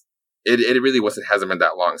when it really hasn't been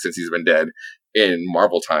that long since he's been dead in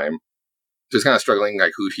Marvel time. So he's kind of struggling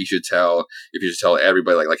like who he should tell, if he should tell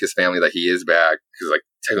everybody like his family that he is back, because like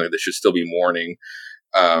technically they should still be mourning.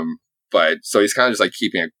 But so he's kind of just like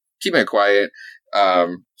keeping it quiet.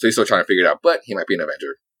 So he's still trying to figure it out, but he might be an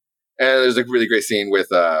Avenger. And there's a really great scene with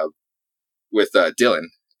Dylan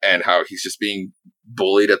and how he's just being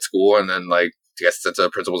bullied at school, and then like gets sent to the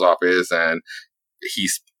principal's office, and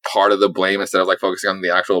he's part of the blame instead of like focusing on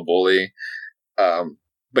the actual bully. But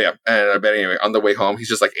yeah, and but anyway, on the way home, he's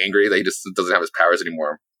just like angry that he just doesn't have his powers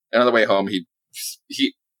anymore. And on the way home, he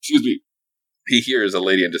hears a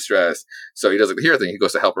lady in distress, so he doesn't hear a thing. He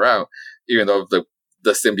goes to help her out, even though the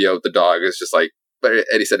symbiote, the dog, is just like, but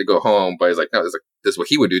Eddie said to go home, but he's like, no, this is what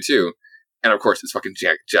he would do too. And of course, it's fucking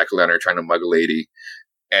Jack Leonard trying to mug a lady,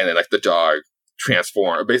 and then like the dog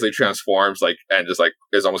basically transforms, like, and just like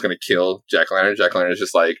is almost going to kill Jack Leonard. Jack Leonard is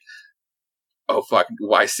just like, oh fuck,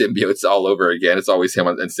 why symbiotes all over again? It's always him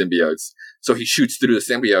and symbiotes. So he shoots through the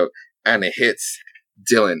symbiote, and it hits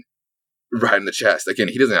Dylan right in the chest. Again,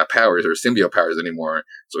 he doesn't have powers or symbiote powers anymore,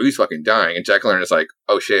 so he's fucking dying. And Jack Leonard is like,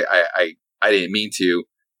 oh shit, I didn't mean to.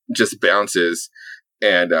 Just bounces,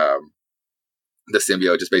 and the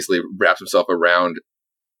symbiote just basically wraps himself around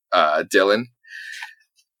Dylan.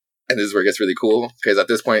 And this is where it gets really cool, because at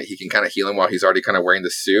this point he can kind of heal him while he's already kind of wearing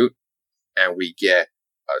the suit, and we get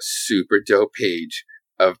a super dope page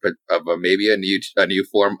of maybe a new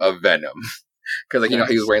form of Venom. Because like, you know,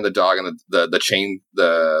 he was wearing the dog and the chain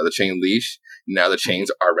leash. Now the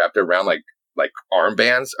chains are wrapped around like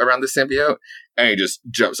armbands around the symbiote, and he just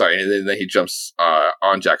jumps. And then he jumps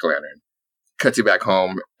on Jack Lantern. Cuts you back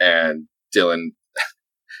home, and Dylan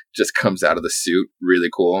just comes out of the suit. Really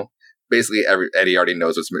cool. Basically, Eddie already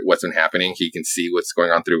knows what's been happening. He can see what's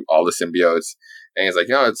going on through all the symbiotes, and he's like,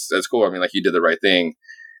 "No, it's cool. I mean, like, you did the right thing."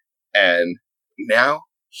 And now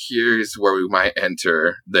here's where we might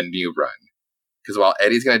enter the new run, because while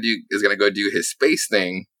Eddie's gonna go do his space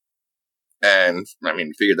thing, and I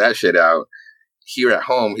mean, figure that shit out. Here at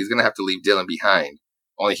home, he's gonna have to leave Dylan behind.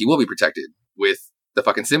 Only he will be protected with the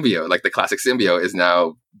fucking symbiote. Like, the classic symbiote is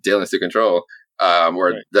now Dylan's to control,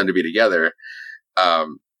 or them to be together.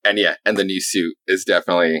 And the new suit is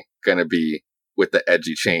definitely gonna be with the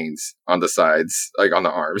edgy chains on the sides, like on the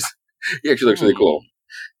arms. He actually looks really cool.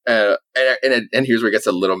 And here's where it gets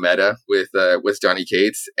a little meta with Johnny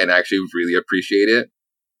Cates, and I actually really appreciate it,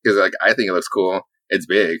 because like, I think it looks cool. It's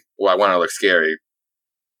big. Well, I want it to look scary.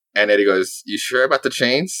 And Eddie goes, "You sure about the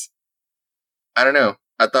chains?" I don't know.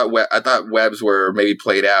 I thought webs were maybe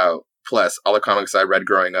played out. Plus, all the comics I read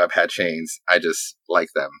growing up had chains. I just like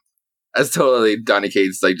them. That's totally Donny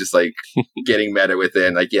Cates, like, just like getting meta with it.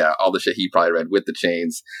 And like, yeah, all the shit he probably read with the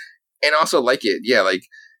chains, and also like it. Yeah, like,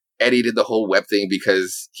 Eddie did the whole web thing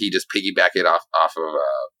because he just piggybacked it off of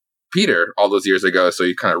Peter all those years ago. So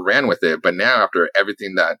he kind of ran with it. But now, after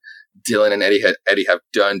everything that Dylan and Eddie have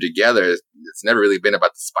done together, it's never really been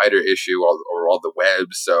about the spider issue or all the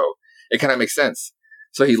webs. So it kind of makes sense.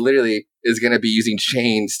 So he literally is going to be using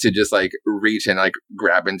chains to just like reach and like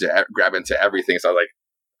grab into everything. So like,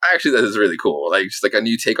 actually, that is really cool. Like, just like a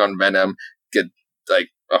new take on Venom, get like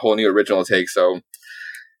a whole new original take. So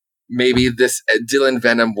maybe this Dylan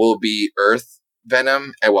Venom will be Earth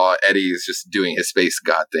Venom, and while Eddie's just doing his space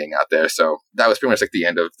god thing out there. So that was pretty much like the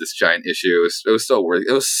end of this giant issue. It was so worth.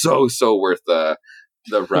 It was so worth the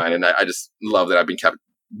run, and I just love that I've been kept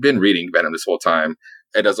been reading Venom this whole time.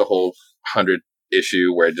 It does a whole 100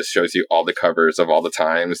 issue where it just shows you all the covers of all the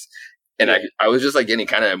times. And I was just like getting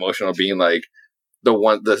kind of emotional being like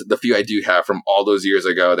the few I do have from all those years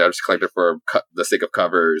ago that I just collected for the sake of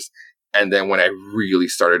covers. And then when I really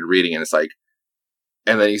started reading and it's like,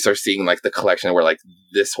 and then you start seeing like the collection where like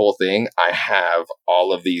this whole thing, I have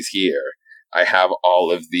all of these here. I have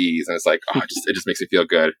all of these. And it's like, it just makes me feel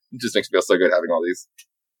good. It just makes me feel so good having all these.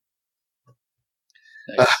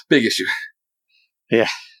 Nice. Big issue. Yeah.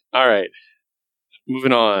 All right.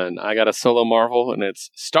 Moving on. I got a solo Marvel, and it's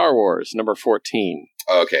Star Wars number 14.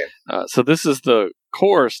 Okay. So this is the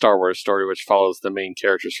core Star Wars story, which follows the main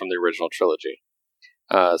characters from the original trilogy.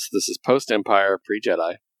 So this is post-Empire,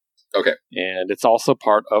 pre-Jedi. Okay. And it's also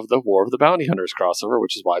part of the War of the Bounty Hunters crossover,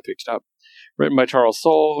 which is why I picked it up. Written by Charles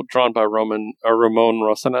Soule, drawn by Ramon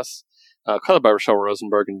Rosanas, colored by Rochelle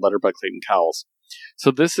Rosenberg, and lettered by Clayton Cowles.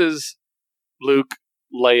 So this is Luke,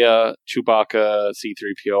 Leia, Chewbacca,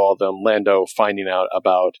 C-3PO, all of them, Lando finding out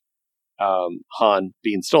about Han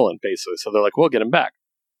being stolen, basically. So they're like, we'll get him back.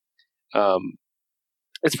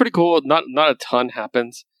 It's pretty cool. Not a ton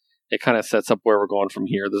happens. It kind of sets up where we're going from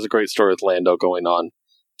here. There's a great story with Lando going on,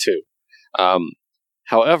 too.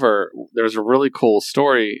 However, there's a really cool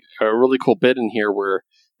story, a really cool bit in here where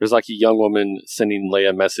there's like a young woman sending Leia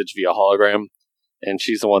a message via hologram, and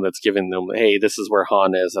she's the one that's giving them, hey, this is where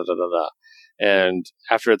Han is, da da da da. And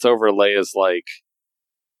after it's over, Leia's like,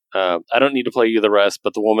 I don't need to play you the rest,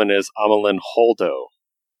 but the woman is Amilyn Holdo.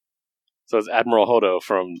 So it's Admiral Holdo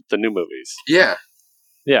from the new movies. Yeah.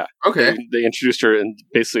 Yeah. Okay. They introduced her, and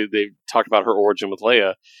basically they talked about her origin with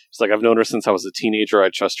Leia. She's like, I've known her since I was a teenager. I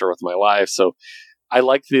trust her with my life. So I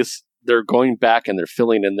like this. They're going back and they're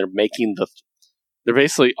filling in. They're making they're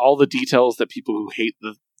basically all the details that people who hate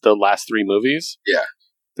the last three movies. Yeah.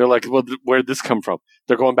 They're like, well, where'd this come from?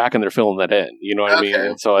 They're going back and they're filling that in. You know what I mean?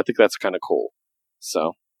 And so I think that's kind of cool.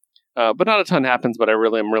 So, but not a ton happens, but I'm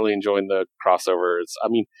really enjoying the crossovers. I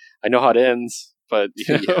mean, I know how it ends, but,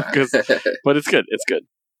 you know, but it's good. It's good.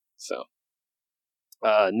 So,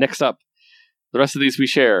 next up, the rest of these we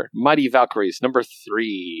share. Mighty Valkyries, number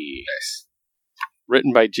 3. Nice.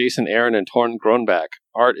 Written by Jason Aaron and Torn Gronbach.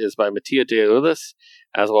 Art is by Mattia De Lillis,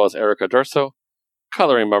 as well as Erica Durso.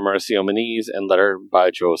 Coloring by Marcio Meniz, and letter by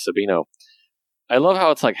Joe Sabino. I love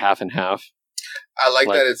how it's like half and half. I like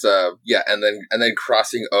that it's and then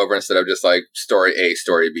crossing over instead of just like story A,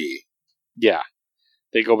 story B. Yeah.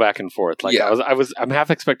 They go back and forth. Like I'm half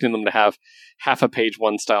expecting them to have half a page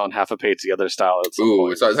one style and half a page the other style at some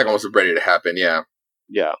point. So it's like almost ready to happen, yeah.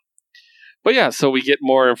 Yeah. But yeah, so we get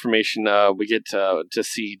more information. We get to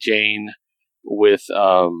see Jane with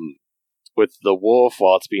the wolf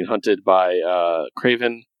while it's being hunted by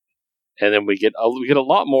Kraven, and then we get a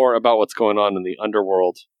lot more about what's going on in the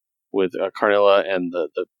underworld with Carnilla and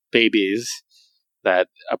the babies that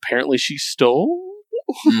apparently she stole.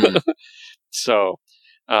 So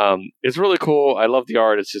it's really cool. I love the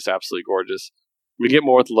art. It's just absolutely gorgeous. We get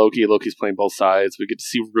more with Loki. Loki's playing both sides. We get to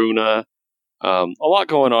see Runa. A lot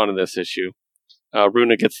going on in this issue.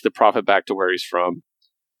 Runa gets the prophet back to where he's from,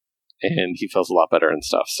 and he feels a lot better and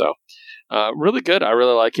stuff. So really good. I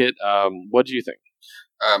really like it. What do you think?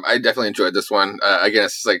 I definitely enjoyed this one. Again,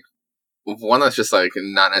 it's just like one that's just like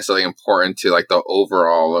not necessarily important to like the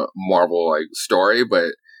overall Marvel like story,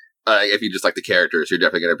 but if you just like the characters, you're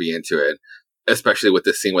definitely going to be into it. Especially with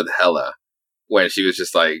this scene with Hela, when she was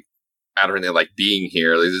just like out of her like being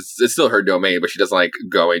here. Like, it's still her domain, but she doesn't like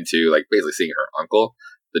go into like basically seeing her uncle,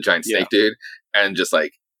 the giant snake dude, and just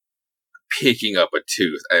like picking up a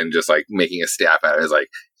tooth and just like making a staff out of it. It's like,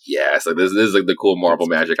 yes, like this is like the cool Marvel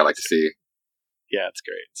magic I like to see. Yeah, it's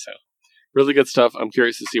great. So really good stuff. I'm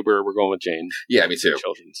curious to see where we're going with Jane. Yeah, me too.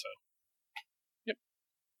 Children. So, yep.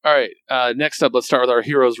 All right. Next up, let's start with our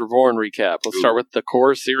Heroes Reborn recap. Let's start with the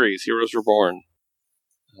core series, Heroes Reborn.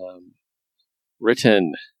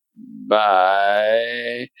 Written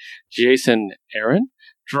by Jason Aaron,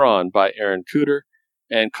 drawn by Aaron Cooter,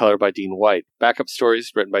 and colored by Dean White. Backup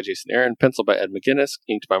stories written by Jason Aaron, penciled by Ed McGuinness,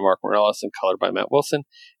 inked by Mark Morales, and colored by Matt Wilson,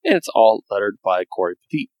 and it's all lettered by Corey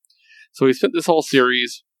Petit. So we spent this whole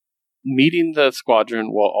series meeting the Squadron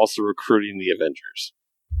while also recruiting the Avengers.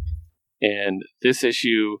 And this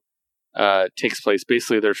issue takes place,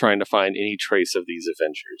 basically they're trying to find any trace of these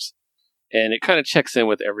Avengers. And it kind of checks in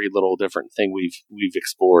with every little different thing we've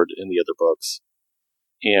explored in the other books.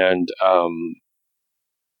 And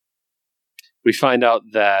we find out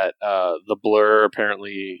that the Blur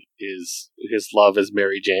apparently his love is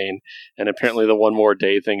Mary Jane, and apparently the One More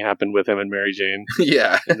Day thing happened with him and Mary Jane.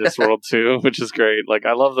 Yeah, in this world too, which is great. Like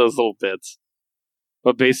I love those little bits.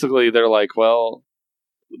 But basically, they're like, well,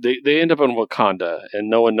 they end up in Wakanda, and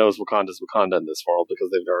no one knows Wakanda's Wakanda in this world because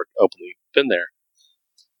they've never openly been there.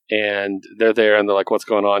 And they're there, and they're like, "What's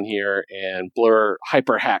going on here?" And Blur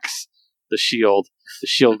hyper hacks the shield. The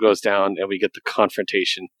shield goes down, and we get the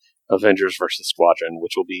confrontation: Avengers versus Squadron,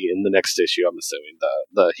 which will be in the next issue. I'm assuming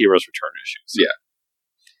the Heroes Return issue. So Yeah.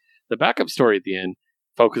 The backup story at the end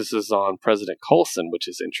focuses on President Coulson, which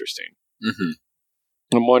is interesting. Mm-hmm.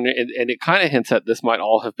 I'm wondering, and it kind of hints that this might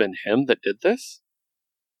all have been him that did this.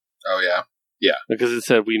 Oh yeah. Because it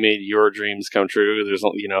said, "We made your dreams come true." There's,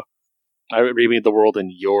 I remade the world in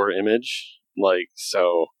your image.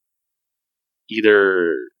 So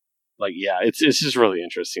either, it's just really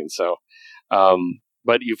interesting. So,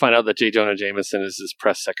 but you find out that J. Jonah Jameson is his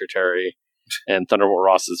press secretary and Thunderbolt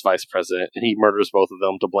Ross is vice president, and he murders both of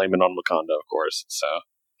them to blame it on Wakanda, of course. So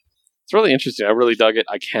it's really interesting. I really dug it.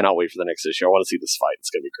 I cannot wait for the next issue. I want to see this fight. It's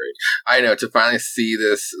going to be great. I know, to finally see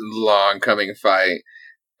this long coming fight.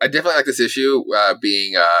 I definitely like this issue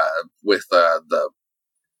being with the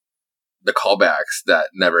callbacks that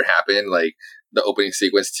never happened, like the opening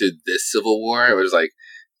sequence to this Civil War. It was like,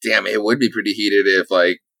 damn, it would be pretty heated if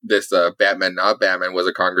this Batman, not Batman, was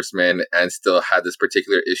a congressman and still had this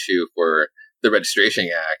particular issue for the Registration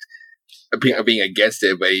Act, being against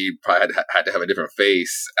it, but he probably had to have a different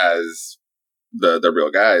face as the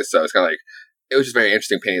real guy. So it's kind of like, it was just very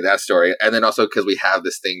interesting painting that story. And then also because we have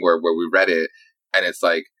this thing where we read it, and it's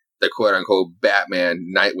like the quote unquote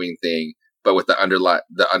Batman Nightwing thing, but with the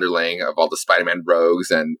underlaying of all the Spider-Man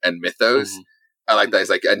rogues and mythos. Mm-hmm. I like that. It's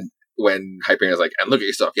like, and when Hyperion is like, and look at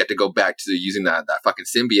yourself, you have to go back to using that fucking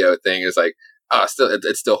symbiote thing. It's like,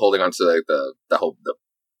 it's still holding on to like the whole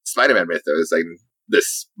Spider-Man mythos. Like,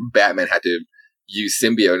 this Batman had to use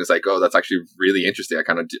symbiote, and it's like, oh, that's actually really interesting. I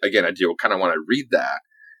do kind of want to read that.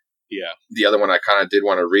 Yeah. The other one I kind of did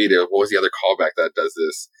want to read. What was the other callback that does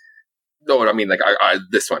this? No, I mean, like,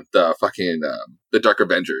 this one, the fucking, the Dark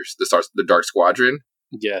Avengers, the Dark Squadron.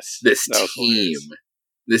 Yes. This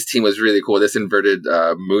team was really cool. This inverted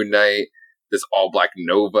Moon Knight, this all-black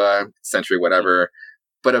Nova, Sentry, whatever.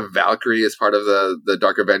 But a Valkyrie is part of the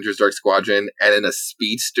Dark Avengers, Dark Squadron, and then a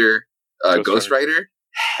speedster, Ghost Rider.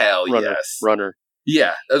 Hell yes. Runner.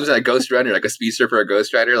 Yeah, that was like a Ghost Runner, like a speedster for a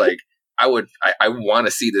Ghost Rider. Like, I want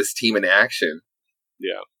to see this team in action.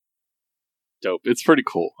 Yeah. Dope. It's pretty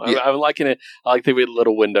cool. Yeah. I'm liking it. I like that we had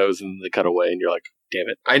little windows and they cut away, and you're like, damn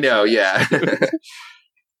it. I know, yeah.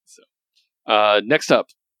 So, next up,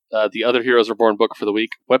 the Other Heroes Reborn book for the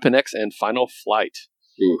week, Weapon X and Final Flight.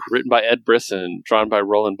 Ooh. Written by Ed Brisson, drawn by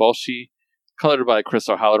Roland Bolschi, colored by Chris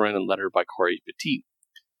O'Halloran, and lettered by Corey Petit.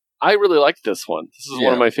 I really liked this one. This is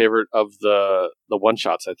one of my favorite of the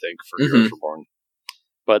one-shots, I think, for Heroes Reborn.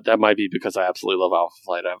 But that might be because I absolutely love Alpha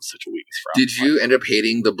Flight. I have such a weakness for Alpha Flight. Did you end up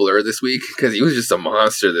hating the Blur this week? Because he was just a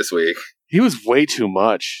monster this week. He was way too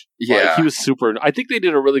much. Yeah. He was super... I think they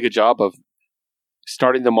did a really good job of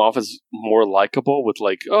starting them off as more likable with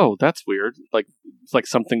like, oh, that's weird. Like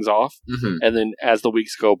something's off. Mm-hmm. And then as the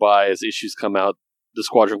weeks go by, as issues come out, the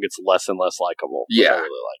Squadron gets less and less likable. Which I really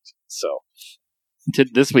liked. So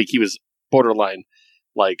this week he was borderline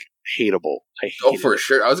like hateable. For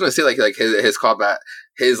sure. I was gonna say like his callback,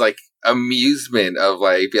 his like amusement of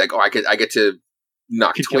like be like, oh, I get to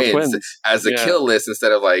knock twins as a kill list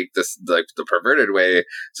instead of like this like the perverted way.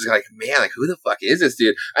 Just like, man, like who the fuck is this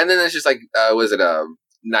dude? And then it's just like was it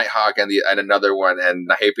Nighthawk and another one and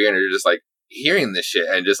Hyperion, and you're just like hearing this shit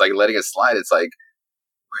and just like letting it slide. It's like,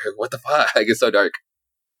 what the fuck? It's so dark.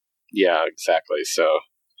 Yeah, exactly. So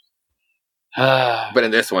but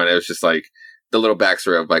in this one it was just like the little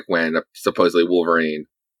backstory of like when supposedly Wolverine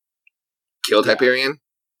killed Hyperion.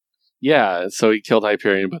 Yeah, so he killed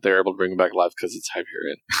Hyperion, but they're able to bring him back alive because it's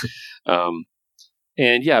Hyperion.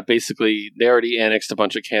 And yeah, basically they already annexed a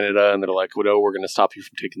bunch of Canada, and they're like, well, no, we're going to stop you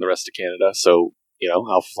from taking the rest of Canada. So,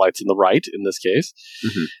 Alpha Flight's in the right in this case.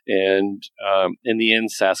 Mm-hmm. And in the end,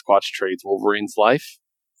 Sasquatch trades Wolverine's life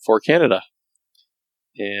for Canada.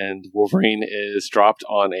 And Wolverine is dropped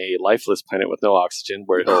on a lifeless planet with no oxygen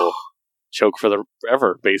where he'll choke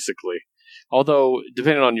forever, basically. Although,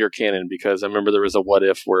 depending on your canon, because I remember there was a what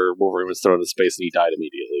if where Wolverine was thrown into space and he died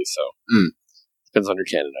immediately, so depends on your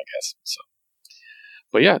canon, I guess. So,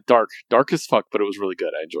 but yeah, dark as fuck, but it was really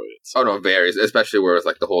good. I enjoyed it. So. Oh no, varies, especially where it's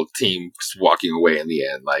like the whole team just walking away in the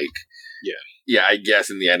end. Like, yeah, I guess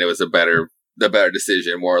in the end it was the better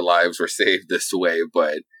decision. More lives were saved this way,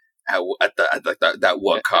 but at that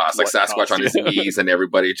what cost? Like Sasquatch cost, on his knees and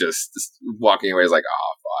everybody just walking away is like,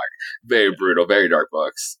 oh fuck, very brutal, very dark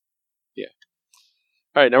books. Yeah.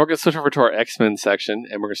 All right, now we're going to switch over to our X-Men section,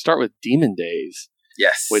 and we're going to start with Demon Days.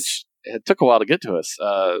 Yes. Which it took a while to get to us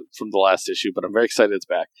from the last issue, but I'm very excited it's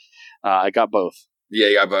back. I got both. Yeah,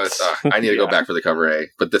 you got both. I need to go Yeah. back for the cover A,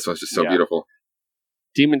 but this one's just so Yeah. beautiful.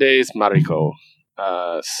 Demon Days Mariko.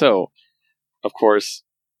 So, of course,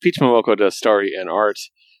 Peach Momoko does story and art.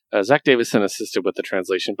 Zach Davison assisted with the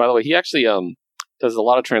translation. By the way, he actually does a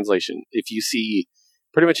lot of translation. If you see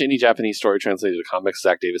pretty much any Japanese story translated to comics,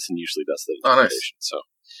 Zach Davison usually does the Oh, nice. translation. So,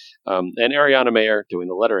 and Ariana Mayer doing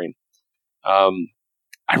the lettering.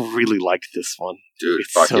 I really liked this one. Dude,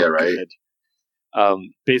 It's fuck so yeah, right? good.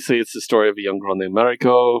 Basically, it's the story of a young girl named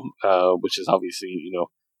Mariko, which is obviously,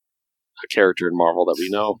 a character in Marvel that we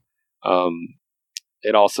know.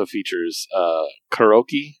 It also features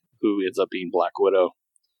Kuroki, who ends up being Black Widow.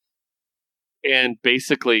 And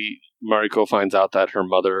basically, Mariko finds out that her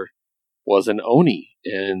mother was an Oni,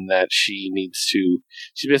 and that she's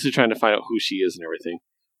basically trying to find out who she is and everything.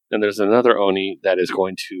 And there's another Oni that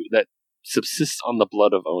subsists on the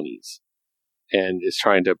blood of Onis, and is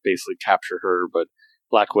trying to basically capture her, but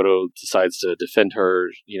Black Widow decides to defend her.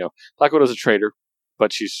 Black Widow's a traitor,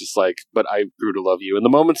 but she's just like, but I grew to love you. And the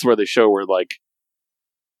moments where they show where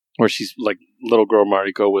she's like little girl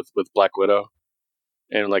Mariko with Black Widow,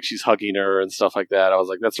 and like she's hugging her and stuff like that, I was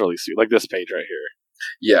like, that's really sweet. Like this page right here.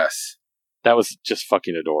 Yes. That was just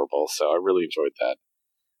fucking adorable. So I really enjoyed that.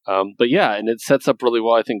 But yeah, and it sets up really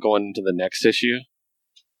well, I think, going into the next issue,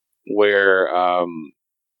 where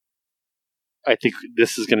I think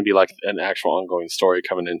this is going to be like an actual ongoing story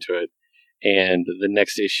coming into it. And the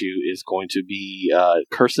next issue is going to be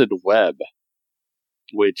Cursed Web,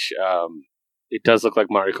 which it does look like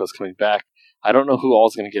Mariko's coming back. I don't know who all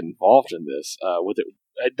is going to get involved in this. With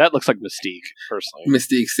it, that looks like Mystique, personally.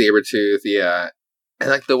 Mystique, Sabretooth, yeah. And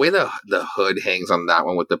like the way the hood hangs on that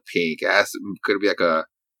one with the pink, could it be like a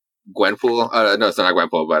Gwenpool? No, it's not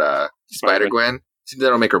Gwenpool, but Spider-Gwen. They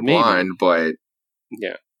don't make her Maybe. blind, but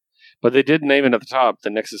Yeah. But they did name it at the top, the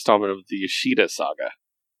next installment of the Yoshida saga.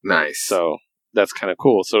 nice. So that's kind of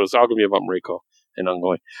cool. So it's all going to be about Mariko and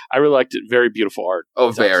ongoing. I really liked it. Very beautiful art. Oh,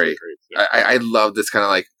 It's absolutely very. great. I love this kind of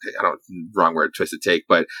like, I don't, wrong word, twisted take,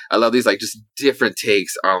 but I love these like just different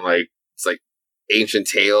takes on like, it's like ancient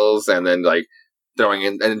tales and then like throwing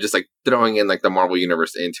in like the Marvel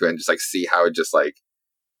universe into it and just like see how it just like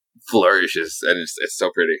flourishes, and it's so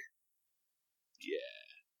pretty.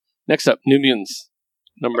 Next up, New Mutants,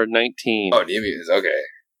 number 19. Oh, New Mutants,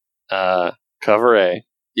 okay. Cover A.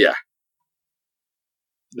 Yeah.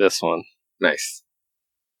 This one. Nice.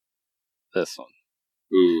 This one.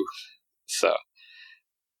 Ooh. So,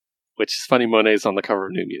 which is funny, Monet's on the cover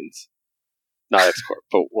of New Mutants. Not X-Corp,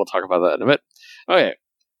 but we'll talk about that in a bit. Okay.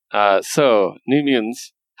 So, New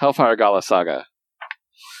Mutants, Hellfire Gala Saga.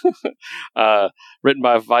 Written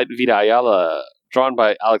by Vita Ayala, drawn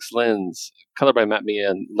by Alex Linz, colored by Matt Mia,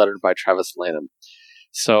 and lettered by Travis Lanham.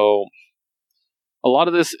 So, a lot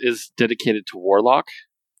of this is dedicated to Warlock,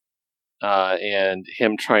 and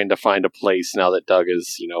him trying to find a place now that Doug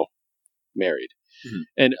is, married. Mhm.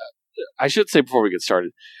 And I should say before we get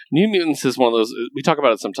started, New Mutants is one of those, we talk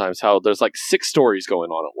about it sometimes, how there's like 6 stories going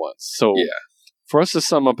on at once. So, Yeah. for us to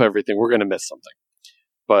sum up everything, we're going to miss something.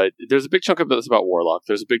 But there's a big chunk of it that's about Warlock.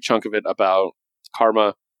 There's a big chunk of it about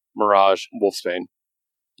Karma, Mirage, Wolfsbane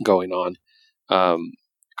going on.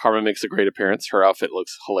 Karma makes a great appearance. Her outfit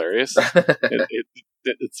looks hilarious.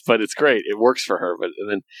 But it's great. It works for her.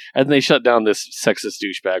 And then they shut down this sexist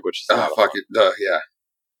douchebag, which is a lot Oh, of fuck fun. it. Yeah.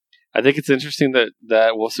 I think it's interesting that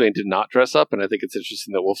Wolfsbane did not dress up, and I think it's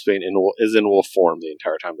interesting that Wolfsbane is in wolf form the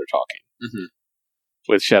entire time they're talking, Mhm.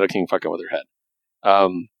 with Shadow King fucking with her head.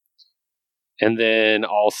 And then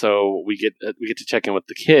also we get to check in with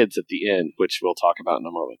the kids at the end, which we'll talk about in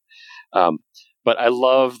a moment. But I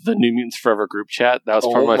love the New Mutants Forever group chat. That was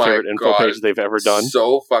probably my favorite info page they've ever done.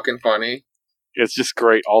 So fucking funny. It's just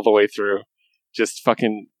great all the way through. Just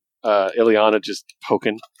fucking Ileana just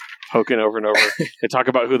poking over and over. They talk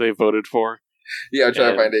about who they voted for. Yeah, I'm trying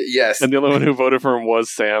And- to find it. Yes. And the only one who voted for him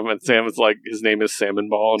was Sam. And Sam is like, his name is Salmon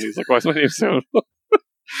Ball. And he's like, why is my name Salmon Ball?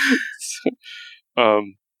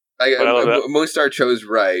 But I love that. Mostar chose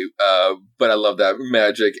right, but I love that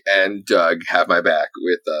Magic and Doug have my back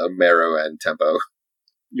with Marrow and Tempo.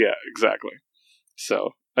 Yeah, exactly.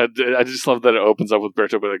 So I just love that it opens up with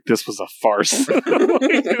Berto being like, this was a farce.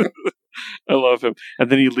 I love him.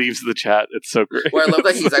 And then he leaves the chat. It's so great. Well, I love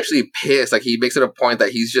that he's actually pissed. Like, he makes it a point that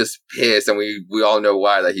he's just pissed, and we all know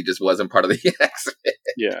why, that he just wasn't part of the X-Men.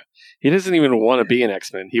 Yeah. He doesn't even want to be an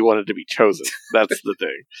X-Men. He wanted to be chosen. That's the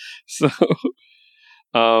thing. So,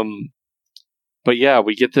 but yeah,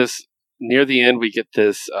 we get this, near the end, we get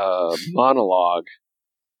this monologue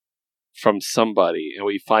from somebody, and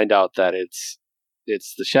we find out that it's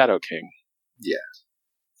the Shadow King. Yeah.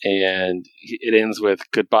 And it ends with,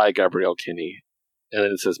 goodbye, Gabrielle Kinney. And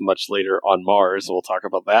then it says much later on Mars. We'll talk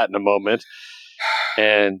about that in a moment.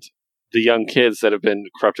 And the young kids that have been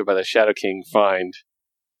corrupted by the Shadow King find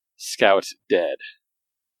Scout dead.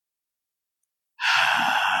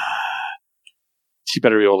 She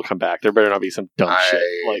better be able to come back. There better not be some dumb shit.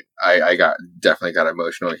 Like, I definitely got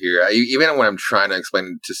emotional here. Even when I'm trying to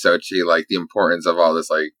explain to Sochi like the importance of all this,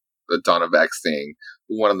 like the Dawn of X thing,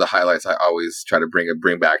 one of the highlights I always try to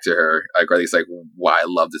bring back to her, like, or at least like why I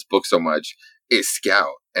love this book so much, is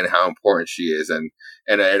Scout and how important she is, and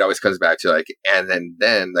it always comes back to like, and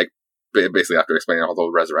then like basically after explaining all the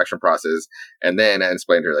whole resurrection process, and then I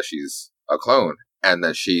explained to her that she's a clone, and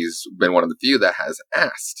that she's been one of the few that has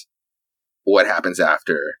asked what happens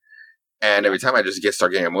after. And every time I just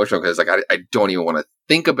start getting emotional because like I don't even want to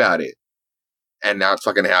think about it. And now it's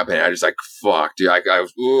fucking happening. I just like, fuck, dude. I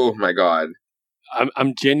was, oh my god.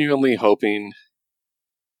 I'm genuinely hoping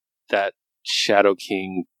that Shadow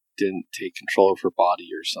King didn't take control of her body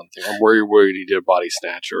or something. I'm worried he did a body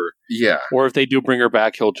snatch, or if they do bring her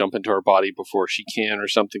back, he'll jump into her body before she can or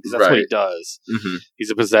something, because that's what he does. Mm-hmm.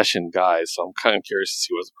 He's a possession guy, so I'm kind of curious to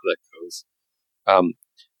see where that goes.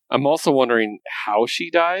 I'm also wondering how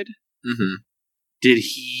she died. Mm-hmm. Did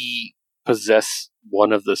he possess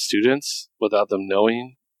one of the students without them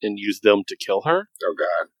knowing and use them to kill her? Oh,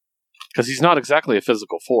 God. Because he's not exactly a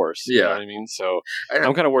physical force. Yeah. You know what I mean? So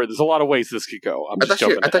I'm kind of worried. There's a lot of ways this could go. I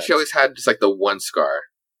thought she always had just like the one scar.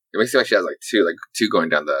 It makes it seem like she has like two going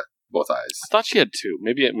down both eyes. I thought she had two.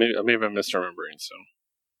 Maybe I'm misremembering. So,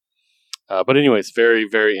 but anyways, very,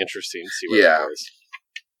 very interesting to see where that goes.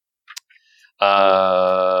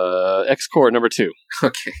 X-Core number 2.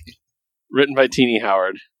 Okay. Written by Teenie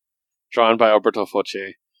Howard. Drawn by Alberto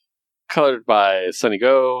Foce. Colored by Sunny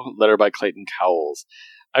Go. Letter by Clayton Cowles.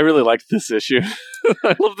 I really liked this issue.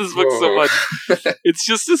 I love this book so much. It's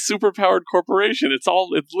just a superpowered corporation. It's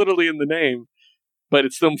literally in the name. But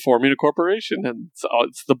it's them forming a corporation. And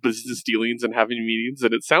it's the business dealings and having meetings.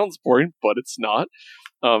 And it sounds boring, but it's not.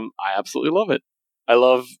 I absolutely love it. I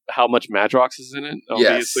love how much Madrox is in it,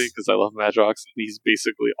 obviously, because I love Madrox. And he's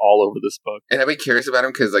basically all over this book. And I've been curious about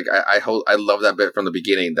him because like I love that bit from the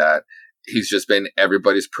beginning that he's just been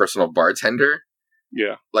everybody's personal bartender.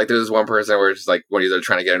 Yeah, like there's one person where it's like when they're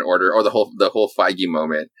trying to get an order, or the whole Feige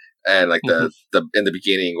moment, and like the in the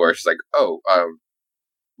beginning where she's like, oh, I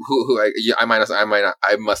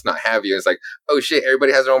must not have you. And it's like, oh shit,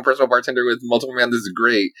 everybody has their own personal bartender with multiple men. This is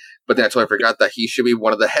great. But then I totally forgot that he should be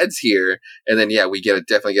one of the heads here. And then we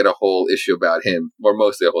definitely get a whole issue about him, or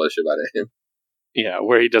mostly a whole issue about him. Yeah,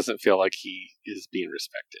 where he doesn't feel like he is being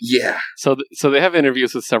respected. Yeah. So they have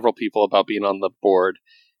interviews with several people about being on the board,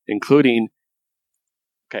 including.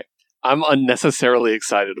 I'm unnecessarily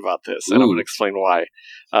excited about this, and I'm going to explain why.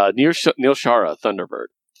 Neil Shara, Thunderbird.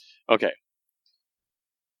 Okay.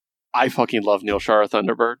 I fucking love Neil Shara,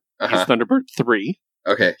 Thunderbird. He's Thunderbird 3.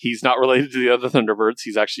 Okay. He's not related to the other Thunderbirds.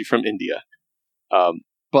 He's actually from India.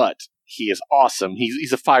 But he is awesome.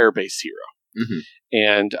 He's a fire-based hero. Mm-hmm.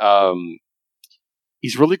 And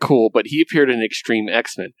he's really cool, but he appeared in Extreme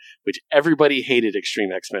X-Men, which everybody hated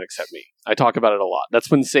Extreme X-Men except me. I talk about it a lot. That's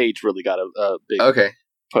when Sage really got a big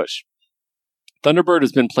push. Thunderbird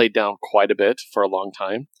has been played down quite a bit for a long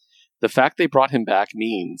time. The fact they brought him back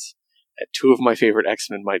means that 2 of my favorite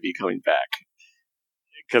X-Men might be coming back.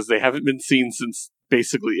 Because they haven't been seen since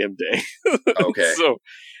basically M-Day. Okay.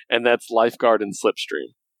 And that's Lifeguard and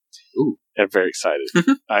Slipstream. Ooh. I'm very excited.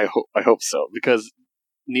 I hope so. Because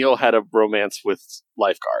Neil had a romance with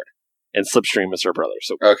Lifeguard. And Slipstream is her brother.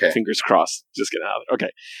 So fingers crossed. Just get out of it.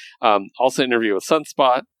 Okay. Also interview with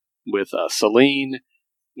Sunspot. With Celine.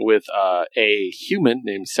 With a human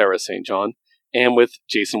named Sarah St. John, and with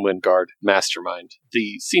Jason Wingard, Mastermind,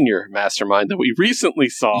 the senior Mastermind that we recently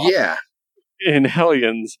saw in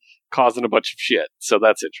Hellions causing a bunch of shit. So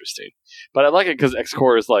that's interesting. But I like it because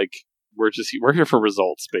X-Core is like, we're here for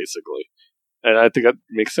results, basically. And I think that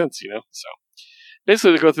makes sense, So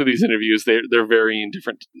basically, to go through these interviews, they're varying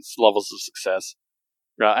different levels of success.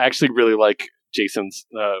 I actually really like Jason's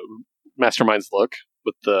Mastermind's look.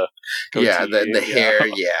 With the goatee, the hair,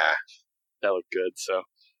 that looked good. So,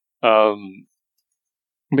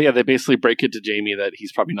 but yeah, they basically break it to Jamie that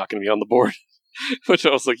he's probably not going to be on the board, which I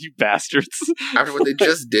was like, you bastards! After what they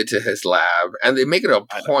just did to his lab, and they make it a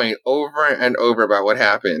point over and over about what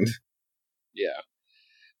happened. Yeah,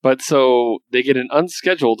 but so they get an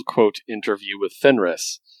unscheduled quote interview with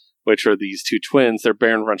Fenris, which are these 2 twins. They're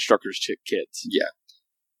Baron von Strucker's kids. Yeah,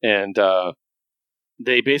 and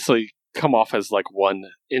they basically come off as like one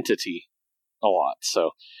entity a lot.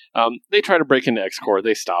 So they try to break into X-Core.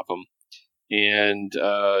 They stop them. And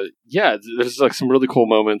there's like some really cool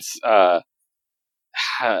moments.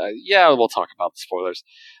 yeah, we'll talk about the spoilers.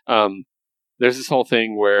 There's this whole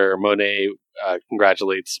thing where Monet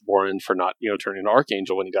congratulates Warren for not, turning to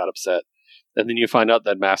Archangel when he got upset, and then you find out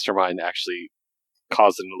that Mastermind actually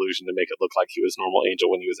caused an illusion to make it look like he was normal Angel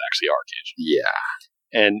when he was actually Archangel. Yeah.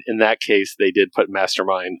 And in that case, they did put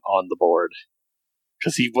Mastermind on the board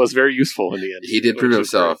because he was very useful in the end. He did prove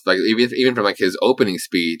himself. Like even from like his opening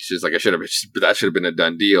speech, is like that should have been a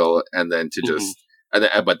done deal, and then to just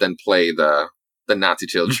but then play the Nazi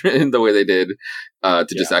children the way they did to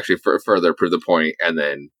just actually further prove the point, and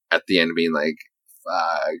then at the end being like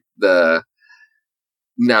the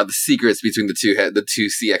secrets between the two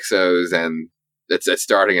CXOs, and it's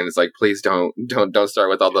starting, and it's like, please don't start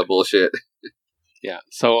with all the bullshit. Yeah.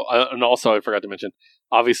 So and also I forgot to mention,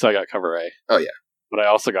 obviously I got cover A. Oh yeah. But I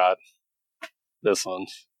also got this one,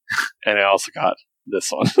 and I also got this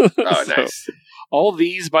one. Oh, nice. All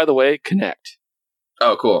these, by the way, connect.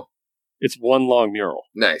 Oh, cool. It's one long mural.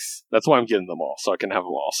 Nice. That's why I'm getting them all, so I can have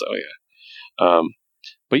them all. So yeah.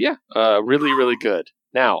 But yeah, really, really good.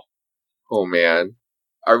 Now. Oh man,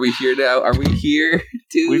 are we here now? Are we here,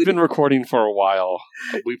 dude? We've been recording for a while.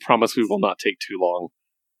 We promise we will not take too long.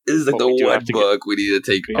 This is like the one book we need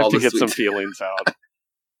to take. We have to get some feelings out.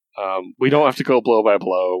 We don't have to go blow by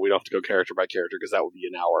blow. We don't have to go character by character because that would be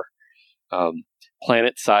an hour.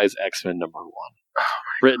 Planet Size X-Men #1.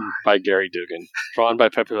 Written by Gary Dugan. Drawn by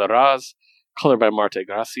Pepe Larraz. Colored by Marte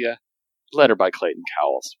Gracia. Letter by Clayton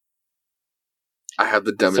Cowles. I have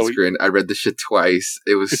the dumbest grin. I read this shit twice.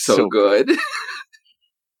 It was so good.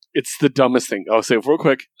 It's the dumbest thing. Oh, so real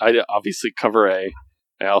quick, I obviously cover A.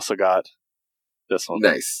 I also got this one.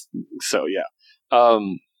 Nice. So, yeah.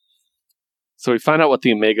 So we find out what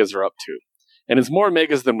the Omegas are up to. And it's more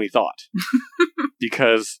Omegas than we thought.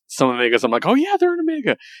 Because some Omegas, I'm like, oh yeah, they're an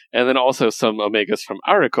Omega. And then also some Omegas from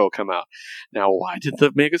Ariko come out. Now, why did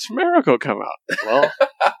the Omegas from Ariko come out? Well,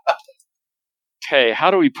 okay,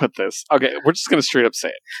 how do we put this? Okay, we're just going to straight up say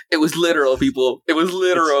it. It was literal, people. It was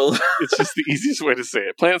literal. It's just the easiest way to say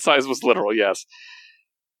it. Planet Size was literal, yes.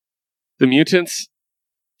 The mutants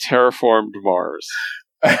terraformed Mars.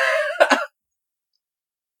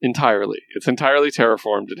 Entirely. It's entirely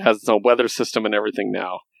terraformed. It has its own weather system and everything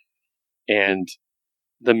now. And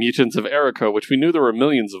the mutants of Eriko, which we knew there were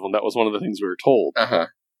millions of them, that was one of the things we were told,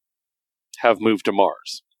 have moved to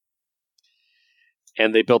Mars.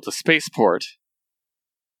 And they built a spaceport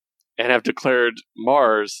and have declared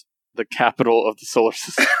Mars the capital of the solar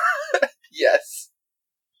system. Yes.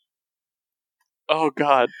 Oh,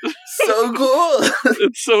 God. So cool.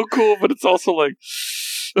 It's so cool, but it's also like...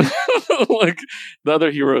 like the other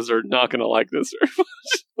heroes are not gonna like this very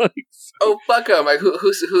much. Oh fuck them! Like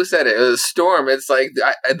who said it? It was Storm. It's like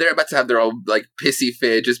they're about to have their own like pissy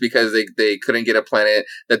fit just because they couldn't get a planet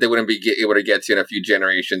that they wouldn't be able to get to in a few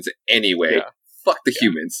generations anyway. Yeah. Fuck the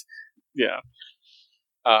humans. Yeah.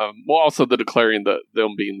 Well, also the declaring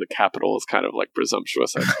them being the capital is kind of like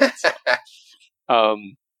presumptuous. I think, so.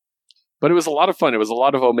 But it was a lot of fun. It was a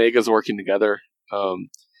lot of Omegas working together.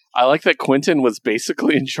 I like that Quentin was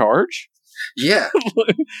basically in charge. Yeah.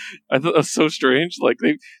 I thought that's so strange. Like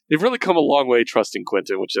they've really come a long way trusting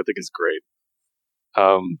Quentin, which I think is great.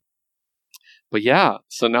 But yeah,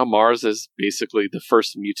 so now Mars is basically the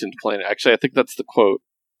first mutant planet. Actually, I think that's the quote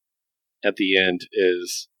at the end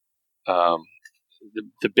is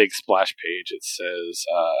the big splash page. It says,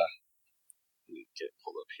 let me get it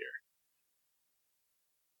pulled up here.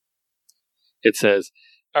 It says,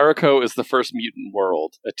 Eriko is the first mutant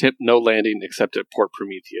world. Attempt no landing except at Port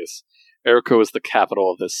Prometheus. Eriko is the capital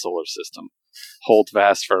of this solar system. Hold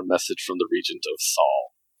fast for a message from the regent of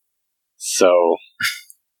Sol. So,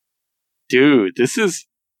 dude, this is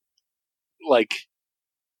like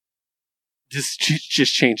this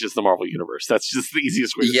just changes the Marvel universe. That's just the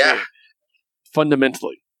easiest way to say it.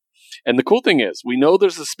 Fundamentally. And the cool thing is, we know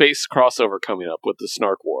there's a space crossover coming up with the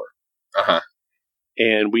Snark War.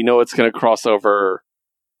 And we know it's going to cross over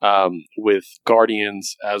with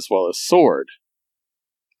Guardians as well as Sword.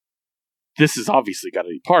 This has obviously got to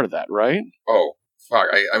be part of that, right? Oh, fuck.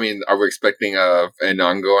 I mean, are we expecting an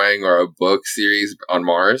ongoing or a book series on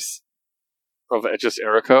Mars? Of just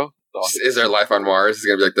Eriko? Is there life on Mars? Is it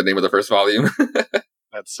going to be like the name of the first volume?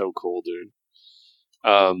 That's so cool, dude.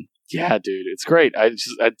 Yeah, dude, it's great.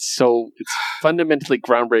 It's fundamentally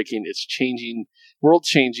groundbreaking. It's changing, world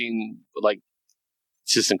changing, like,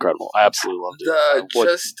 it's just incredible. I absolutely loved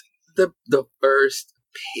it. The first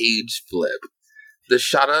page flip. The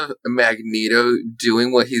shot of Magneto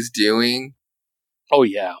doing what he's doing. Oh,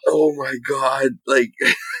 yeah. Oh, my God. Like,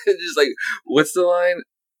 just like, what's the line?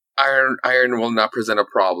 Iron will not present a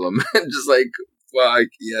problem. Just like, fuck,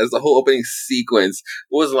 yes, the whole opening sequence.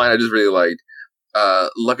 What was the line I just really liked?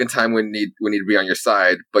 luck and time when need to be on your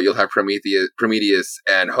side, but you'll have Prometheus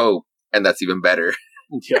and hope, and that's even better.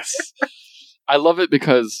 Yes. I love it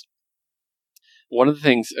because one of the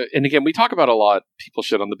things, and again, we talk about a lot, people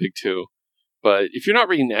shit on the big two, but if you're not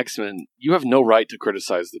reading X-Men, you have no right to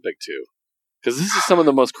criticize the big two. Because this is some of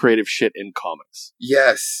the most creative shit in comics.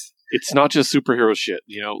 Yes. It's not just superhero shit,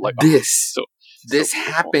 like this so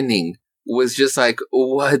happening was just like,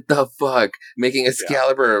 what the fuck? Making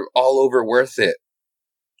Excalibur all over worth it.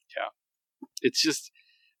 Yeah. It's just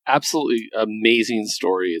absolutely amazing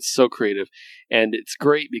story. It's so creative. And it's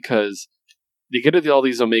great because they get all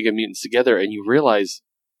these Omega mutants together and you realize,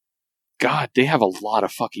 God, they have a lot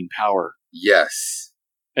of fucking power. Yes.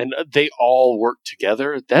 And they all work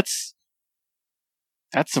together. That's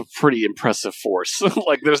a pretty impressive force.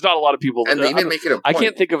 Like, there's not a lot of people. And they even make it a point. I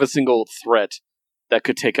can't think of a single threat that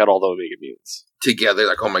could take out all the Omega mutants. Together,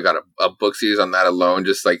 like, oh my god, a book series on that alone,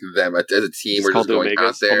 just like them as a team, we're just going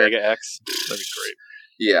out there. Omega X. That'd be great.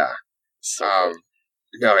 Yeah. So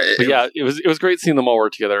no, it was great seeing them all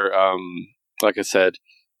work together. Like I said,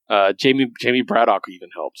 Jamie Braddock even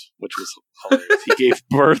helped, which was hilarious. He gave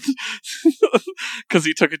birth because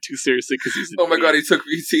he took it too seriously. Because he's oh my god, he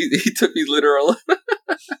took me literal.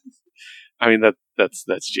 I mean that's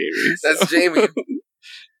Jamie. So. That's Jamie.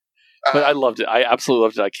 But I loved it. I absolutely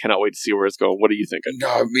loved it. I cannot wait to see where it's going. What do you think?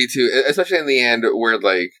 No, me too. Especially in the end, where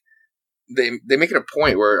like they make it a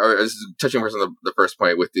point where, or touching on the first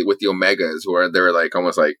point with the Omegas, where they're like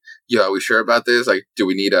almost like, "Yo, are we sure about this? Like, do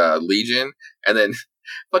we need a Legion?" And then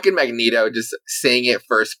fucking Magneto just saying it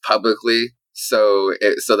first publicly, so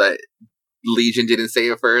that Legion didn't say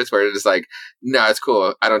it first. Where it's just like, "No, it's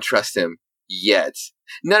cool. I don't trust him yet."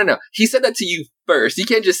 No. He said that to you first. You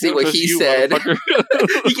can't just say what he said.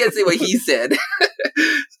 You can't say what he said.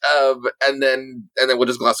 And then we'll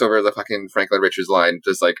just gloss over the fucking Franklin Richards line.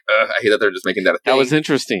 Just like, I hate that they're just making that a thing. That was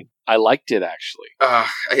interesting. I liked it actually. I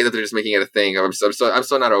hate that they're just making it a thing. I'm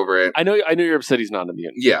so not over it. I know you're upset he's not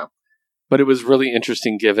immune. Yeah, but it was really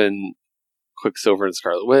interesting given Quicksilver and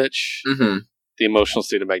Scarlet Witch, the emotional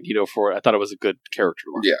state of Magneto for it. I thought it was a good character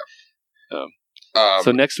line. Yeah.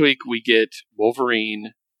 So next week we get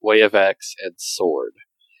Wolverine, Way of X, and Sword.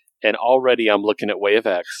 And already I'm looking at Way of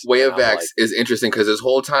X. Way of X is interesting because this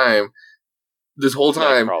whole time,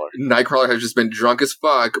 Nightcrawler has just been drunk as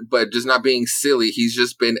fuck, but just not being silly. He's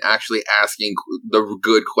just been actually asking the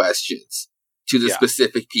good questions to the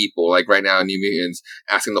specific people. Like right now, New Mutants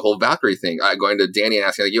asking the whole Valkyrie thing. Going to Danny and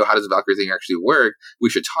asking, like, "Yo, how does the Valkyrie thing actually work? We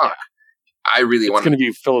should talk." I really want. It's going to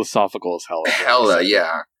be philosophical as hell. Hella,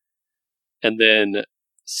 yeah. And then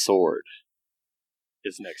Sword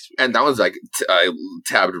is next week. And that one's like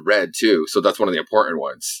tabbed red too, so that's one of the important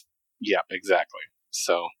ones. Yeah, exactly.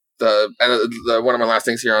 So one of my last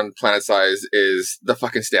things here on Planet Size is the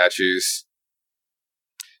fucking statues.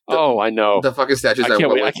 I know. The fucking statues.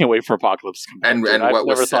 I can't wait for Apocalypse to come back. And I've what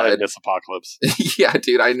never was thought said. I'd miss Apocalypse. Yeah,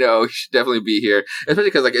 dude, I know. He should definitely be here. Especially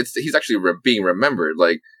because like he's actually being remembered.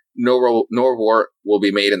 Like, no war will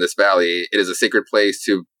be made in this valley. It is a sacred place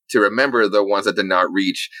to remember the ones that did not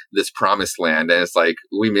reach this promised land. And it's like,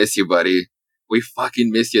 we miss you, buddy. We fucking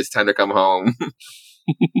miss you. It's time to come home.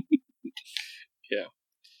 Yeah.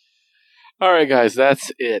 All right, guys,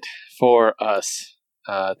 that's it for us.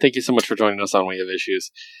 Thank you so much for joining us on We Have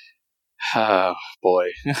Issues. Oh, boy.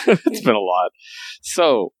 It's been a lot.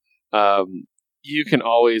 So, you can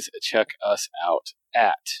always check us out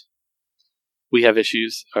at We Have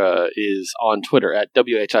Issues is on Twitter at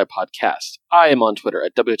WHI Podcast. I am on Twitter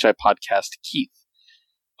at WHI Podcast Keith.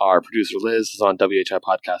 Our producer Liz is on WHI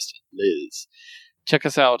Podcast Liz. Check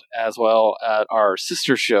us out as well at our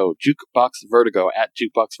sister show, Jukebox Vertigo, at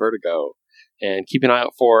Jukebox Vertigo. And keep an eye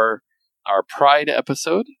out for our Pride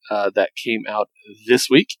episode that came out this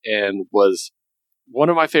week and was one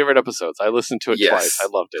of my favorite episodes. I listened to it twice. I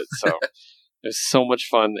loved it. So it was so much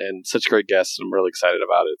fun and such great guests. I'm really excited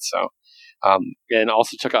about it. So. And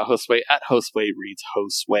also check out Hostway at Hostway Reads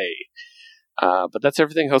Hostway. But that's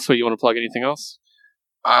everything. Hostway, you want to plug anything else?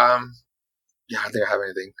 Yeah, I don't think I have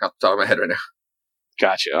anything off the top of my head right now.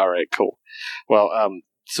 Gotcha. All right, cool. Well,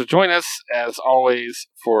 so join us as always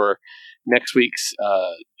for next week's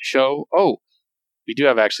show. Oh, we do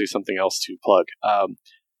have actually something else to plug.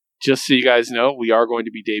 Just so you guys know, we are going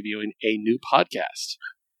to be debuting a new podcast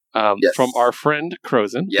from our friend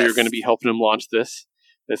Crozen. Yes. We're going to be helping him launch this.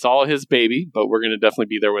 It's all his baby, but we're going to definitely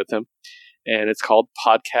be there with him. And it's called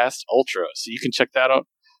Podcast Ultra. So you can check that out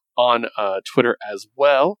on Twitter as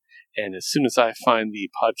well. And as soon as I find the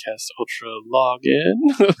Podcast Ultra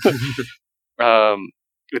login,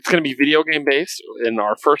 It's going to be video game based, and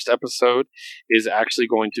our first episode is actually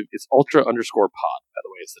it's ultra_pod, by the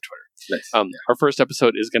way, is the Twitter. Nice. Our first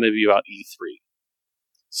episode is going to be about E3.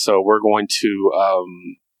 So we're going to,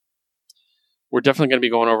 we're definitely going to be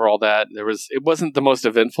going over all that. It wasn't the most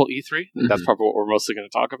eventful E3. That's probably what we're mostly going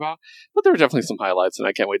to talk about, but there were definitely some highlights, and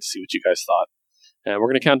I can't wait to see what you guys thought. And we're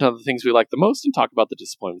going to count down the things we like the most and talk about the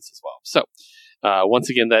disappointments as well. So, once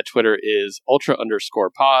again, that Twitter is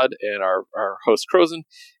ultra_pod, and our host Crozen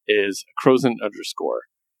is Crozen_.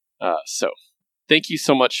 So thank you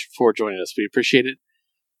so much for joining us. We appreciate it.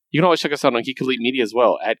 You can always check us out on Geek Elite Media as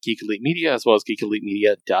well, at Geek Elite Media, as well as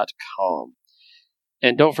geekelitemedia.com.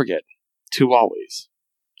 And don't forget to always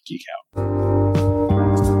geek out.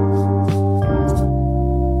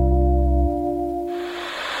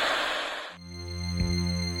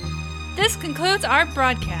 This concludes our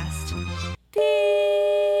broadcast.